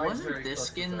wasn't very this close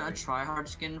to skin a Zoe. tryhard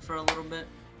skin for a little bit?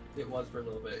 It was for a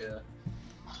little bit, yeah.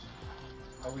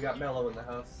 Oh, we got Mellow in the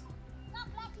house.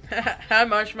 Hi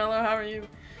Marshmallow, how are you?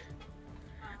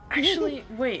 Actually,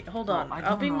 wait, hold Oh, on. I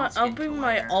I'll don't be know my what I'll skin be to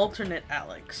my wear. alternate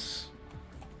Alex.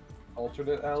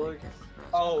 Alternate Alex.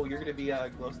 Oh, you're gonna be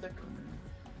glow stick?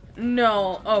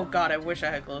 No. Oh god, I wish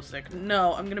I had glow stick.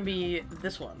 No, I'm gonna be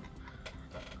this one.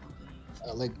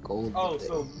 I like gold. Oh, but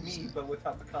so they- me, but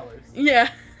without the colors. Yeah.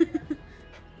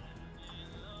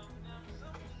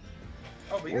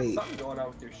 Oh, but you got Wait. something going on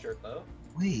with your shirt, though.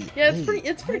 Wait. Yeah, it's wait,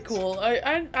 pretty what? cool.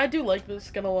 I do like this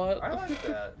skin a lot. I like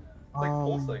that. It's like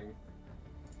pulsing.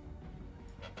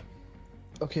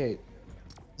 Okay.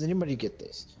 Does anybody get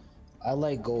this? I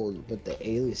like gold, but the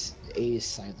A is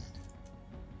silent.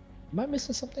 Am I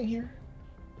missing something here?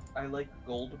 I like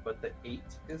gold, but the 8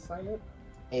 is silent.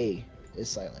 A is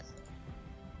silent.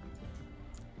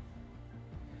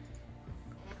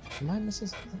 Am I missing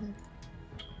something?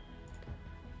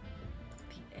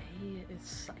 The A is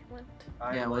silent.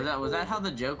 I Yeah, like was that gold, how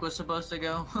the joke was supposed to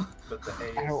go? But the A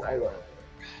is Ow, silent. ow.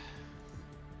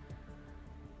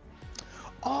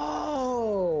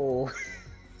 Oh!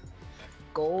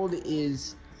 Gold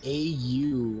is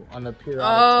AU on the periodic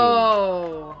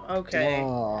Oh, okay.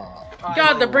 table.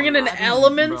 God, they're bringing in I didn't-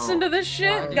 elements bro, into this I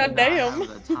shit? did God not damn.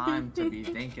 have the time to be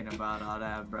thinking about all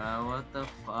that, bro. What the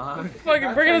fuck? Fucking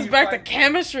That's bringing how us you back to find-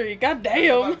 chemistry. God I was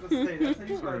damn. about to say, that's how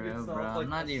you For find real, yourself, bro. like, I'm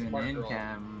not a even smart in girl.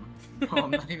 chem. Bro,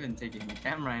 I'm not even taking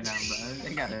chem right now, bro.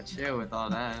 They gotta chill with all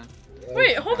that.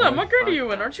 Wait, hold on. What grade are Fuck you in?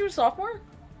 that. Aren't you a sophomore?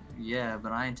 Yeah,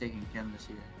 but I ain't taking chem this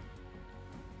year.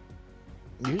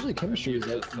 Usually chemistry is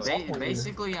like Ba- sophomore year.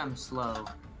 Basically, I'm slow.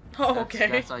 Oh, That's, okay.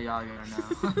 That's all y'all gotta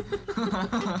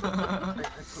know.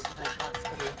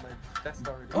 That's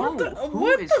already. What the- Who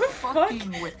what is the fuck?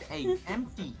 fucking with a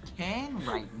empty can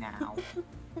right now?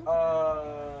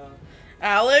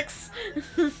 Alex?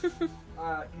 You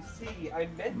see, I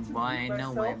meant to Bye, mute no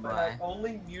myself, way, and bye. I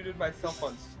only muted myself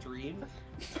on stream.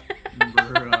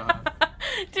 Bruh.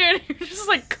 Dude, you're just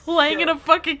like clanging a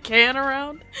fucking can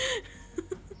around.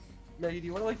 Maggie, do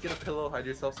you want to like get a pillow, hide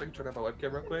yourself, so I can turn on my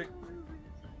webcam real quick?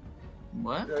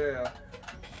 What? Yeah.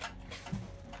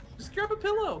 Just grab a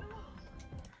pillow.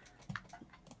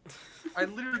 I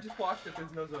literally just watched it.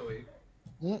 There's no Zoe.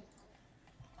 Mm.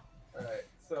 Alright,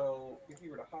 so if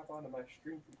you were to hop onto my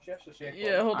stream from Cheshire,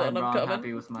 Yeah, hold on, I'm I'm coming.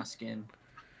 happy with my skin.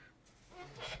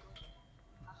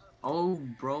 Oh,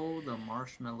 bro, the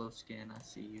marshmallow skin. I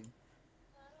see you.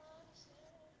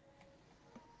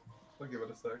 I'll give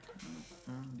it a sec.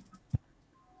 Mm.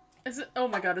 Is it? Oh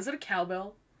my god, is it a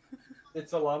cowbell?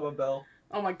 It's a llama bell.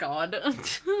 Oh my god.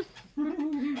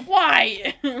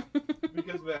 Why?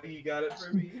 Because Maggie got it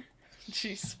for me.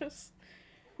 Jesus.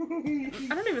 I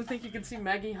don't even think you can see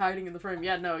Maggie hiding in the frame.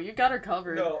 Yeah, no, you got her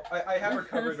covered. No, I have her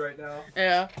covered right now.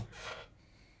 Yeah.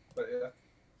 But yeah.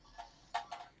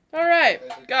 Alright,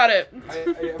 got it.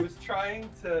 I was trying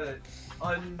to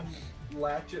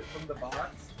unlatch it from the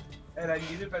box, and I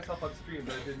muted myself on stream,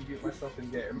 but I didn't mute myself in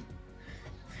game.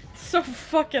 So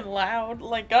fucking loud.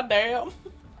 Like, goddamn.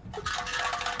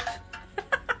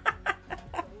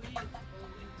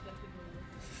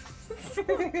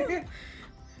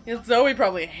 Yeah, Zoe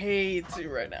probably hates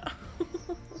you right now.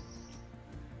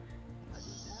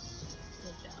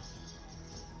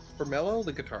 For Mello,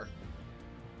 the guitar.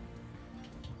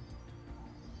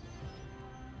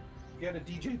 You had a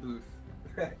DJ booth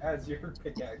as your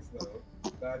pickaxe, though.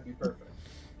 That'd be perfect.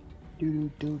 Do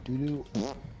do do do.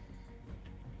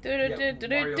 Do do do do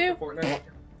Mario do for Fortnite.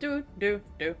 do do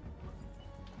do.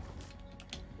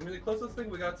 I mean, the closest thing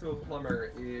we got to a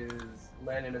plumber is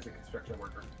Landon as a construction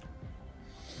worker.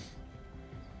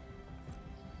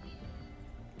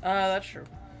 That's true.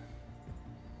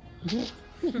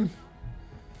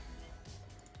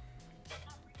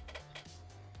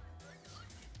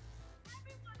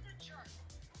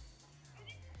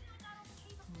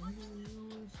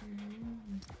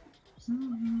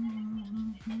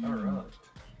 Alright.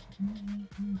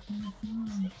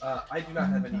 I do not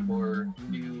have any more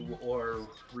new or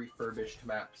refurbished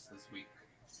maps this week,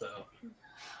 so.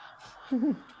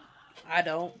 I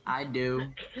don't. I do.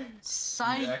 You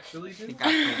Psych. actually do?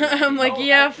 I'm like, Oh,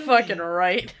 yeah, actually- fucking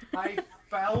right. I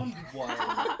found one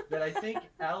that I think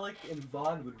Alec and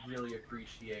Vaughn would really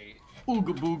appreciate.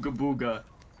 Ooga booga booga.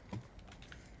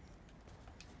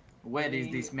 Where Let is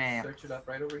me this map? Search it up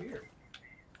right over here.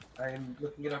 I am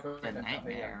looking it up right The now.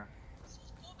 nightmare.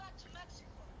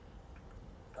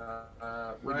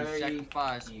 Right With a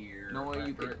sacrifice. here. No way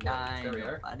you could die.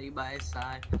 Nobody by his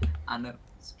side. I know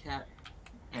it's cat.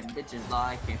 And bitches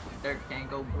like it. Dirt can't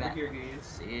go Over back. here, guys.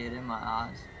 See it in my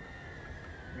eyes.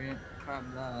 Real crap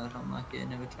life. I'm like it,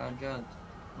 never try to judge.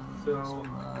 So,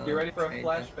 get ready for a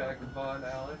flashback, Vaughn,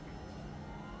 Alec.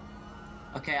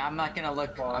 Okay, I'm not gonna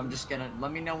look. Vaughn. I'm just gonna.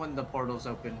 Let me know when the portal's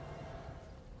open.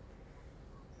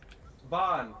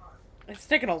 Vaughn, It's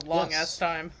taking a long Yes. ass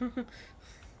time.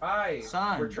 hi.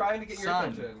 Son. We're trying to get your Son,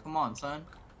 attention. come on, son.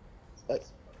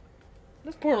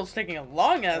 This portal's taking a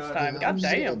long ass time. I'm God I'm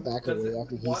just gonna damn. back Does away it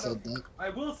after he wanna- said that. I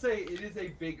will say it is a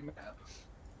big map.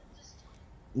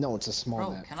 No, it's a small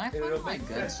Bro, map. can I And it'll find my make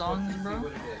good sense songs, once you see bro?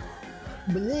 what it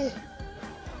is. Bleh.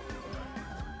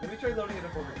 Let me try loading it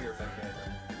up over here if I can.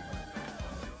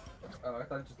 Oh, I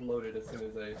thought it just loaded as soon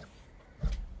as I...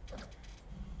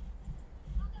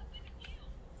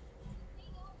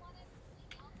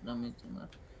 Let me do my.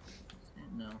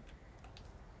 No.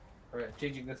 Alright,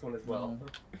 changing this one as well.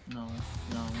 no,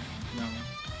 no, no.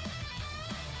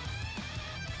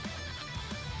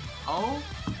 Oh,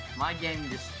 my game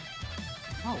just.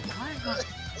 Oh, why is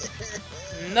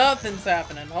that? Nothing's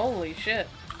happening. Holy shit.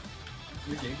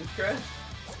 Your game just crashed?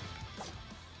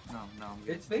 No, I'm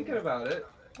good. It's thinking about it.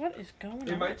 What is going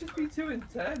It on? might just be too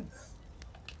intense.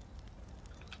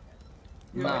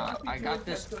 It might Nah, just be I too got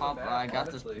this intense of a pop. map, I got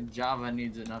honestly. this. Java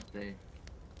needs an update.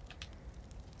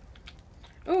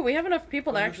 Ooh, we have enough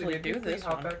people to Honestly, actually maybe do if we this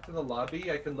hop one. back to the lobby,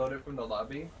 I can load it from the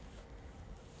lobby.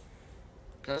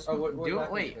 Just Oh, what do map it. are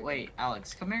you Wait, thinking? wait,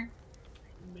 Alex, come here.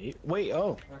 Wait,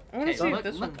 oh. I want to Okay, see if look-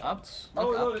 this look one up. works. Oh,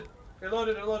 Look it up. loaded. It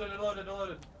loaded, it loaded, it loaded, it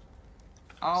loaded.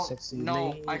 Oh, Sexy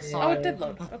no, I lady. saw Oh, it did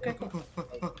load. Okay, cool.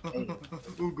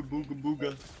 Booga booga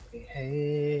booga.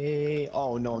 Hey.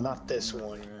 Oh, no, not this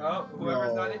one. Oh,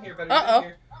 whoever's not in here better Uh-oh. get in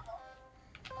here.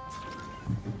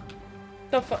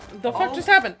 The fuck Oh. just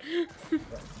happened?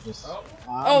 Just, Oh.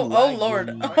 Oh, I'm oh lord.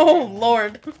 lagging. Oh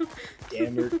lord.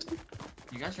 Damn it.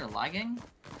 You guys are lagging?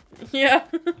 Yeah.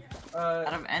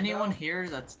 Out of anyone no. here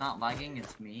that's not lagging,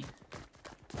 it's me.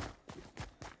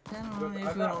 But If I'm you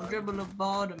not don't lagging. dribble the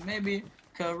ball, then maybe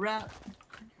correct.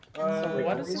 So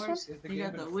what is this one? Is the You game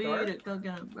got the gonna weed, start? it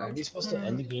coconut Are we bird. supposed to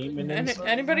end the game and then start?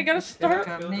 Anybody got a start?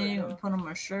 Got me, put on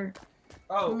my shirt.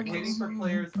 Oh, waiting for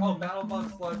players. Oh, Battle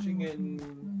Bus launching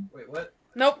in. Wait, what?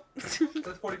 Nope. That's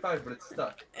 45, but it's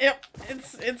stuck. Yep.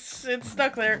 It's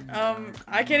stuck there.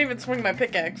 I can't even swing my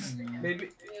pickaxe.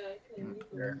 Maybe.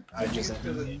 I just Because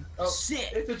ended the it- game. Oh,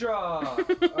 Shit. it's a draw.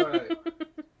 Alright.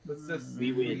 Let's just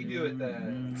We win. redo it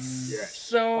then. Why did you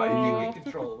So get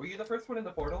control? Were you the first one in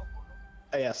the portal?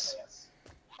 Yes.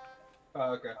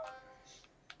 Oh, okay.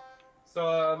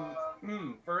 So,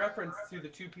 for reference to the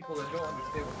two people that don't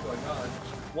understand what's going on,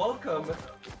 welcome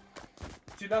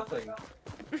to nothing.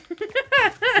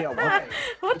 Yeah, Why?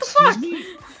 what the Excuse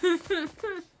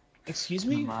fuck? me? Excuse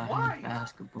me? My Why?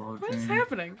 basketball What is dream.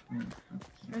 happening?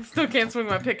 I still can't swing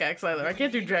my pickaxe either. I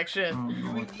can't do jack shit. don't Do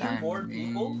know we what need that more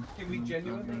people? means. Can we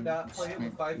genuinely not play it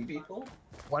with 5 people?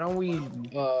 Why don't we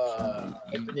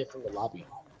open it from the lobby?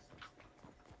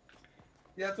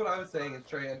 Yeah, that's what I was saying, is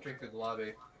try entering through the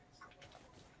lobby.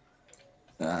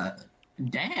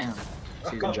 Damn.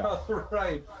 Good job.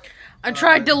 Right. I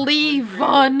tried to leave,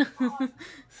 Vaughn.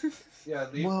 Yeah,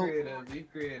 leave Well- creative, leave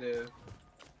creative.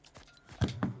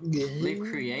 Leave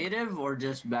creative or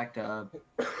just back to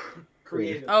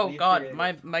Creative. Oh leave god,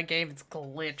 creative. my game's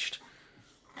glitched.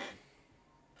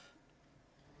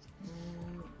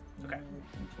 Okay.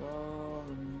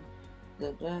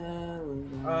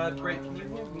 Great, can you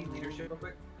hand me leadership real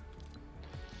quick?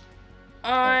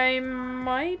 I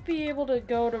might be able to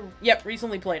go to. Yep,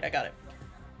 recently played. I got it.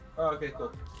 Oh, okay,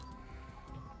 cool.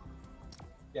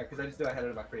 Yeah, because I just knew I had it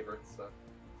in my favorites, so.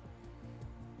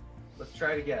 Let's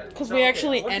try it again. Because So, we okay,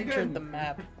 actually once entered again, the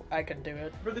map. I could do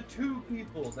it. For the two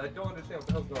people that don't understand what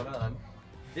the hell's going on,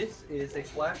 this is a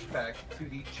flashback to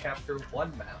the Chapter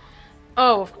 1 map.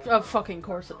 Oh, of fucking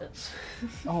course it is.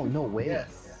 Oh, no way.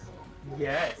 Yes.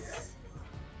 Yes.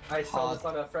 I saw this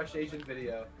on a Fresh Asian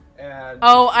video, and...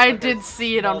 Oh, I like a did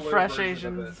see it on smaller Fresh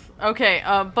version of Asians. Okay,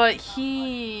 but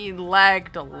he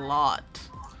lagged a lot.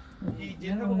 it. He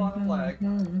did have a lot of lag,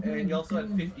 and he also had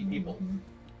 50 people.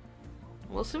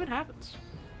 We'll see what happens.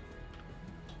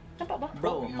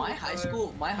 Bro, my high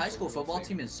school football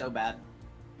team is so bad.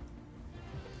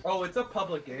 Oh, it's a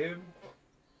public game.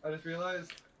 I just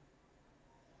realized.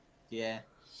 Yeah.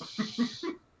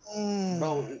 Mm.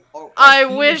 Bro, our I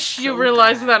team wish is you so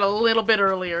realized bad. that a little bit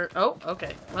earlier. Oh,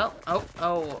 okay. Well,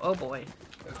 oh boy.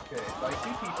 Okay, so I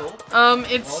see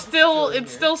people.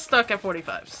 It's still stuck at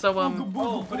 45. So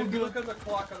Oh, but if you look at the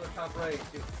clock on the top right,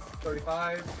 it's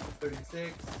 35,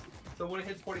 36. So when it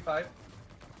hits 45,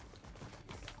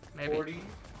 maybe. 40,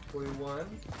 41,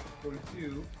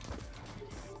 42.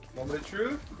 Moment of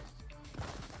truth?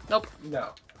 Nope. No.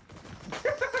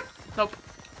 Nope.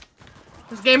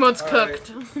 This game mode's Alright.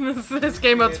 cooked. this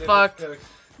game mode's fucked.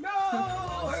 No!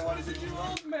 I wanted to do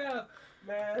old math,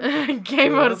 man. Game Wait,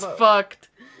 mode what is about- fucked.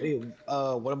 Wait,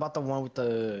 what about the one with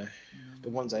the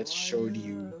ones I showed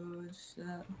you?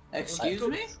 Excuse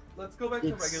me? Let's go back to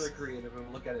It's- regular creative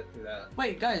and look at it through that.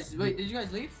 Wait, guys, wait, did you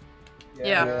guys leave?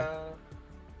 Yeah.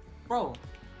 Bro,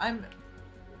 I'm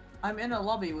in a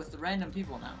lobby with random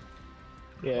people now.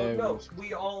 Yeah. Oh, it no, was-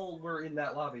 we all were in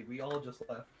that lobby. We all just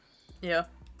left. Yeah.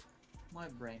 My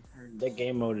brain hurts. That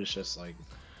game mode is just like.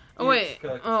 Oh wait.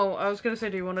 cooked. Oh, I was gonna say,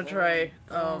 do you want to try?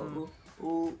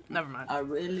 Ooh, Never mind. I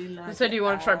really like. I said you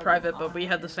want to try private, but we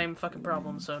had the same fucking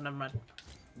problem, so never mind.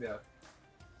 Yeah.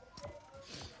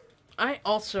 I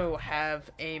also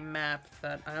have a map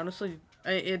that I honestly,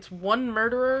 it's one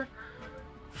murderer,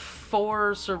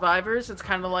 4 survivors. It's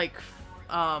kind of like,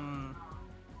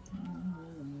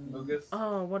 Lucas.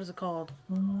 oh, what is it called?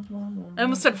 I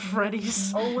almost said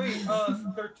Freddy's. Oh wait,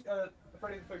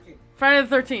 Friday the 13th. Friday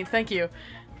the 13th. Thank you.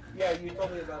 Yeah, you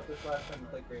told me about this last time you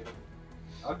played creative.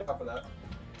 I'm down for that.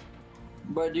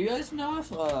 But do you guys know if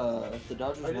the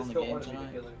Dodgers I won just the don't game want to be the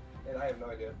tonight? killer, and I have no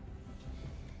idea.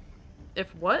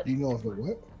 If what? Do you know if the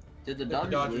what? Did the The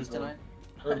Dodgers Dodgers lose won. tonight?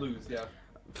 Or lose, yeah.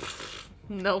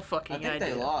 No I fucking think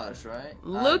idea. they lost, right?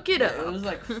 Look it up. It was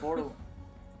like 4-1.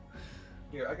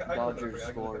 Here, I can look it up for you.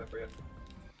 I can look it up for you.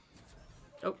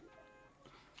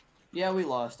 Yeah, we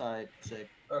lost. Alright, sick.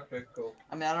 Okay, cool.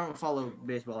 I mean, I don't follow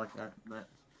baseball like that, but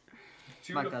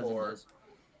 2 my to cousin 4. does.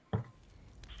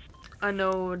 I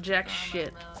know jack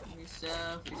shit. He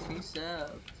sells.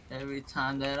 Every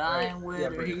time that Alright, I'm with yeah,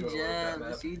 her, pretty he cool with that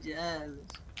jealous. He jealous.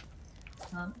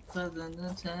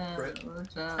 Brit?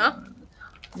 Huh?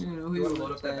 You know, You he wanna load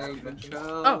will up that map you take mentioned?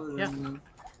 control. Oh, yeah. of me.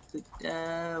 The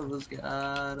devil's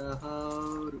got a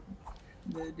hold of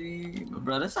the demon.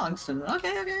 Bro, that song's so...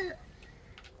 Okay.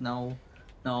 No.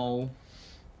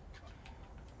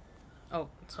 Oh,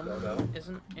 someone No.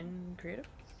 isn't in creative?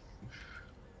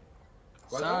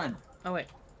 What? Son. Oh, wait.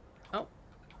 Oh.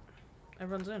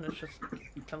 Everyone's in. It's just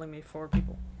telling me 4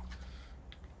 people.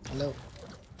 Hello.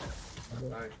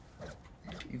 Alright.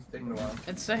 It's taking a while.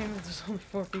 It's saying that there's only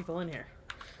 4 people in here.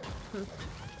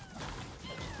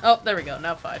 Oh, there we go.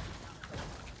 Now 5.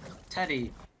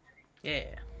 Teddy. Yeah.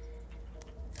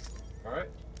 Alright,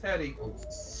 Teddy.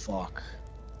 Fuck.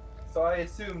 So I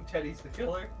assume Teddy's the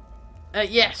killer.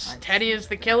 Yes, Teddy is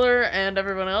the killer, and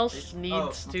everyone else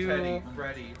needs oh, to Teddy,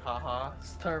 Freddy, haha.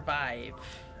 survive.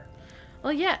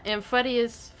 Well, yeah, and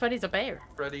Freddy's a bear.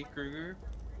 Freddy Krueger.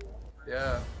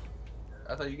 Yeah.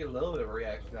 I thought you get a little bit of a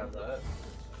reaction out of that.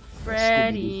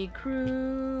 Freddy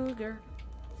Krueger.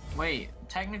 Wait,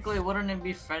 technically, wouldn't it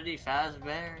be Freddy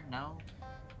Fazbear? No.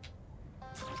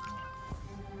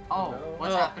 Oh, No.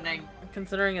 what's Oh. happening?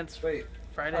 Considering it's Wait.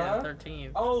 Friday Huh? the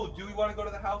 13th. Oh, do we want to go to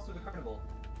the house or the carnival?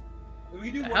 We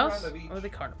can do The one house round of each. or the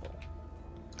carnival?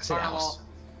 I said house.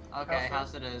 Okay, House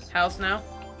house it is. House now.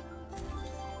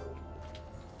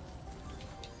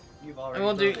 You've already And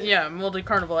we'll do voted. and we'll do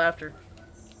carnival after.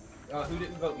 Who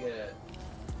didn't vote yet?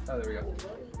 Oh, there we go.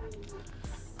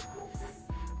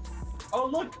 Oh,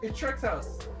 look, it's Shrek's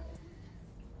house.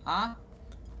 Huh?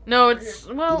 No, it's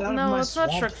Get well, out of no, my it's not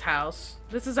swamp. Shrek's house.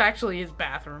 This is actually his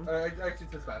bathroom. Actually, it's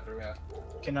this bathroom, yeah.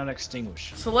 Cannot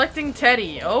extinguish. Selecting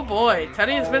Teddy. Oh boy,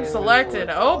 Teddy has been selected.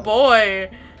 Oh boy.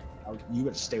 You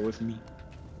gotta stay with me.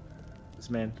 This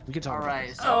man. We can talk about Alright,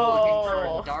 this. so looking for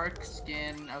Oh. a dark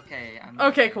skin. Okay, I'm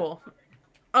Okay, cool.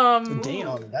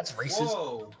 Damn, that's racist.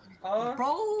 Whoa. Huh? Bro,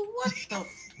 what the f-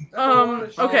 That's a lot of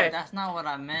shit. okay. That's not what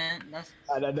I meant. That's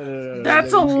No.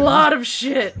 That's a lot of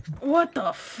shit. What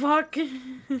the fuck?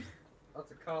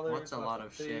 Lots of colors. What's a lots lot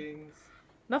of shit? things.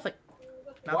 Nothing.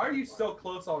 Why are you so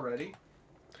close already?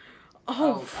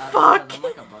 Oh, because fuck. I'm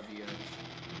like above you.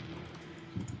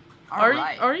 Are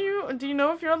Alright. you? Are you? Do you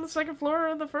know if you're on the 2nd floor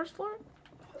or the 1st floor?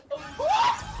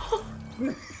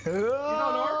 He's on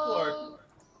our floor.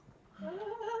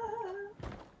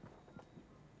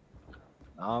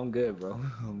 I'm good, bro.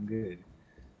 I'm good.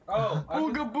 Oh,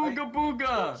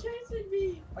 Booga! Chasing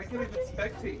me! I can't even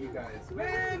spectate you guys.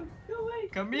 Man! Go away!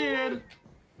 Come here!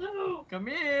 No! Come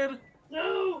here!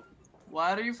 No!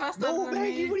 Why are you faster No, than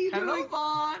Maggie, me? what are you Hello, doing?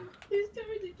 Vaughn! He's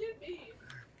coming to get me!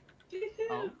 Get him!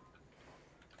 Oh.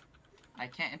 I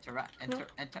can't interact. Enter.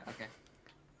 Okay.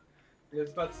 I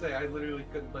was about to say, I literally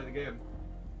couldn't play the game.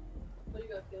 Oh, you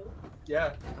got killed?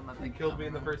 Yeah, Come on, he killed me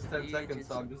in the first 10 seconds,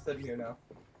 so I'm just sitting here now.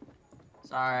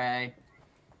 Sorry.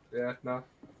 Yeah, no.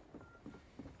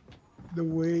 The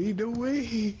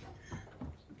way.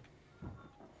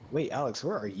 Wait, Alex,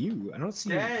 where are you? I don't see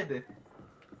you. Dead!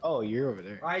 Oh, you're over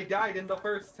there. I died in the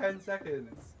first 10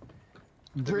 seconds.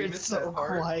 we It's miss so that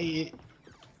part? quiet.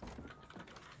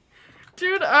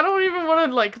 Dude, I don't even want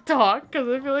to like talk because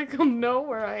I feel like he'll know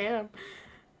where I am.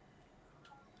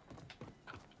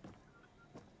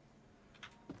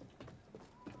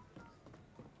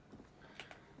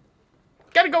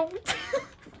 Gotta go.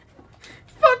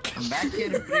 Fuck. Come back here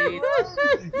to breathe.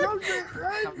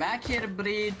 Come back here to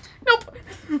breathe. Nope.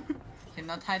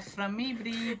 Cannot hide from me,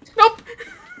 breathe. Nope.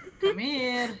 Come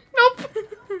here. Nope.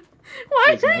 Why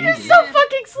Wait, are you Maggie? so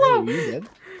fucking slow? Hey, you dead?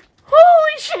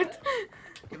 Holy shit.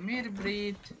 Come here,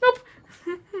 breathe. Nope.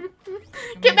 Come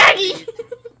Get here, Maggie. breathe.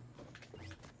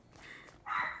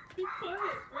 Be quiet,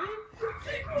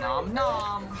 right? Nom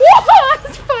nom.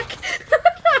 What? Fuck.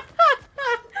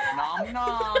 Nom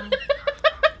nom.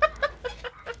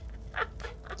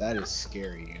 That is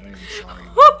scary. I'm sorry.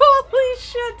 Holy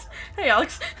shit. Hey,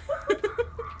 Alex.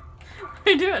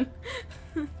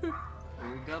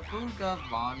 Booga booga,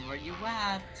 Vaughn, where you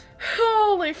at?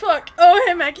 Holy fuck. Oh,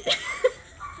 hey, Maggie.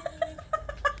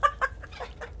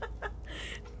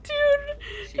 Dude,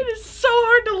 it is so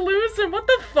hard to lose him. What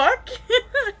the fuck?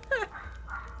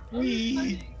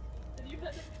 Wee. Did you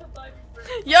have to come by me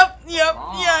first? Yep, Vaughn, yeah,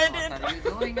 I did. What are you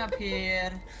doing up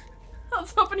here? I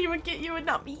was hoping he would get you and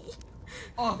not me.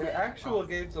 Oh, In actual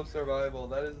games of survival,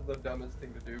 that is the dumbest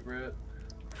thing to do, Britt.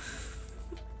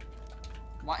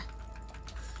 what?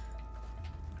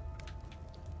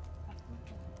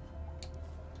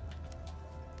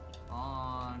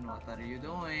 Vaughn, what are you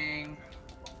doing?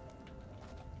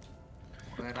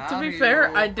 Where To are be fair,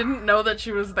 you? I didn't know that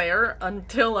she was there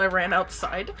until I ran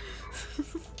outside.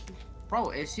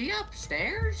 Bro, is he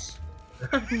upstairs?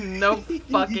 No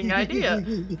fucking idea.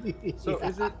 So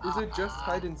is it just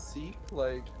hide and seek?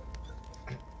 Like,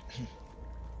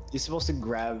 You're supposed to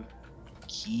grab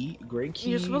gray keys.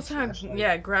 You're supposed to have, flashlight.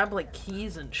 yeah, grab like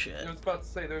keys and shit. I was about to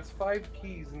say, there's 5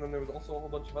 keys, and then there was also a whole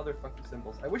bunch of other funky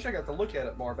symbols. I wish I got to look at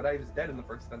it more, but I was dead in the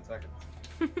first 10 seconds.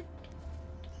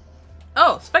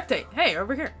 Oh, spectate. Hey,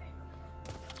 over here.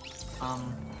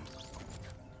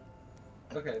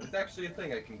 Okay, there's actually a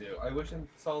thing I can do. I wish I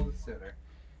saw this sooner.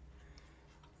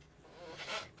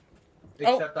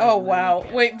 Oh, Except I oh really wow.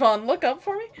 can't. Wait, Vaughn, look up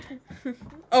for me.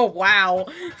 Oh, wow.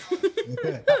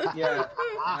 Yeah,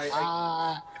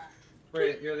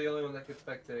 Britt, you're the only one that can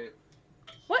spectate.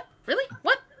 What? Really?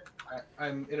 What?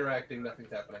 I'm interacting,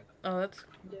 nothing's happening. Oh, that's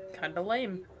kind of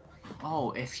lame.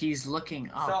 Oh, if he's looking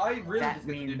up, So I really that just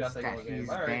get to do means nothing that all game. he's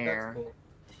Alright, there. that's cool.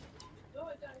 No,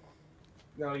 I died.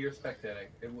 No, you're spectating.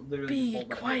 It literally Be just pulled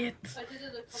my quiet, I did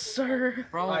it a couple sir.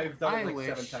 Bro, I've done I it like wish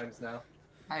 7 times now.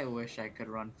 I wish I could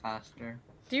run faster.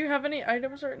 Do you have any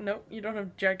items or nope? You don't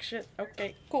have jack shit.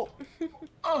 Okay, cool.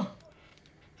 Oh,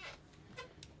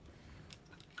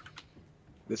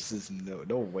 This is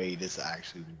no way this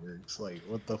actually works. Like,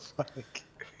 what the fuck?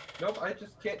 Nope, I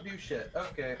just can't do shit.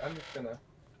 Okay, I'm just gonna.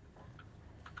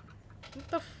 What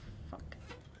the fuck?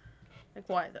 Like,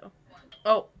 why though?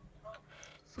 Oh.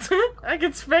 I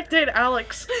can spectate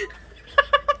Alex.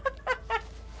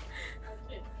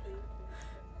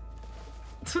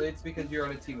 It's because you're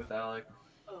on a team with Alec.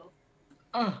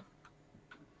 Oh.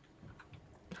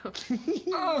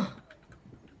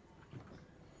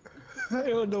 I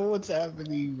don't know what's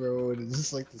happening, bro. It's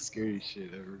just like the scariest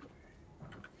shit ever.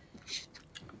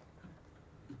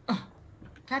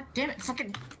 God damn it!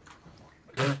 Fucking.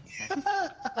 Having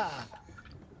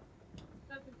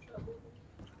trouble.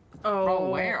 Oh. Bro,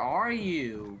 where are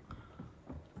you?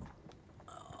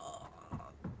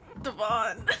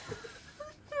 Devon.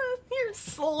 You're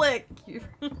slick.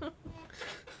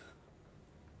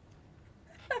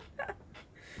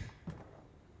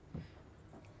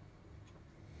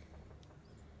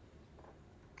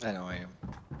 I know I am.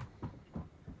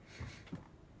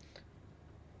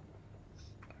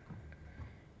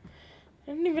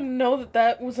 I didn't even know that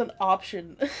that was an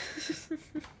option.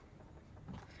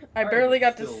 I barely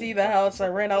got to still see the house. I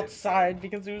ran outside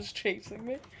because it was chasing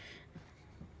me.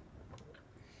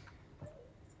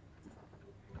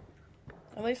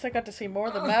 At least I got to see more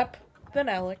of the map than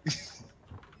Alex.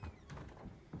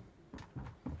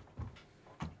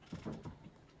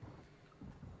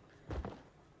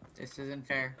 This isn't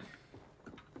fair.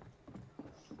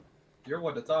 You're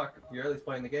one to talk. You're at least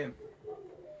playing the game.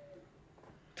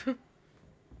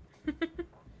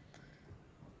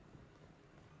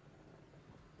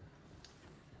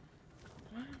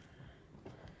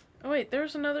 Oh wait,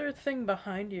 there's another thing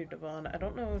behind you, Devon. I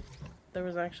don't know if there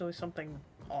was actually something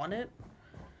on it.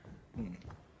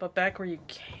 But back where you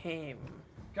came.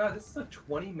 God, this is a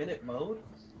 20-minute mode?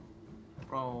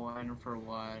 Bro, and for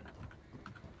what?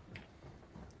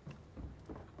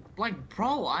 Like,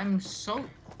 bro, I'm so.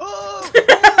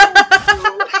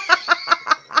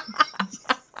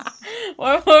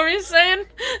 What were you saying?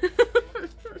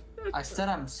 I said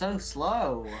I'm so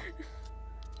slow.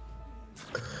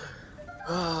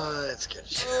 Oh, that's good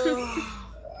shit.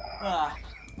 Ah,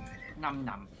 nom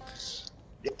nom.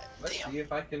 Let's see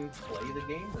if I can play the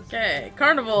game this Okay,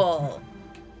 carnival.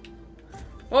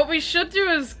 What we should do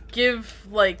is give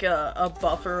like a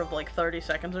buffer of like 30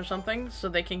 seconds or something so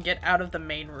they can get out of the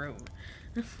main room.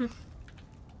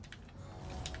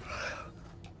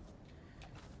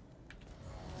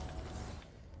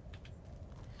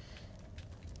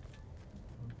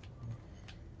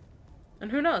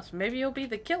 And who knows, maybe you'll be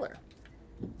the killer.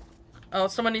 Oh,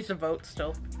 someone needs to vote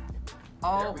still.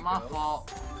 Oh, There we my go.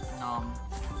 fault. Nom.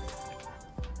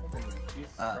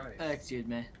 Jesus Christ. Excuse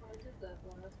me. I did that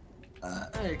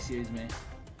last time. Excuse me.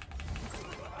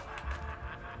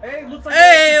 Hey, looks like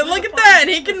Hey, look at that!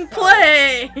 He can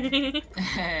play!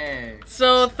 Hey.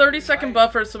 So, 30-second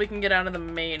buffer so we can get out of the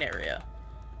main area.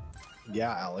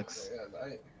 Yeah, Alex.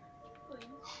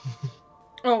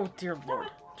 Oh, dear lord.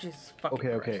 Jesus fucking Okay,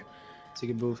 Christ. okay. Take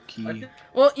a move key.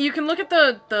 Well, you can look at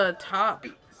the top.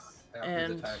 After the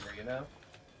And- timer, you know?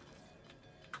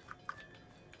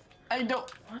 I don't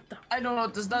What the know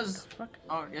what this does. fuck?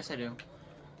 Oh, yes I do.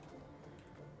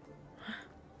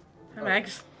 Hi,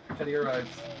 Max. Teddy arrives.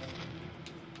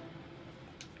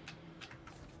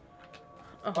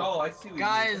 Oh. Oh, I see what you mean. It's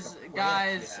Guys, like a plant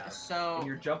guys, you have, so and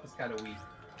your jump is kind of weak.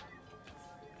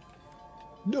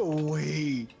 No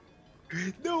way!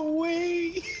 No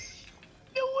way!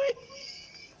 No way!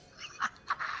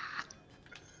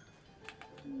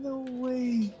 No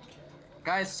way!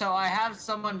 guys, so I have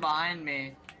someone behind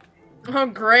me. Oh,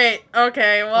 great.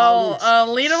 Okay, well,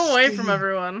 Alex, lead him away from stay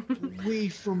everyone. Away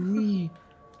from me!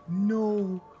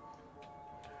 No!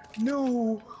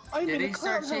 No! I'm Did in a he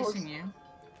start cloud house. chasing you?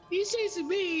 He's chasing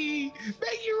me!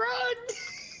 Maggie, run!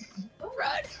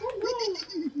 Run!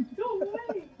 No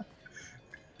way!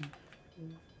 I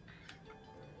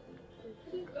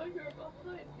didn't know you were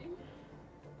behind me.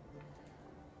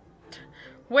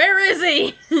 Where is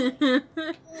he?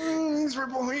 He's right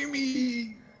behind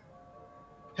me!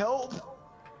 Help!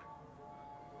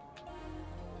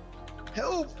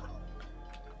 Help!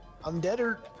 I'm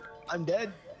deader. I'm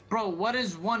dead. Bro, what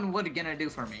is one wood gonna do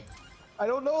for me? I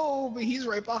don't know, but he's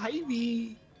right behind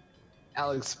me.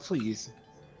 Alex, please.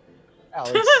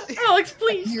 Alex. Alex,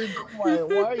 please. You're quiet.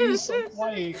 Why are you so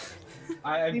quiet?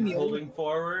 I'm Leave me holding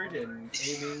forward and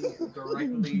aiming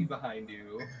directly behind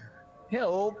you.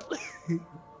 Help.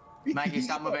 Maggie,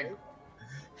 stop moving.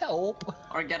 Help.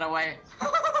 Or get away.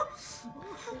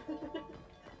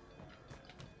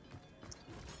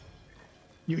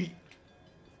 You.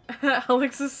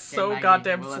 Alex is so Maggie,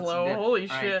 goddamn well, let's slow. dip. Holy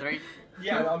All right, shit. 3,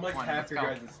 Yeah, I'm like 1, half let's your go.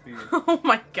 guys' speed. Oh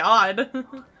my god.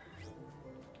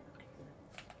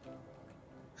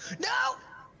 No.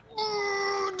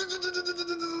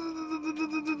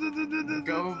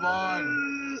 Go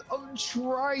on. I'm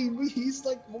trying, but he's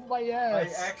like on my I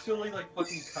ass. actually like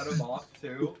fucking cut him off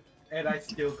too, and I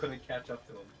still couldn't catch up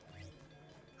to him.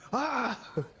 Ah.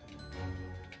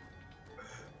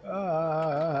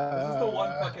 This is the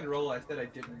one fucking roll I said I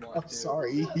didn't want I'm to.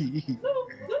 sorry.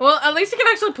 Well, at least you can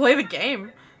actually play the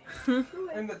game.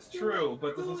 And that's true,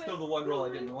 but this is still the one roll I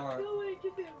didn't want. No way,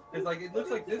 get him. It's like, it looks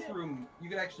like this room, you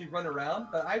can actually run around,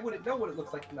 but I wouldn't know what it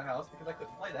looks like from the house because I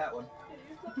couldn't play that one.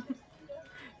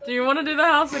 Do you want to do the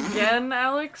house again,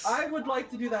 Alex? I would like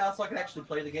to do the house so I can actually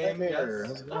play the game, Hey there,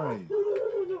 yes. how's it going?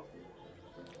 No.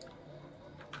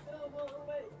 No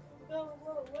way. No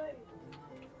way.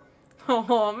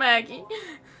 Oh, Maggie.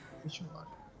 I just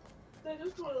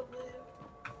want to live.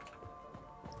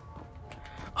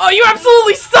 Oh, you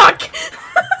absolutely suck!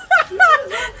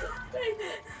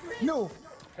 No.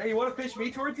 Hey, you want to fish me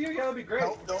towards you? Yeah, that'd be great.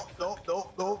 No.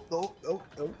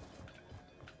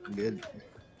 I'm good.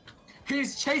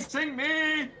 He's chasing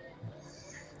me!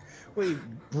 Wait,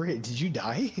 Britt, did you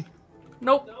die?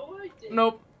 Nope. No, I didn't.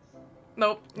 Nope.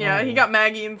 Nope. Yeah, he Oh. got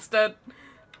Maggie instead.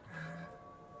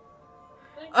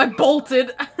 I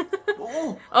bolted.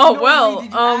 Oh, Oh, no well, way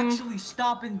did you actually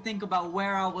stop and think about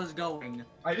where I was going.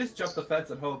 I just jumped the fence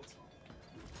and hoped.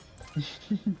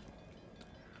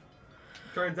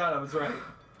 Turns out I was right.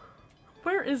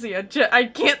 Where is he? I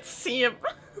can't see him.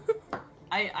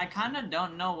 I kind of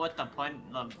don't know what the point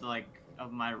of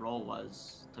of my role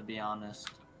was, to be honest.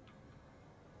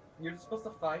 You're supposed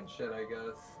to find shit, I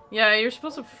guess. Yeah, you're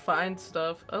supposed to find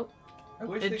stuff. Oh, I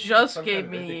wish they it could just some gave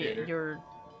kind of me indicator. your... Like,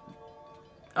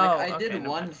 Oh, I okay, did never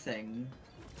one mind. thing,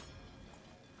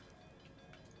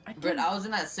 I but did- I was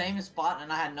in that same spot and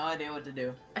I had no idea what to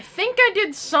do. I think I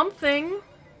did something.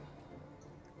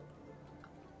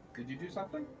 Did you do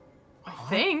something? I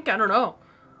think. I don't know.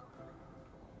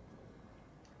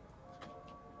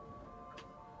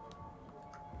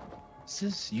 It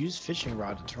says use fishing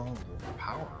rod to turn on the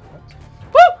power.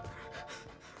 What? Woo!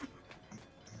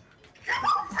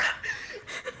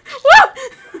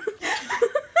 Woo!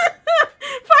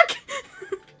 Fuck!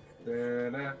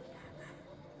 Da-na.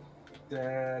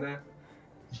 Da-na.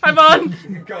 Hi, Vaughn.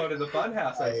 You're going to the fun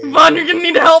house, I see. Vaughn, you're gonna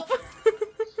need help.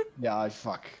 Yeah,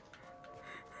 fuck.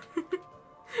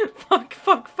 Fuck,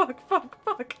 fuck, fuck, fuck,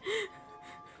 fuck.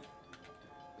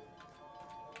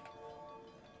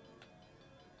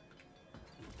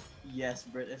 Yes,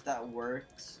 Britt, if that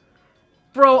works.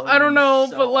 Bro, That I don't would be know,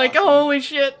 so but like, awesome. holy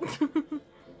shit.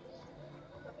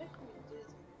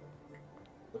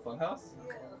 The fun house?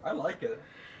 I like it.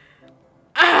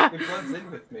 Ah! It blends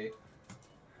in with me.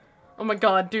 Oh my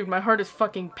god, dude, my heart is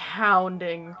fucking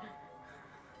pounding.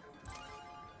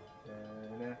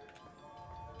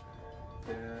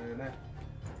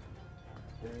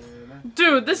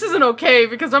 Dude, this isn't okay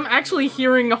because I'm actually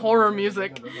hearing horror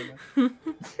music.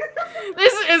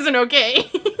 This isn't okay.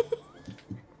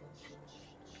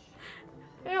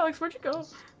 Hey Alex, where'd you go?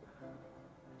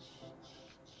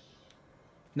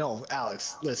 No,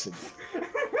 Alex, listen.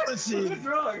 Listen. What's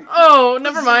wrong? Oh,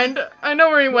 never mind. I know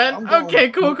where he went. I'm going. Okay,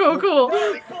 cool.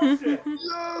 Bullshit.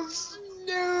 Yes,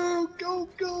 no, go.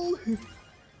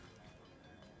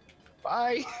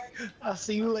 Bye. I'll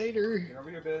see you later. Get over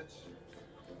here, bitch.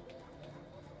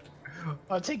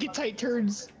 I'll take it tight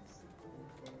turns.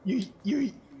 You.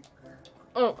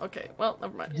 Oh, okay. Well,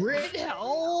 never mind. Brit,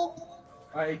 help!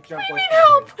 I jump We like need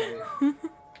help!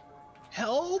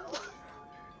 Help!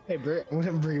 Hey, Brit, I'm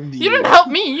gonna bring him to you. You didn't help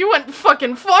me. You went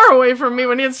fucking far away from me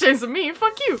when he was chasing me.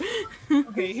 Fuck you.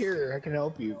 Okay, here, I can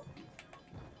help you.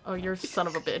 Oh, you're a son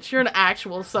of a bitch. You're an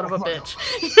actual son of a bitch.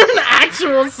 You're an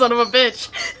actual son of a bitch.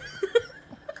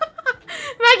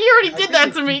 Maggie already did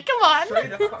that to me. Come on.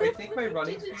 Straight up, I think my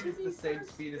running speed is the same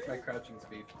speed as my crouching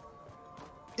speed.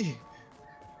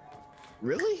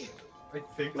 Really? I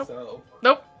think Nope. so.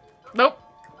 Nope.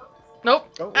 Oh,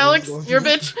 Alex, oh, you're a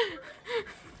bitch.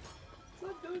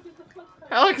 Stop doing it the fuck time.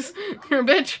 Alex, you're a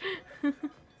bitch.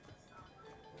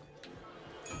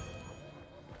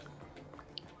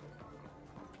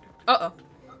 Uh-oh.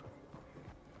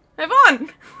 Hey, Vaughn!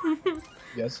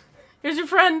 Yes. Here's your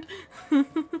friend.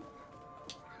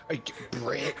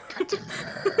 Brit, got to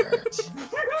hurt.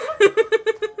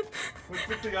 What's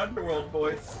with the underworld,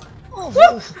 boys?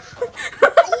 Oh,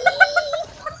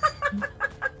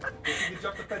 You can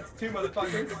jump the fence too,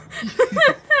 motherfuckers.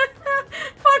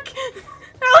 Fuck!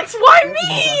 Alex, why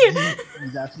me?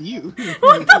 He's after you.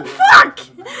 What the fuck?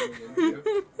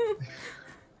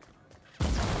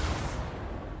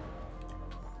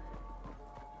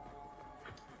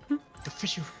 The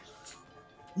fishing.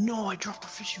 No, I dropped the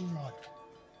fishing rod.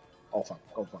 Oh fuck!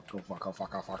 Oh fuck! Oh fuck! Oh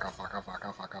fuck! Oh fuck! Oh fuck! Oh fuck!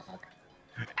 Oh fuck! Oh fuck!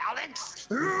 Alex!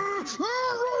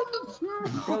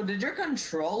 Bro, did your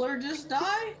controller just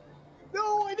die?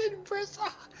 No, I didn't press.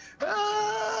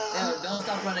 No, don't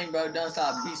stop running, bro. Don't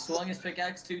stop. He swung his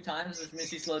pickaxe 2 times, which means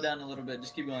he slowed down a little bit.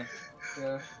 Just keep going.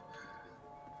 Yeah.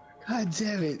 God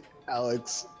damn it,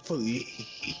 Alex!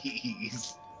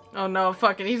 Please. Oh no,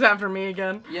 fucking, he's after me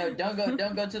again. Yo, don't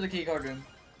go to the keycard room.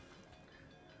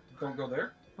 Don't go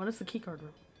there. What is the keycard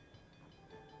room?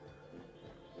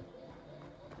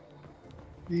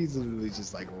 He's literally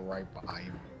just like right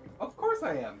behind me. Of course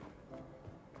I am.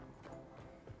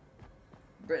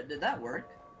 Britt, did that work?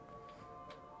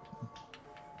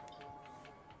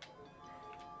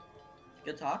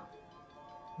 Good talk.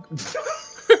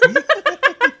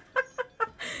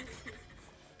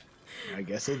 I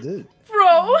guess it did.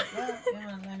 Bro!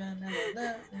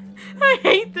 I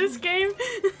hate this game.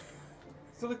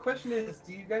 So the question is,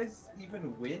 do you guys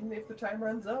even win if the time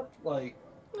runs up? Like,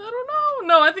 I don't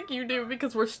know. No, I think you do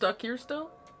because we're stuck here still.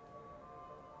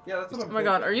 yeah, that's what I'm Oh my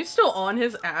god, thinking. are you still on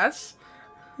his ass?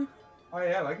 I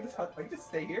am. I can just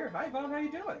stay here. Hi, Vaughn. How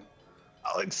you doing?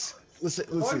 Alex, listen,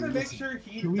 I wanted to make listen. sure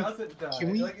he Can we- doesn't die.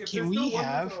 Can we? Like, if Can there's we still one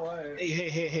have? person alive-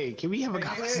 Hey! Can we have a Hey, hey,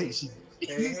 hey. conversation?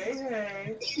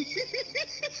 Hey.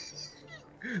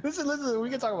 Listen, we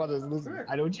can talk about this. Listen, Sure.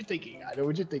 I know what you're thinking. I know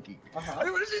what you're thinking. Uh-huh. I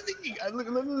know what you're thinking.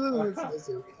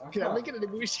 Listen. Can I make it a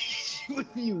negotiation with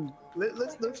you?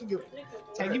 Let's go. Can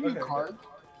I give you a Okay. card?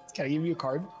 Can I give you a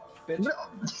card? Bitch. No.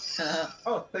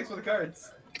 Oh, thanks for the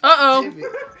cards. Uh-oh. Damn it.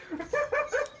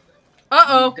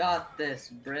 Uh-oh. You got this,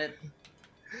 Britt.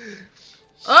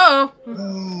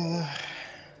 Uh-oh.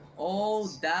 Oh,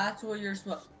 that's what you're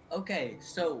supposed. Okay,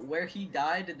 so where he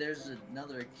died, there's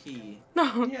another key.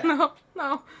 No, Yeah. no.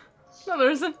 No,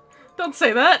 there isn't. Don't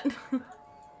say that. There's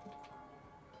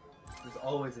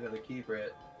always another key,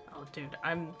 Britt. Oh, dude,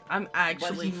 I'm But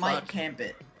actually he might fucked. camp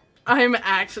it. I'm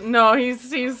actually no,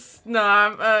 he's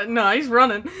no, he's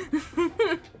running.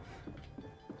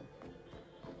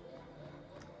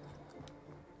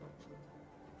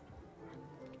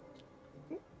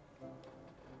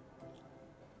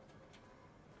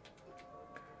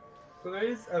 So there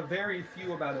is a very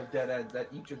few amount of dead ends at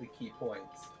each of the key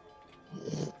points.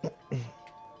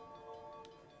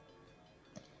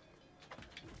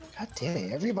 God damn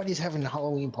it! Everybody's having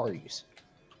Halloween parties.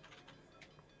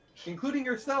 Including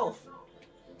yourself.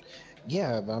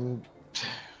 Yeah, but I'm.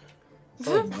 I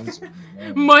feel like mine's gonna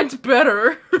be boring. Mine's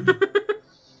better.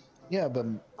 Yeah, but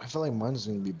I feel like mine's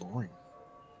gonna be boring.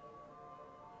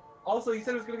 Also, you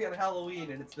said it was going to be on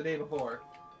Halloween, and it's the day before.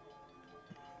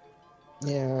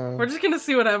 Yeah. We're just gonna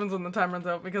see what happens when the time runs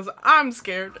out because I'm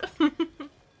scared.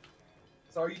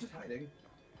 So are you just hiding?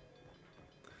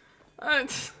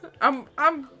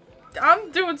 I'm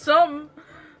doing something.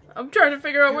 I'm trying to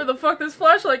figure out where the fuck this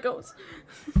flashlight goes.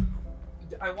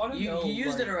 I want to know. You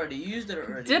used like... it already. You used it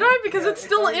already. Did I? Because Yeah, it's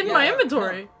still already- in yeah, my no.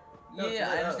 inventory. No, Yeah,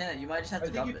 I no. understand that. You might just have I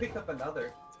to think dump you it. picked up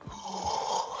another.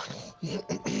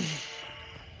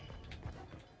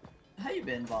 How you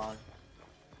been, Vaughn?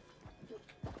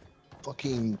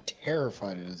 Fucking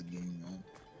terrified of this game, man.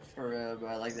 For real,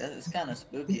 bro. Like, it's kind of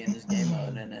spooky in this game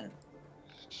mode, isn't it?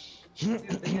 See,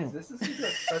 the thing is, this is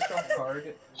like such a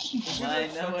hard. This is I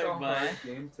like know such it, a bud. hard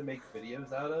game to make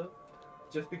videos out of,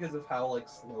 just because of how like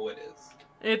slow it is.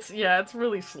 It's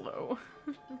really slow.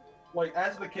 Like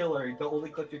as the killer, the only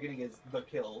clips you're getting is the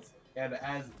kills, and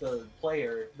as the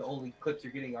player, the only clips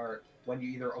you're getting are when you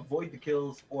either avoid the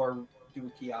kills or do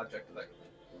a key object effect.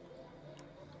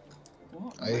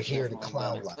 Well, I hear the definitely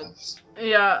cloud got it. labs.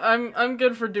 Yeah, I'm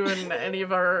good for doing any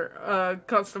of our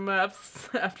custom maps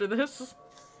after this.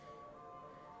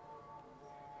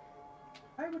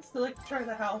 I would still like to try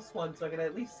the house one, so I can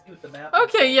at least see what the map.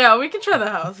 Okay, yeah, we can try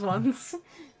the house once.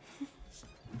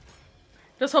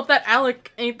 Just hope that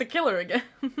Alec ain't the killer again.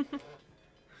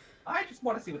 I just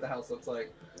want to see what the house looks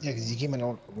like. Yeah, because you came in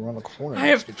around the corner. I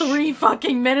have That's 3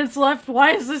 fucking minutes left.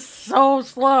 Why is this so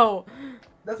slow?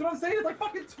 That's what I'm saying. It's like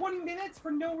fucking 20 minutes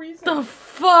for no reason. The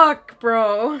fuck,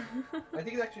 bro? I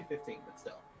think it's actually 15, but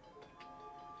still.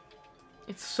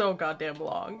 It's so goddamn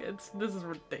long. This is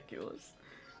ridiculous.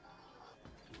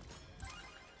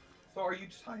 So are you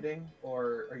just hiding,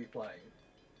 or are you playing?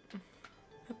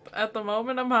 At the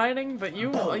moment, I'm hiding, but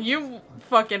you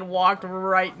fucking walked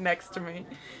right next to me.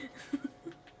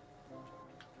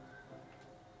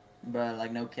 Bruh,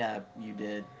 like, no cap, you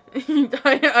did.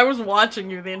 I was watching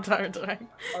you the entire time.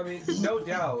 I mean, no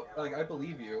doubt. Like, I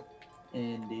believe you.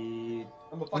 Indeed.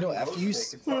 I'm a fucking know, after ghost you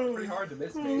snake. It's fucking pretty hard to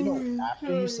miss me. You know,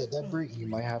 after you said that, Brick, you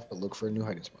might have to look for a new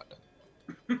hiding spot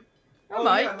then. Oh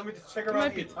might. yeah, let me just check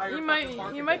around the entire fucking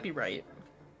park You might again. be right.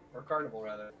 Or carnival,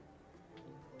 rather.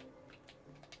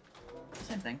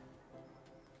 Same thing.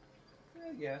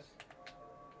 Yes.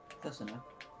 Close enough.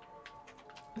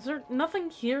 Is there nothing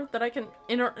here that I can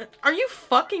Are you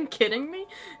fucking kidding me?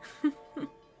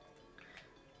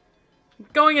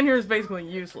 Going in here is basically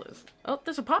useless. Oh,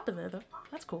 there's a pop in there though.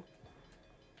 That's cool.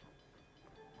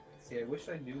 See, I wish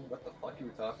I knew what the fuck you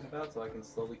were talking about so I can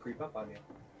slowly creep up on you.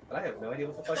 But I have no idea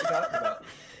what the fuck you're talking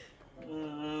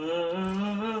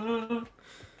about.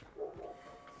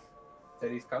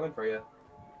 Teddy's coming for you.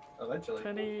 Eventually.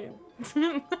 Teddy.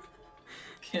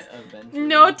 Eventually.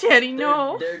 No, Teddy,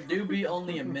 no. There do be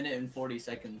only a minute and 40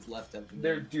 seconds left of the game.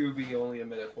 There do be only a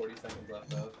minute 40 seconds left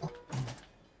though.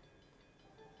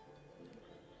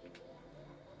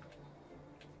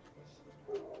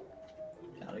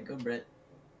 Gotta go, Britt.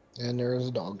 And there is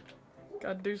a dog.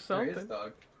 Gotta do There something. is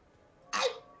dog.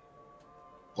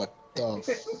 What the I'm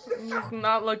just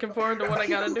not looking forward to what I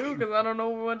gotta do because I don't know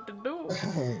what to do.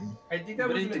 I think that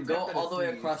But was you need to go all the way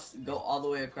across. Go all the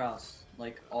way across.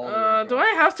 Like, all the way across. Do I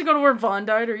have to go to where Vaughn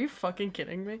died? Are you fucking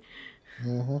kidding me?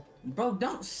 Mm-hmm. Bro,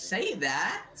 don't say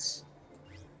that!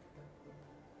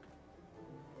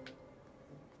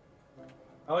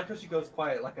 I like how she goes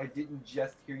quiet, like I didn't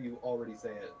just hear you already say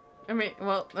it. I mean,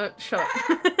 well, shut up.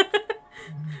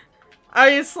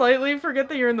 I slightly forget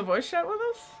that you're in the voice chat with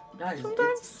us. Guys,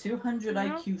 Sometimes, it's 200 you know?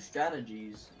 IQ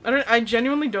strategies. I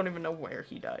genuinely don't even know where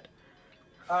he died.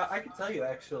 I can tell you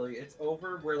actually, it's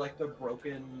over where like the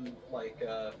broken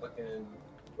fucking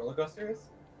roller coaster is.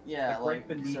 Yeah, Like right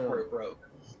beneath so, where it broke.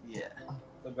 yeah.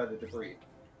 Like by the debris.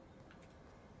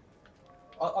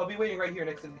 I'll be waiting right here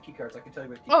next to the key cards. I can tell you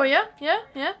where the key Oh cards yeah, yeah,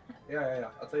 yeah. are. Yeah.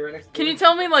 I'll tell you right next to Can the you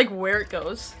tell me like where it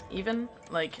goes, even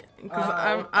like?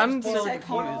 Because I'm T-Sec so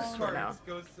home. confused right now.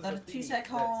 Goes to That the a thing T-Sec that's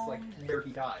home. like where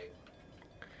he died.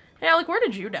 Hey, Alec, where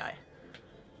did you die?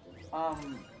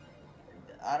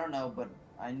 I don't know, but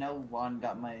I know Juan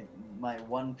got my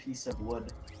one piece of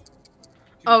wood.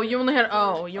 Oh, you only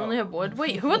have wood.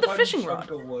 Wait, who had the One fishing chunk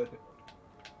rod? of wood.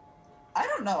 I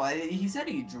don't know. He said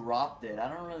he dropped it. I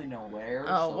don't really know where.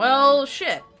 Oh so, well, like-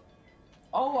 shit.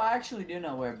 Oh, I actually do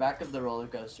know where. Back of the roller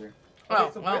coaster. Okay, Oh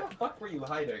so well. where the fuck were you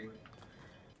hiding?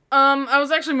 I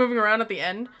was actually moving around at the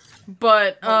end,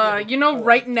 but Oh, yeah. you know, Oh.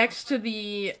 right next to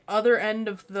the other end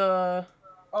of the.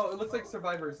 Oh, it looks like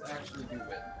survivors actually do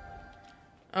win.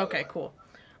 Okay, cool.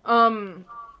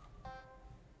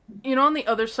 You know, on the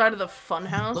other side of the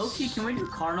funhouse. Loki, can we do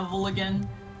carnival again?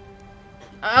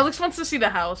 Alex wants to see the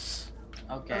house.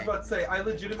 I was Okay. about to say, I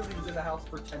legitimately was in the house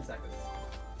for 10 seconds.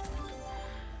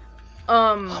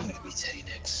 I'm gonna be Teddy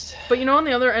next. But you know, on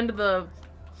the other end of the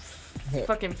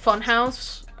fucking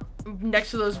funhouse,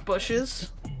 next to those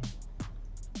bushes.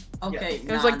 Okay,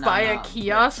 It was like by a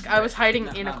kiosk. I was hiding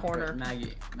in a corner.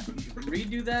 Maggie,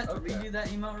 redo that. Okay. Redo that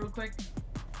emote real quick.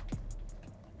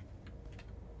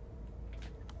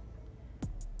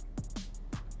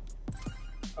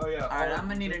 Oh yeah. All right, I'm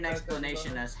gonna need an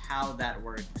explanation as how that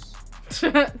works.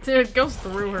 Dude, it goes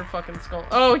through her fucking skull.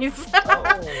 Oh, he's. I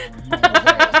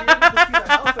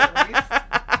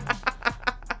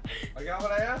got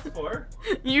what I asked for.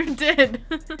 You did.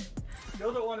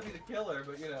 Still don't want to be the killer,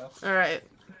 but you know. All right,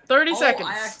 30 seconds.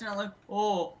 I accidentally.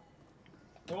 Oh.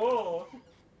 Whoa.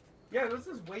 Yeah, this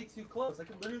is way too close. I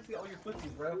can literally see all your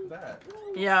footsies right off the bat.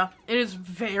 Yeah, it is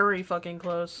very fucking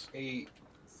close. 8,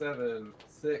 7,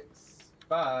 6,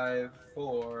 5,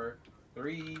 4,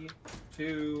 3,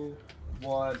 2,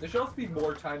 1. There should also be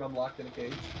more time I'm locked in a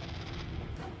cage.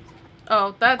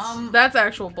 Oh, that's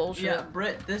actual bullshit. Yeah,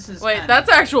 Britt, this is. Wait, that's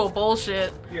actual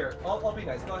bullshit. Here, I'll be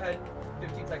nice. Go ahead.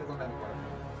 15 seconds on time.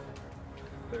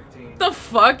 13. The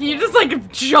fuck? You just like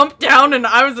jumped down and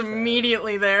I was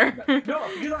immediately there. No,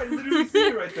 because I literally see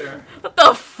you right there. What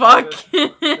the fuck?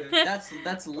 6,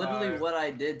 That's literally 5, what I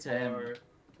did to him. 4,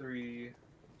 3,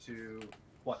 2,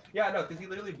 1. Yeah, no, because he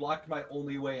literally blocked my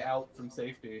only way out from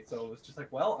safety. So it was just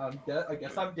like, well, I'm dead. I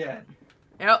guess I'm dead.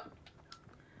 Yep.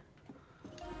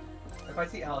 If I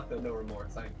see Alec, though, no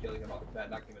remorse. I'm killing him off the bat,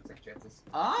 not giving him 6 chances.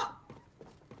 Ah.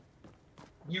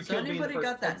 You So killed me in the anybody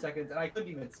first got 10 that? seconds, and I couldn't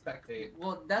even spectate.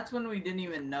 Well, that's when we didn't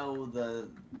even know the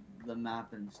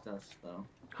map and stuff, though.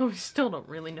 Oh, we still don't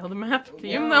really know the map. Do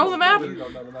you Yeah, know the map? we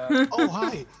don't know the map. Oh,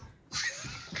 hi.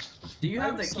 Do you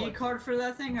have I'm the so key excited. card for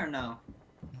that thing or no?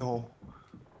 No.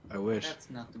 I wish. That's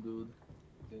not the good.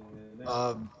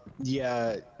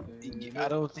 Yeah. I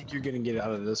don't think you're gonna get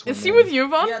out of this one. Is he man. with you,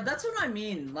 Vaughn? Yeah, that's what I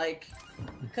mean. Like,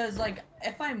 cause like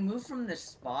if I move from this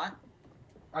spot,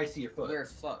 I see your foot. we're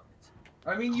fucked.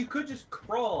 I mean, you could just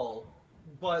crawl,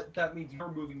 but that means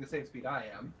you're moving the same speed I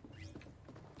am.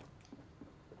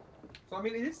 So, I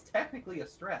mean, it is technically a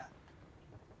strat.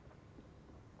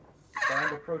 But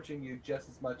I'm approaching you just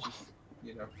as much as,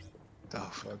 you know. Oh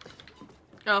fuck.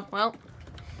 Oh, well.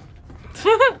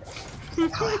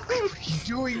 What are you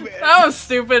doing, man? That was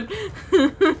stupid. Yeah,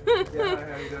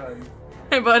 how you doing?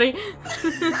 Hey, buddy.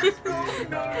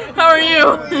 How are you?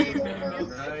 Right now,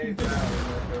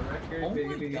 the record, Oh my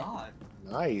baby. god.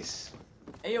 Nice.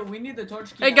 Hey yo, we need the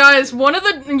torch key. Hey guys, one of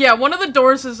the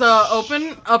doors is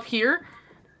open up here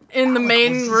in the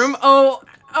main room. Oh,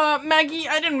 Maggie,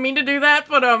 I didn't mean to do that,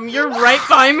 but you're right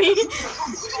by me.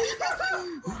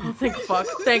 Oh, thank fuck.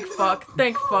 Thank fuck.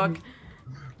 Thank fuck.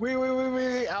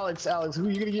 Wait, Alex, who are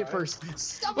you gonna get first?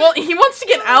 Stop Well, he wants to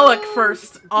get Alec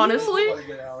first, I honestly. want to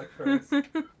get Alec first.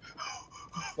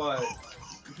 But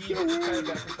he kind of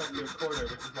got himself into a corner,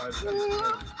 which is why I'm trying to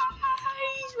him.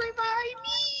 He's right behind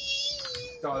me.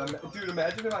 So, dude,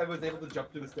 imagine if I was able to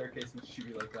jump through the staircase and shoot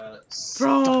you like that.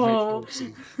 Bro.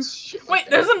 Wait,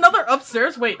 there's another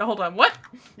upstairs? Wait, hold on, what?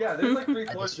 Yeah, there's like 3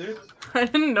 floors, dude. I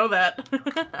didn't know that.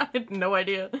 I had no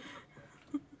idea.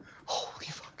 Holy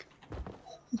fuck.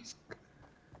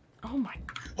 Oh my,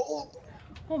 Oh,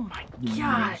 oh my you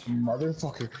god.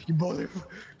 motherfucker. You motherfucker.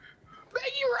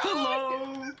 Maggie, run!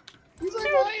 Hello. He's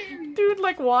like, why? Dude,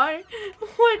 like why?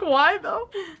 Like why though?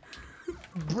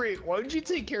 Britt, why don't you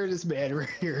take care of this man right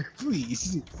here,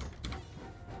 please?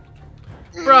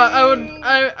 Bruh, I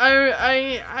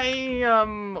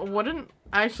wouldn't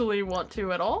actually want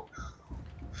to at all.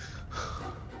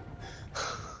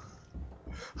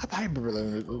 I remember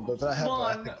that I have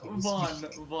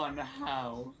Vaughn,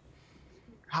 how?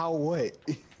 How what?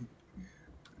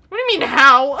 What do you mean,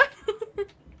 how?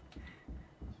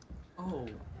 Oh.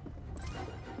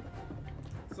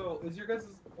 So, is your guys'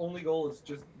 only goal is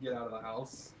just get out of the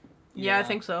house? Yeah, I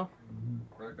think so.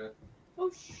 Okay. Oh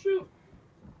shoot.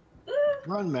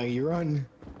 Run, Maggie, run.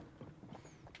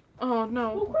 Oh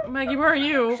no. Maggie, where are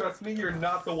you? Trust me, you're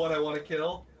not the one I want to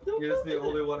kill. You're just the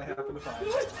only one I happen to find.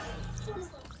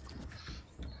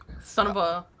 Son of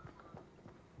a...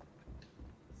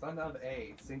 Son of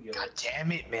a singular. God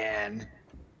damn it, man.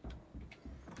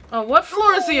 Oh, what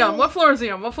floor is he on? What floor is he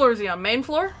on? What floor is he on? Main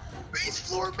floor? Base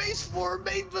floor,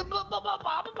 main blah, blah, blah, blah,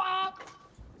 blah, blah.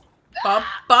 Ba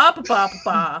ba ba ba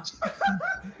ba.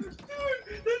 Dude,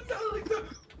 that sounded like the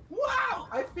wow!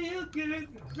 I feel good.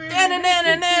 Na na na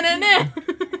na na na na.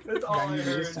 That's all I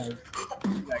heard.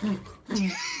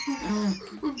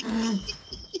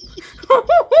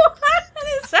 What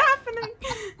is happening?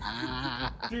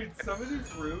 Dude, some of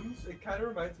these rooms, it kind of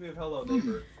reminds me of Hello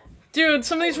Neighbor. Dude,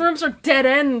 some of these rooms are dead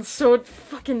ends, so it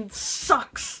fucking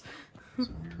sucks.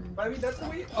 But I mean, that's the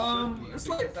way it should be, it's because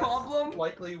like that's problem.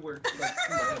 likely where like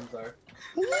some ends are.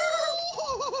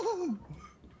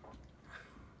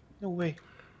 No way.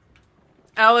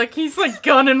 Alec, he's like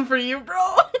gunning for you,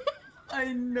 bro.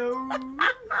 I know.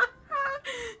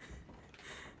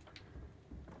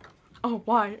 Oh,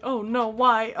 why? Oh, no,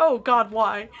 why? Oh, God,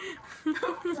 why?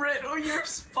 Brett, on your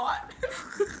spot.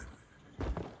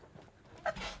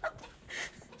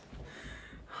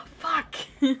 Fuck.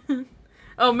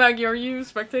 Oh, Maggie, are you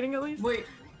spectating at least? Wait,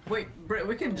 Brett,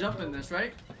 we can jump in this,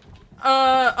 right?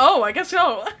 Oh, I guess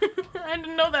so. I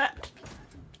didn't know that.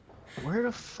 Where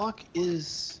the fuck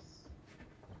is...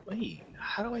 Wait,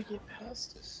 how do I get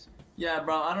past this? Yeah,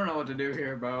 bro, I don't know what to do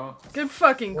here, bro. Good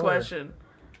fucking question.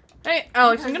 Hey,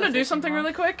 Alex, I'm gonna do something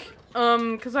really quick.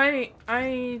 Cause I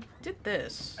did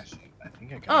this. Actually, I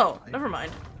think I got Oh, it. never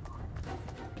mind.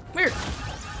 Weird.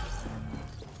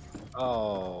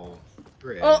 Oh,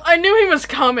 Brit. Well, I knew he was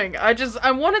coming. I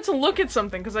wanted to look at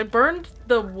something because I burned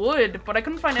the wood, but I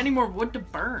couldn't find any more wood to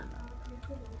burn.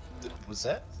 Was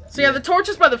that? So yeah, the torch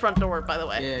is by the front door, by the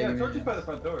way. Yeah, the torch is by the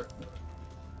front door.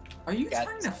 Are you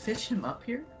trying to fish him up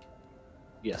here?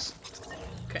 Yes.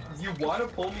 Okay. You want to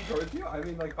pull me towards you? I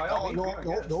mean, like, by all means.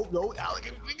 No,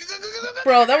 Alec.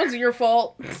 Bro, that was your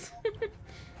fault.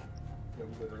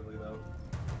 Literally, though.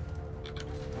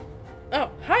 Oh,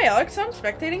 hi Alex, I'm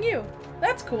spectating you.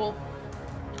 That's cool.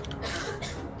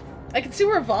 I can see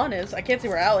where Vaughn is. I can't see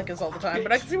where Alec is all the time,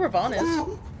 but I can see where Vaughn is.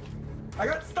 I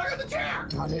got stuck in the chair!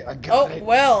 Got it, I got it. Oh,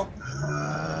 well.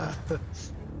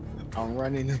 I'm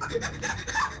running. I'm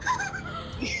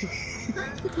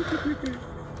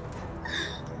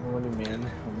a running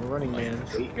man. I'm a running man.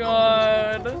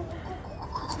 God.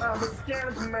 I'm a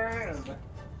scared man!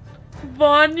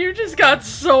 Vaughn, you just got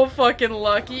so fucking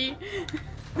lucky.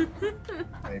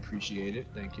 I appreciate it.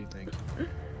 Thank you, thank you.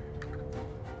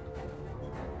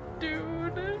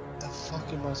 Dude. The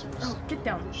fuck am I supposed to Oh, get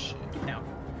down. do this shit? Get down.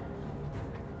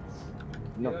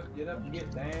 No. Get up, get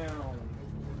down.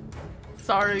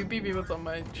 Sorry, BB was on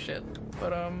my shit.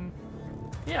 But,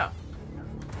 yeah.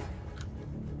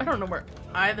 I don't know where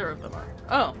either of them are.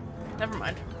 Oh, never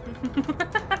mind.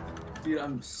 Dude,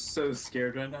 I'm so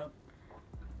scared right now.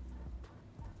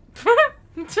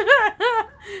 I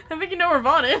think you know where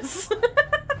Vaughn is.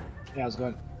 Yeah, I was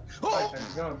going. Oh!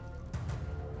 How's it going?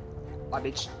 Bye,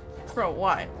 bitch. Bro,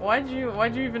 why? Why'd you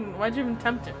even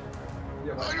tempt it?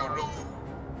 Yeah, I don't know.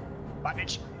 Bye,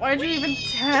 bitch. Why'd you even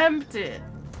tempt it?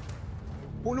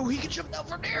 Oh no, he can jump down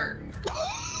from there. Yeah,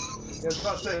 I was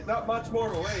about to say, not much more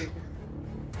of a wait.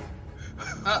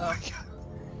 Uh-oh.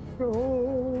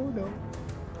 Oh no.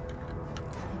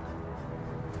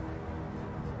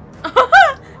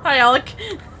 Hi, Alec.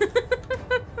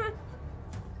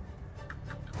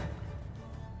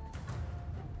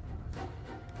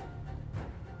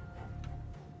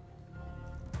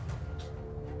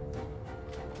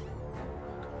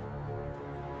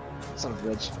 Son of a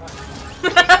bitch.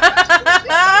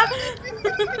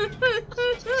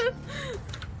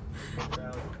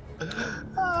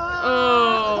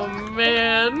 Oh,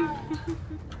 man.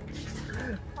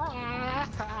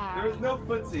 There was no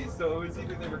footsie, so it was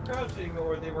either they were crouching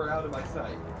or they were out of my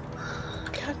sight.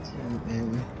 God damn it,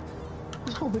 man.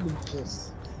 Nobody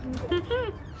just.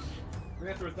 The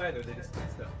answer was neither, they just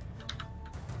stood still.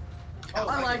 Oh,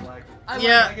 I lagging, like- lagging.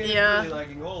 Yeah, Lagging, yeah. Really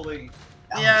lagging, holy.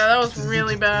 Yeah, that was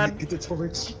really bad. Get the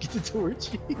torch. Get the torch.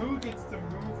 Who gets to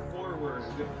move forward?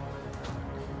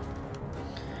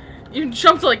 You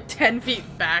jumped like 10 feet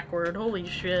backward. Holy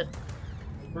shit.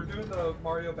 We're doing the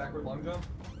Mario backward long jump.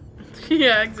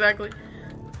 Yeah, exactly.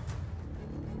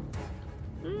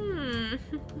 Hmm.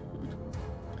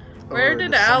 Where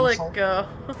did the Alec somersault? go?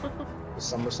 The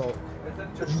somersault. And then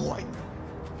just, What?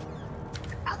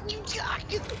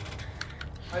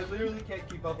 I literally can't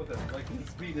keep up with him. Like, his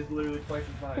speed is literally twice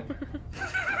as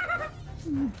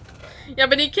mine. Yeah,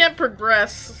 but he can't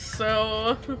progress,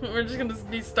 so we're just gonna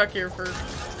be stuck here for.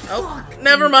 Oh,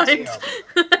 never mind.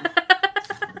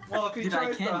 Well, if he Dude, I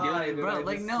tries to can't do hide, it, then bro. I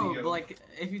Like, just no, see him. but like,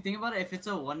 if you think about it, if it's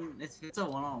a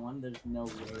one-on-one, there's no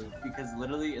way. Because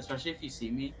literally, especially if you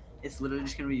see me, it's literally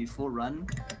just gonna be full run,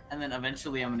 and then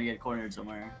eventually I'm gonna get cornered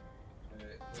somewhere.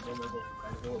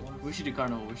 We should do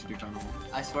carnival. We should do carnival.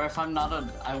 I swear, if I'm not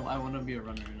I want to be a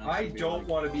runner. Not I to be don't like-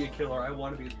 want to be a killer. I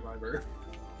want to be a survivor.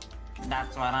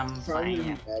 That's what I'm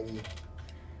saying.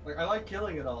 Like, I like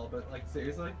killing it all, but like,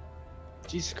 seriously,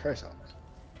 Jesus Christ, Alex.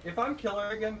 if I'm killer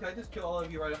again, can I just kill all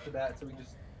of you right off the bat so we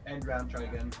just end round, try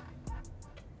again?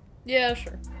 Yeah,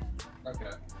 sure.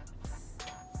 Okay.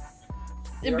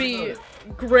 It'd be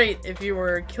great if you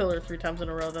were a killer 3 times in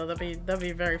a row, though. That'd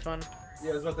be very fun.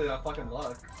 Yeah, I was about to say that fucking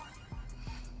luck.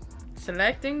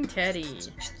 Selecting Teddy.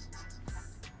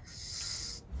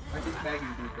 I think Maggie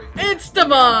would do great. It's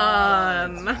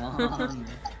Devon. Come on.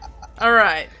 All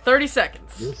right, 30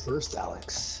 seconds. You're first,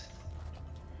 Alex.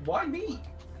 Why me?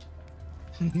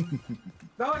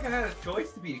 Not like I had a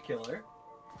choice to be a killer.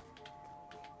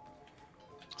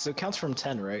 So it counts from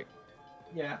 10, right?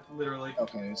 Yeah, literally.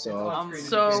 Okay, It's so on screen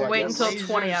So to be wait exact. until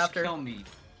 20 Lasers after. Kill me.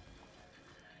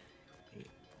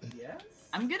 Yes?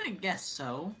 I'm gonna guess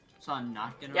so. So I'm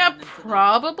not gonna. Yeah, run into them.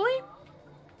 probably.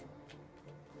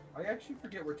 I actually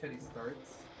forget where Teddy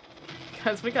starts.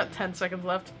 Guys, we got 10 seconds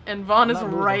left, and Vaughn is Not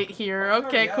moving. right here. Oh,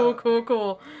 Okay, yeah.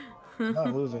 cool. I'm not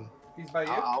moving. He's by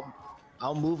you?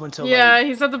 I'll move until Yeah, like,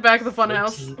 he's at the back of the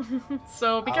funhouse.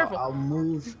 So be careful. I'll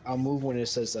move when it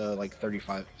says like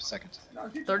 35 seconds. No,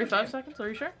 dude, 35 okay. seconds, are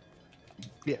you sure?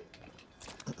 Yeah.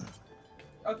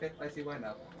 Okay, I see why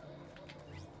now.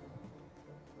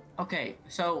 Okay,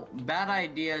 so bad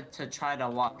idea to try to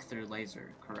walk through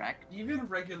laser, correct? Even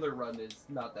regular run is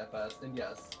not that fast, and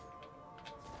yes.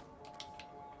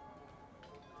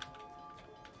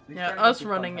 He's Yeah, trying to us get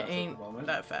running funhouse at the ain't moment.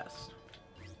 that fast.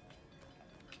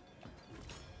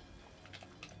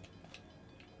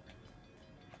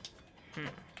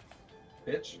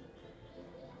 Bitch.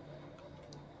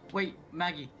 Wait,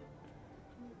 Maggie.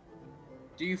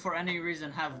 Do you for any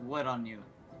reason have wood on you?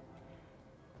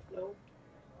 No.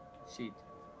 Sheet.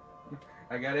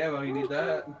 I got ammo, you need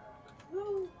that.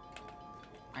 No.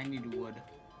 I need wood.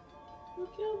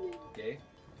 Don't kill me. Okay.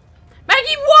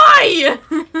 Maggie, why?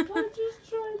 I'm just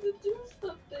trying to do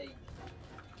something.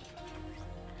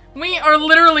 We are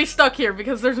literally stuck here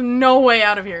because there's no way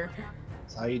out of here.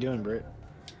 So how you doing, Britt?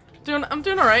 I'm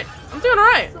doing alright. I'm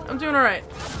doing alright.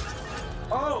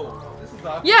 Oh, this is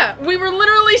awesome. Yeah, we were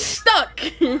literally stuck.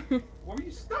 What were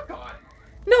you stuck on?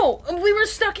 No, we were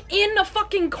stuck in a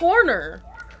fucking corner.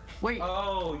 Wait,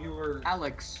 Oh, you were.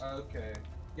 Alex. Okay.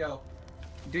 Yo.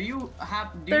 Do you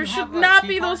have? Do There you should have a not key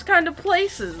be card? those kind of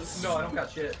places. No, I don't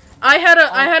got shit. I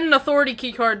had an authority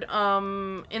keycard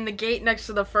in the gate next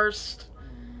to the first.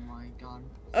 Oh my god.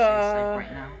 Uh,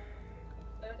 Right now.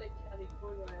 That ain't catty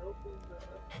corner. I opened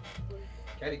the.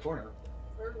 Caddy corner.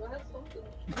 Or last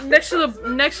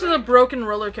something. next to the broken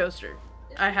roller coaster.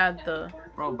 I had the.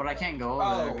 Bro, but I can't go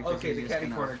over there Oh, because okay, the he's caddy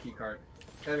gonna- corner key card.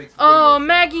 That makes Oh, way more sense.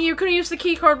 Maggie, you could have used the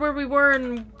key card where we were,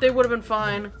 and they would have been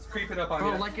fine. It's creeping up on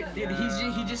Bro, you. like, dude, Yeah.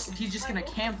 he's just gonna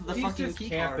camp the He's fucking just key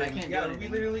camping. card. I can't yeah, do we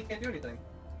anything. literally can't do anything.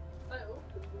 I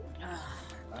opened it.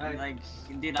 I- Like,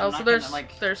 dude, I'm Oh, not so there's gonna,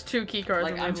 like, there's 2 key cards,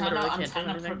 like and I'm we trying literally to can't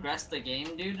do anything. progress the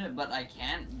game, dude, but I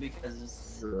can't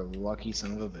because You're a lucky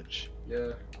son of a bitch.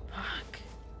 Yeah. Fuck.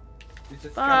 It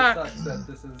just Fuck. kind of sucks that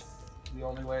this is the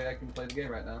only way I can play the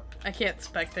game right now. I can't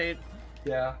spectate.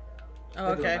 Yeah.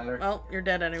 Oh, It doesn't okay. matter. Well, you're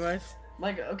dead anyways.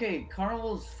 like, okay,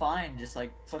 Carnival's fine, just like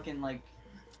fucking like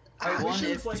I wish one it was,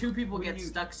 if like, 2 people when get you-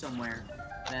 stuck somewhere,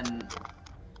 then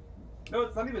No,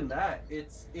 it's not even that.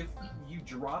 It's if you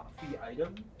drop the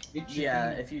item, it should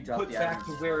yeah, be if you drop put the back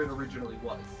items. to where it originally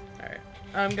was. Alright.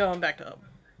 I'm going back to up.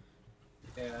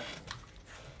 Yeah.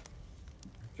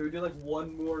 Should we do like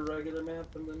one more regular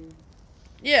map and then?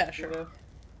 Yeah, sure.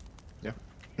 Yeah.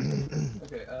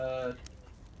 Okay.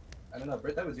 I don't know,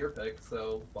 Britt. That was your pick.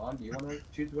 So, Vaughn, do you want to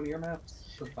choose one of your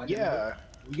maps? To find your map?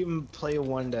 Yeah, we can play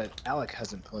one that Alec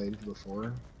hasn't played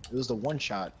before. It was the one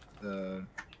shot.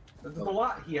 There's a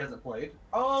lot he hasn't played.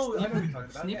 Oh, I know what you're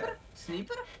talking about. Yeah.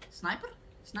 Sniper?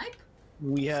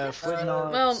 We have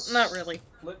Flintlock. Well, not really.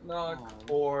 Flintlock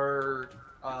Oh. or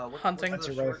Hunting. What's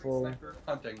the Hunter short rifle. sniper?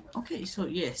 Hunting. Okay, so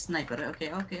yeah, sniper.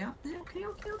 Okay.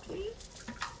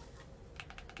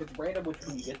 It's random which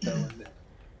one you get though, and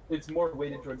it's more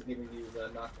weighted towards giving you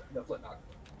the Flintlock.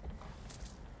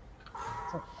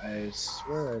 I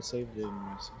swear I saved it in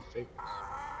some favorites.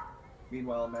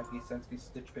 Meanwhile, Maggie sends me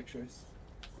Stitch pictures.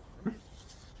 This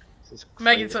is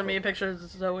Maggie crazy. sent me a picture of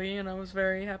Zoe, and I was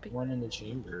very happy. One in the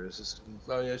chamber. Is this?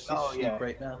 Oh yeah, she's Oh, asleep yeah.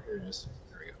 right now. Here it is.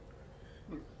 There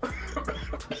we go.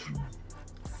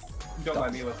 Don't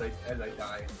mind me as I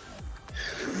die.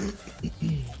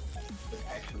 But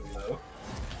actually though.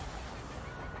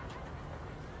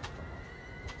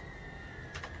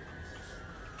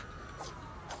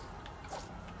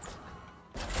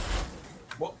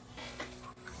 Well,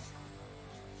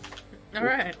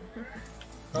 Alright.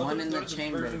 One in the notice it's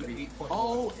chamber. version 8.1.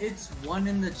 Oh, it's one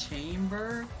in the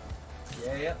chamber?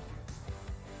 Yeah.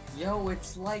 Yo,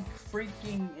 it's like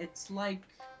freaking. It's like.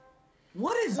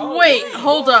 What is. Oh, Wait, wait,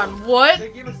 hold whoa. on. What?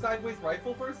 They gave a sideways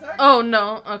rifle for a sec? Oh,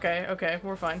 no. Okay,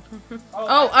 we're fine.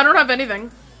 Oh, I don't have anything.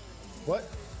 What?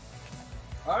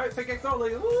 Alright, pickaxe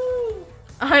only. Woo!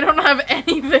 I don't have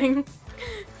anything.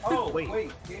 Oh, Wait.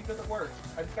 wait, game doesn't work.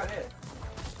 I just got hit.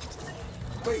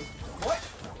 Wait, what?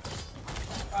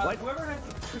 What? Whoever has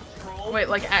the control. Wait,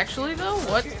 like, actually, though?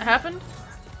 What happened?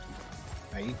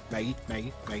 Maggie.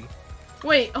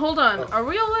 Wait, hold on. Are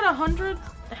we all at 100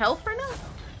 health right now?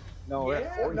 No, we're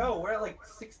at 40. no, we're at like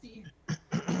 60.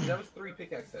 That was 3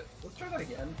 pickaxe hits. Let's try that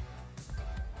again.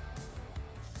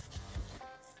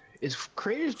 Is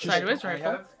creators just Sideways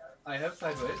rifle. I have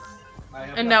sideways.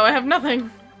 And now I have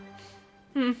nothing.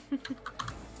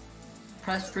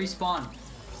 Press respawn.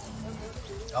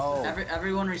 Oh,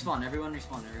 Everyone respawn. Everyone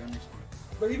respawn. Everyone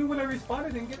respawn. But even when I respawned, I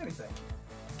didn't get anything.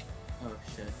 Oh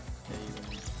shit. Yeah, you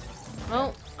win.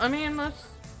 Well, I mean, that's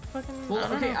fucking. Well, I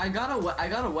don't okay, know. I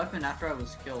got a weapon after I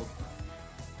was killed.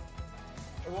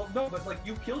 Well, no, but like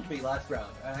you killed me last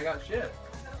round, and I got shit.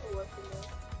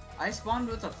 I spawned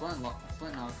with a flintlock.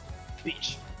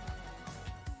 beach.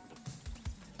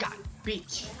 God,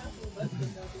 beach.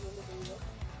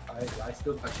 I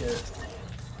still got shit.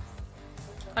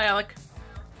 Hi, Alec.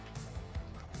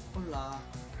 Hola.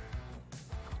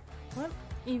 What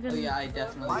even? Oh yeah, I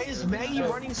definitely. Why is Maggie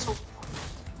running so?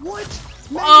 What?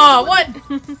 Oh, what?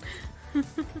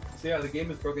 So yeah, the game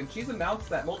is broken. She's announced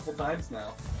that multiple times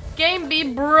now. Game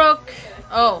be broke.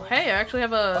 Oh, hey, I actually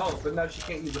have a. Oh, but now she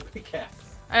can't use a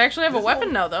pickaxe. I actually have a This weapon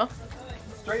whole- now, though.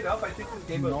 Straight up, I think this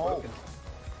game is No. broken.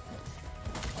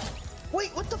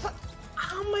 Wait, what the fuck?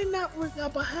 How am I not running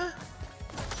up a hat?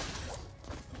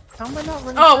 How am I not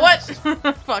running? Oh, what?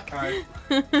 fast? Fuck. Alright.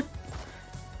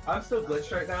 I'm still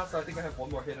glitched right now, so I think I have 1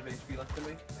 more hit of HP left in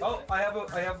me. Oh, I have.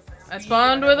 I speed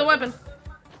spawned and with I a have weapon.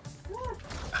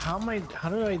 How am I? How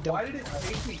do I do? Why did it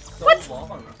take me so What?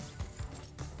 long?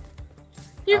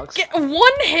 You Alex? get 1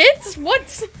 hit?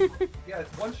 What? Yeah,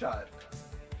 it's 1 shot.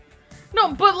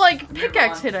 No, but like Come here,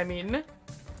 pickaxe Ron. hit, I mean.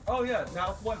 Oh yeah,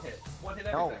 now it's 1 hit. 1 hit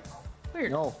No. everything.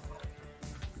 Weird. No.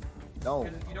 No.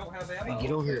 Because if you don't have ammo. Hey,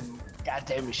 get over here. then- God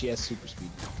damn it, she has super speed.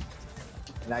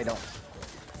 And I don't.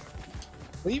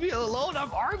 Leave me alone,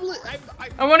 I'm armless.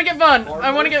 I want to get Vaughn.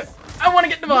 I want to get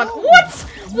Devon. No.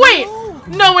 What? Wait.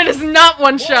 No, it is not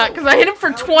 1 shot because I hit him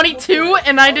for 22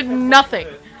 and I did nothing.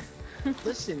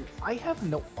 Listen, I have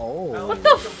no. Oh. What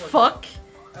the fuck?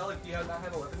 Alec, you have not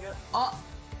had a weapon yet? Oh,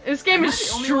 This game Am I is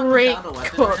the only one straight without a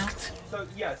weapon right now? cooked. So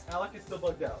yes, Alec is still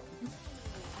bugged out.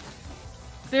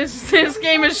 This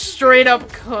game is straight up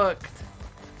cooked.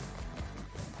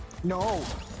 No.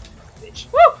 Bitch.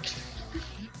 Woo!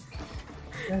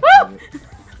 Woo!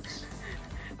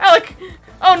 Alec!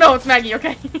 Oh no, it's Maggie,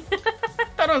 okay. I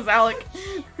thought it was Alec.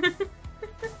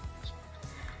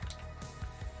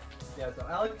 Yeah, so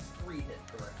Alec 3 hit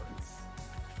for reference.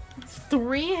 It's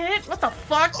 3 hit? What the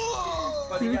fuck?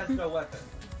 But he has no weapon.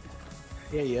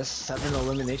 Yeah, he has 7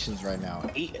 eliminations right now.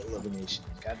 8 eliminations.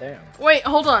 Goddamn. Wait,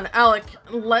 hold on, Alec.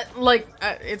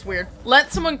 It's weird.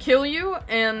 Let someone kill you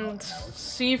and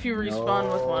see if you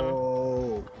respawn with one.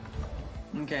 Oh.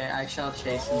 okay. I shall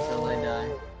chase until I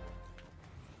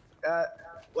die.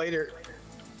 Later.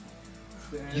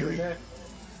 You-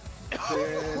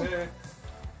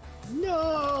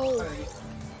 No.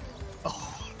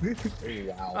 Oh.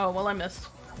 Wow. Oh, well, I missed.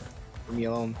 Leave me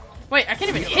alone. Wait, I can't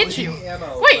even hit you.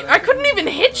 Ammo, Wait, but I couldn't even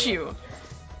hit you.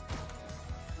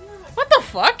 What the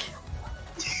fuck?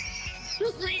 You're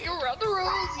around the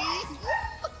rosy.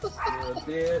 You're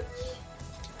a bitch.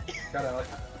 Got Alec.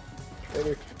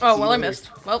 Later. Oh, See well, you I later.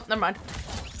 missed. Well, never mind.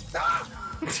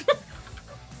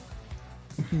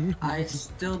 I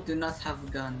still do not have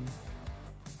a gun.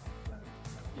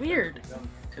 Weird.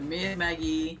 Come here,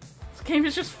 Maggie. This game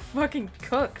is just fucking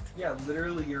cooked. Yeah,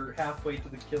 literally you're halfway to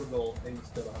the kill goal and you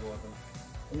still don't have a weapon.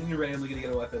 And then you're randomly gonna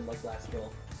get a weapon like last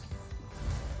kill.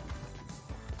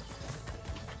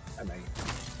 Hi,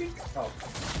 Maggie. Oh.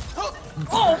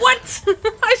 Oh, what?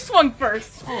 I swung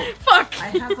first. Fuck. I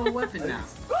have a weapon now.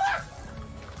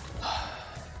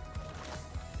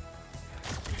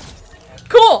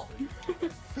 Cool.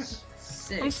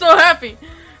 Sick. I'm so happy.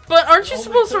 But aren't you Only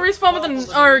supposed to took respawn with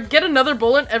 12 or get another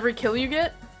bullet every kill you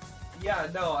get? Yeah,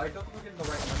 no, I don't think we're getting the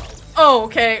right ammo. Oh,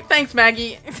 okay. Thanks,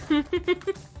 Maggie. What's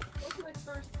my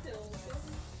first kill?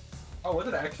 Oh, was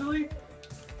it actually?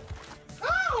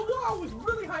 Oh, wow, it was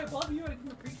really high above you. I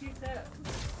didn't appreciate that.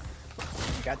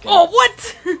 Goddamn. Oh,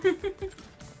 what?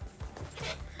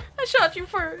 I shot you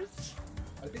first.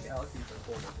 I think Alex needs like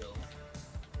 4 more kills.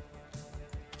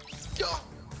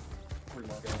 3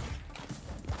 more kills.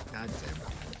 God damn it.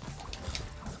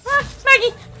 Ah,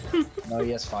 Maggie. No,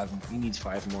 he has 5. He needs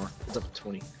 5 more. It's up to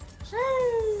 20.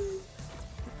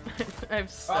 I have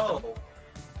 7. Oh.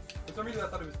 For some reason I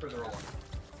thought it was further along.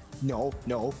 No,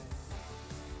 no.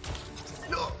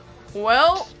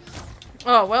 Well.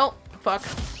 Oh, well. Fuck.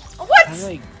 What? I'm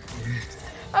like,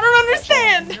 I don't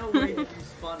understand. No way you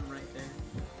spawned right there.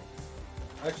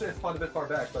 Actually, I spawned a bit far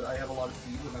back, but I have a lot of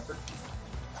speed, remember?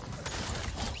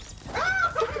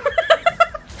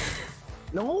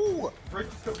 no. Rick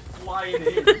just goes flying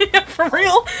in. Yeah, for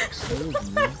real.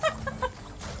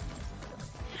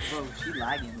 Bro, she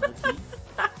lagging, low-key.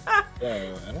 Yeah,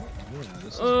 I don't know.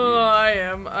 This is Oh, weird. I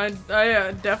am. I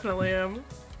definitely am.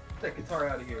 That guitar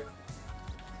out of here.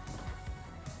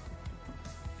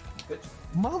 Bitch.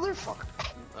 Motherfucker.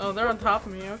 Oh, they're on top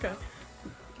of me. Okay.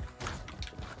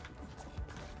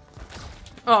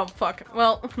 Oh fuck.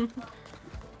 Well,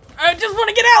 I just want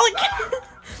to get Alec.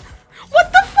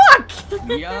 What the fuck?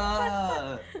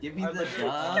 Yeah! Give me the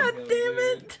dub. God damn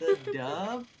it. The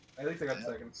dub? At least I got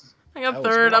second. I got That was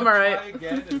third. I'm Try alright.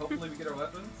 again and hopefully we get our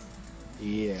weapons.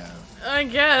 Yeah. I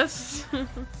guess.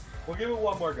 We'll give it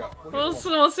one more go. We'll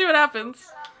see what happens.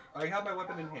 I have my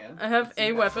weapon in hand. I have Let's see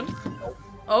a what weapon. happens.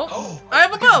 Oh, I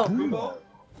have a bow. Boombo.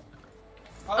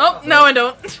 Oh, no, I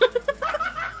don't.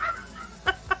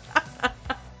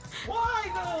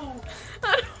 Why no?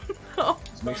 I don't know.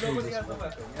 Makes me Nobody this has a way.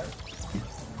 weapon, yes?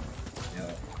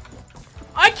 Yeah.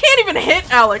 I can't even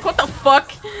hit Alec. What the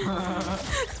fuck?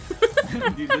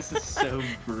 Dude, this is so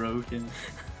broken.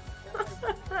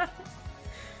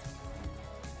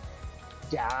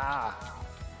 Yeah.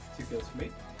 2 kills for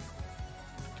me.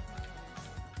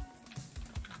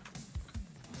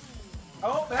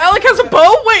 Oh, Alec has a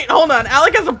bow? Wait, hold on.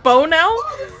 Alec has a bow now?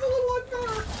 Oh, this is a little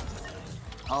unfair.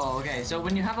 Oh, okay, so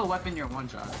when you have a weapon, you're one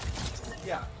shot.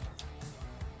 Yeah.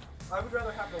 I would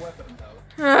rather have the weapon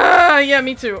though. Yeah,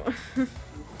 me too.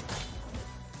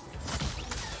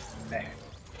 There.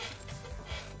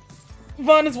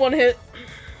 Vaughn is one hit.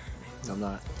 I'm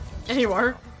not. And you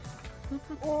are.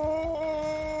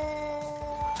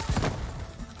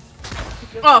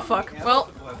 Oh, fuck.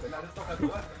 Well. I just don't have the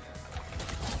weapon.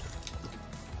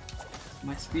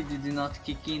 My speed did not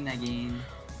kick in again.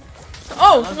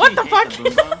 Oh, Unless what we the hit fuck? the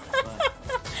boom bump,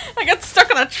 but- I got stuck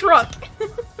in a truck.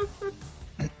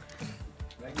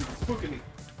 Maggie's spooking me.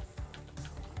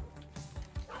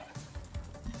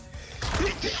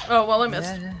 Oh, well, I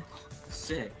missed.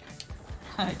 Sick.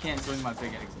 I can't swing my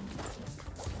pickaxe anymore.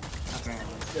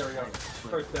 Apparently. There we go.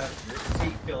 First death.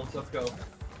 8 kills. Let's go.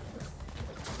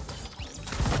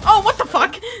 Oh, what the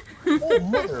fuck? Oh,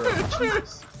 mother of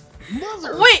Jesus.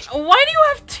 Mother. Wait, why do you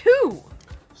have 2?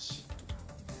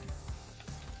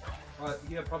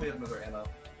 He probably has another ammo.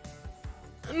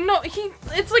 No,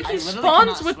 it's like I he literally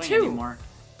spawns cannot with swing 2. anymore.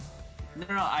 No,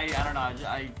 I don't know.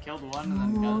 I killed one and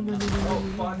then got another. Oh,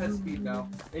 Vaughn has speed now.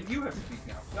 And you have speed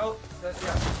now. No,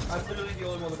 yeah. I'm literally the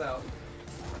only one without.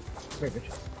 Wait,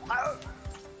 bitch.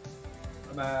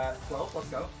 I'm at 12. Let's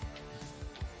go.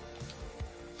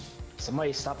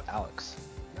 Somebody stop Alex.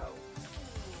 No.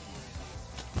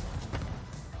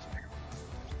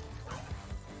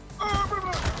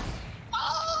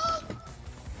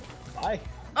 Bye.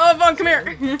 Oh, Vaughn, come here.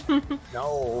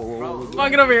 No. Bro, Vaughn,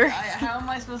 get over here. how am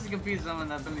I supposed to confuse someone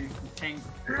that's only tanked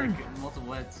like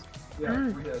multiple hits? Yeah,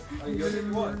 we did. You only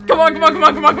did one. Come on, come on, come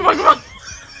on, come on, come on, come on.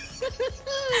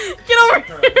 Get over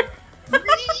here.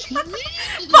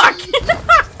 Fuck.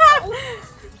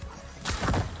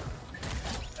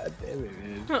 God damn it,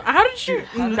 man. How did you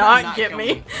How did that not not get kill me?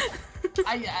 me? I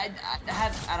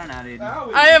don't know, dude.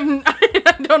 Owie.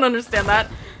 I don't understand that.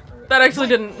 That actually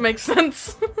didn't make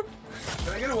sense.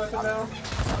 Can I get a weapon now?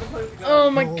 How to play with the gun? Oh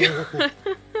my god.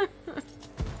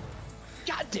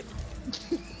 God damn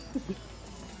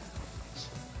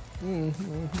it.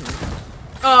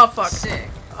 Oh fuck. Sick.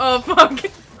 Oh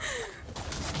fuck.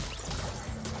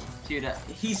 Dude,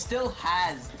 he still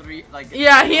has 3, like...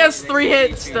 Yeah, he has 3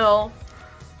 hits still.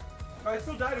 I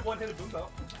still died of one hit of Boombo.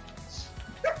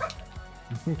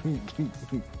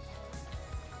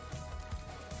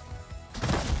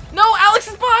 No, Alex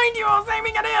is behind you! I was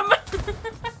aiming at him!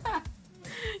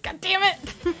 God damn it!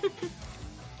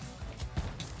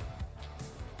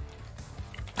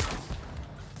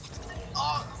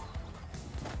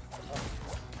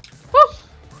 Woo!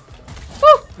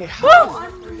 Woo! Woo!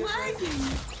 I'm lagging!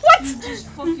 What? You just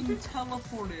fucking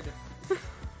teleported.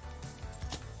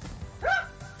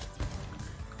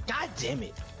 God damn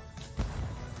it.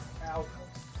 Ow.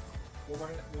 One more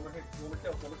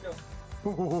kill.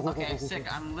 Okay, sick.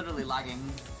 I'm literally lagging.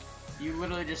 You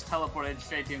literally just teleported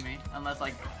straight to me. Unless,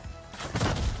 like...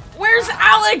 Where's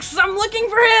Alex? I'm looking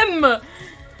for him!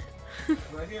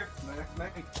 Right here.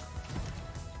 Maggie.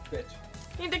 Bitch.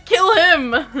 Need to kill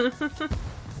him!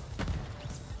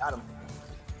 Got him.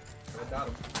 I got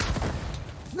him.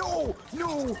 No!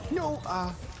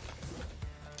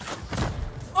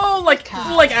 Oh, like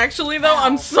actually though,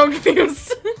 I'm so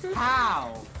confused.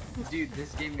 How? Dude,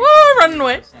 this game makes Woo, running zero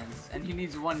away. sense. And he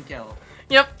needs 1 kill.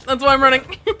 Yep, that's why I'm running.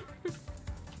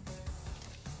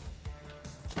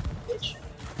 Bitch.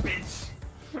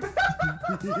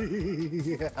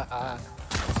 Yeah.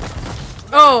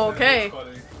 Oh, okay.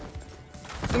 Funny.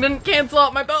 I didn't cancel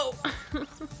out my bow.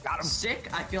 Got him. Sick.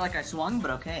 I feel like I swung,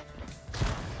 but okay.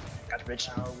 Gotcha, bitch.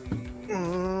 Now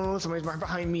we... Somebody's right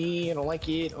behind me. I don't like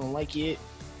it. I don't like it.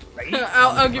 Ready?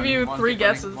 I'll give you 3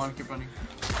 guesses. One, keep running.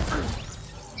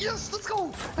 Yes, let's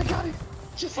go. I got it.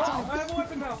 Just in Oh, time. I have a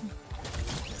weapon now.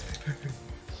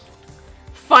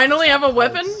 Finally have a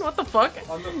weapon? What the fuck?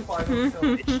 On the final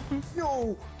kill.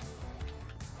 No.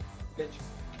 Bitch.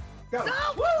 Go.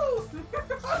 Woo!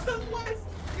 The last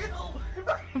kill.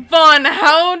 Vaughn,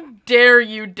 how dare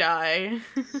you die?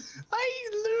 I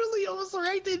literally almost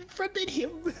right in front of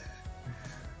him.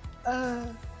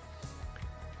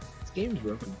 This game's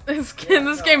broken. This Yeah, game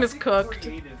I is think cooked.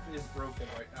 creative is broken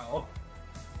right now.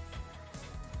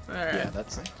 Alright. Yeah,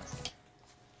 that's.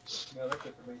 No, that's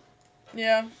it for me.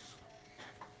 Yeah.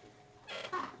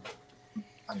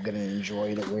 I'm gonna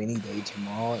enjoy the rainy day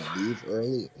tomorrow and leave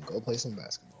early and go play some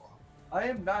basketball. I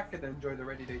am not gonna enjoy the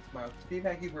rainy day tomorrow. Me and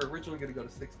Maggie were originally gonna go to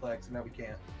Six Flags, and now we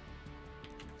can't.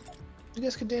 You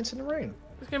guys could dance in the rain.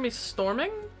 It's gonna be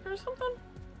storming or something?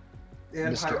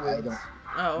 And Mr. I highways. don't.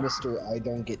 Oh. Mr. I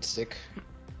don't get sick.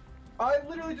 I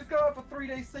literally just got off a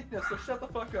 3-day sickness, so shut the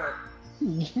fuck up.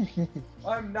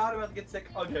 I'm not about to get sick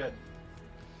again.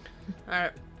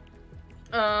 Alright.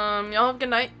 Y'all have a good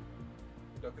night.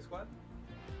 Doka Squad?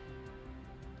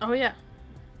 Oh yeah.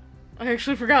 I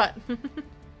actually forgot.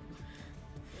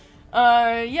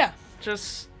 Yeah.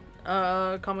 Just,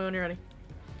 call me when you're ready.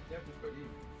 Yeah, just go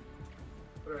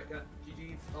eat. Alright, yeah.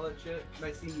 GG's, all that shit.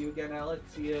 Nice seeing you again, Alex.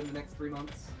 See you in the next 3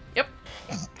 months. Yep.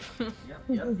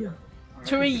 Yep.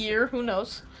 To a year, who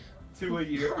knows? To a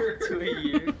year. To a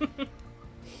year.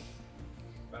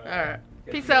 Alright.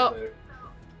 Catch Peace you guys out. later.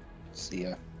 See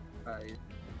ya. Bye.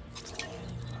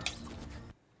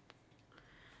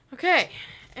 Okay,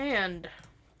 and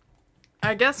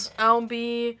I guess I'll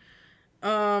be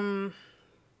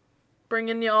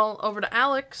bringing y'all over to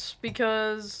Alex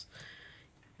because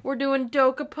we're doing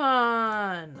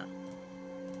Dokapon.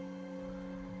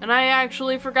 And I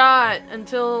actually forgot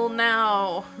until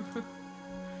now.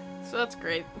 So that's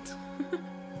great.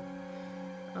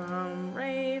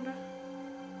 Raid.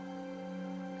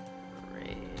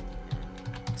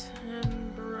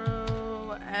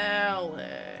 Tenbro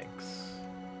Alex.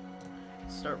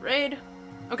 Start raid.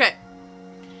 Okay.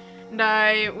 And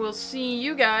I will see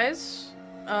you guys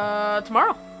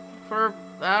tomorrow for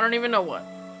I don't even know what.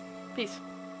 Peace.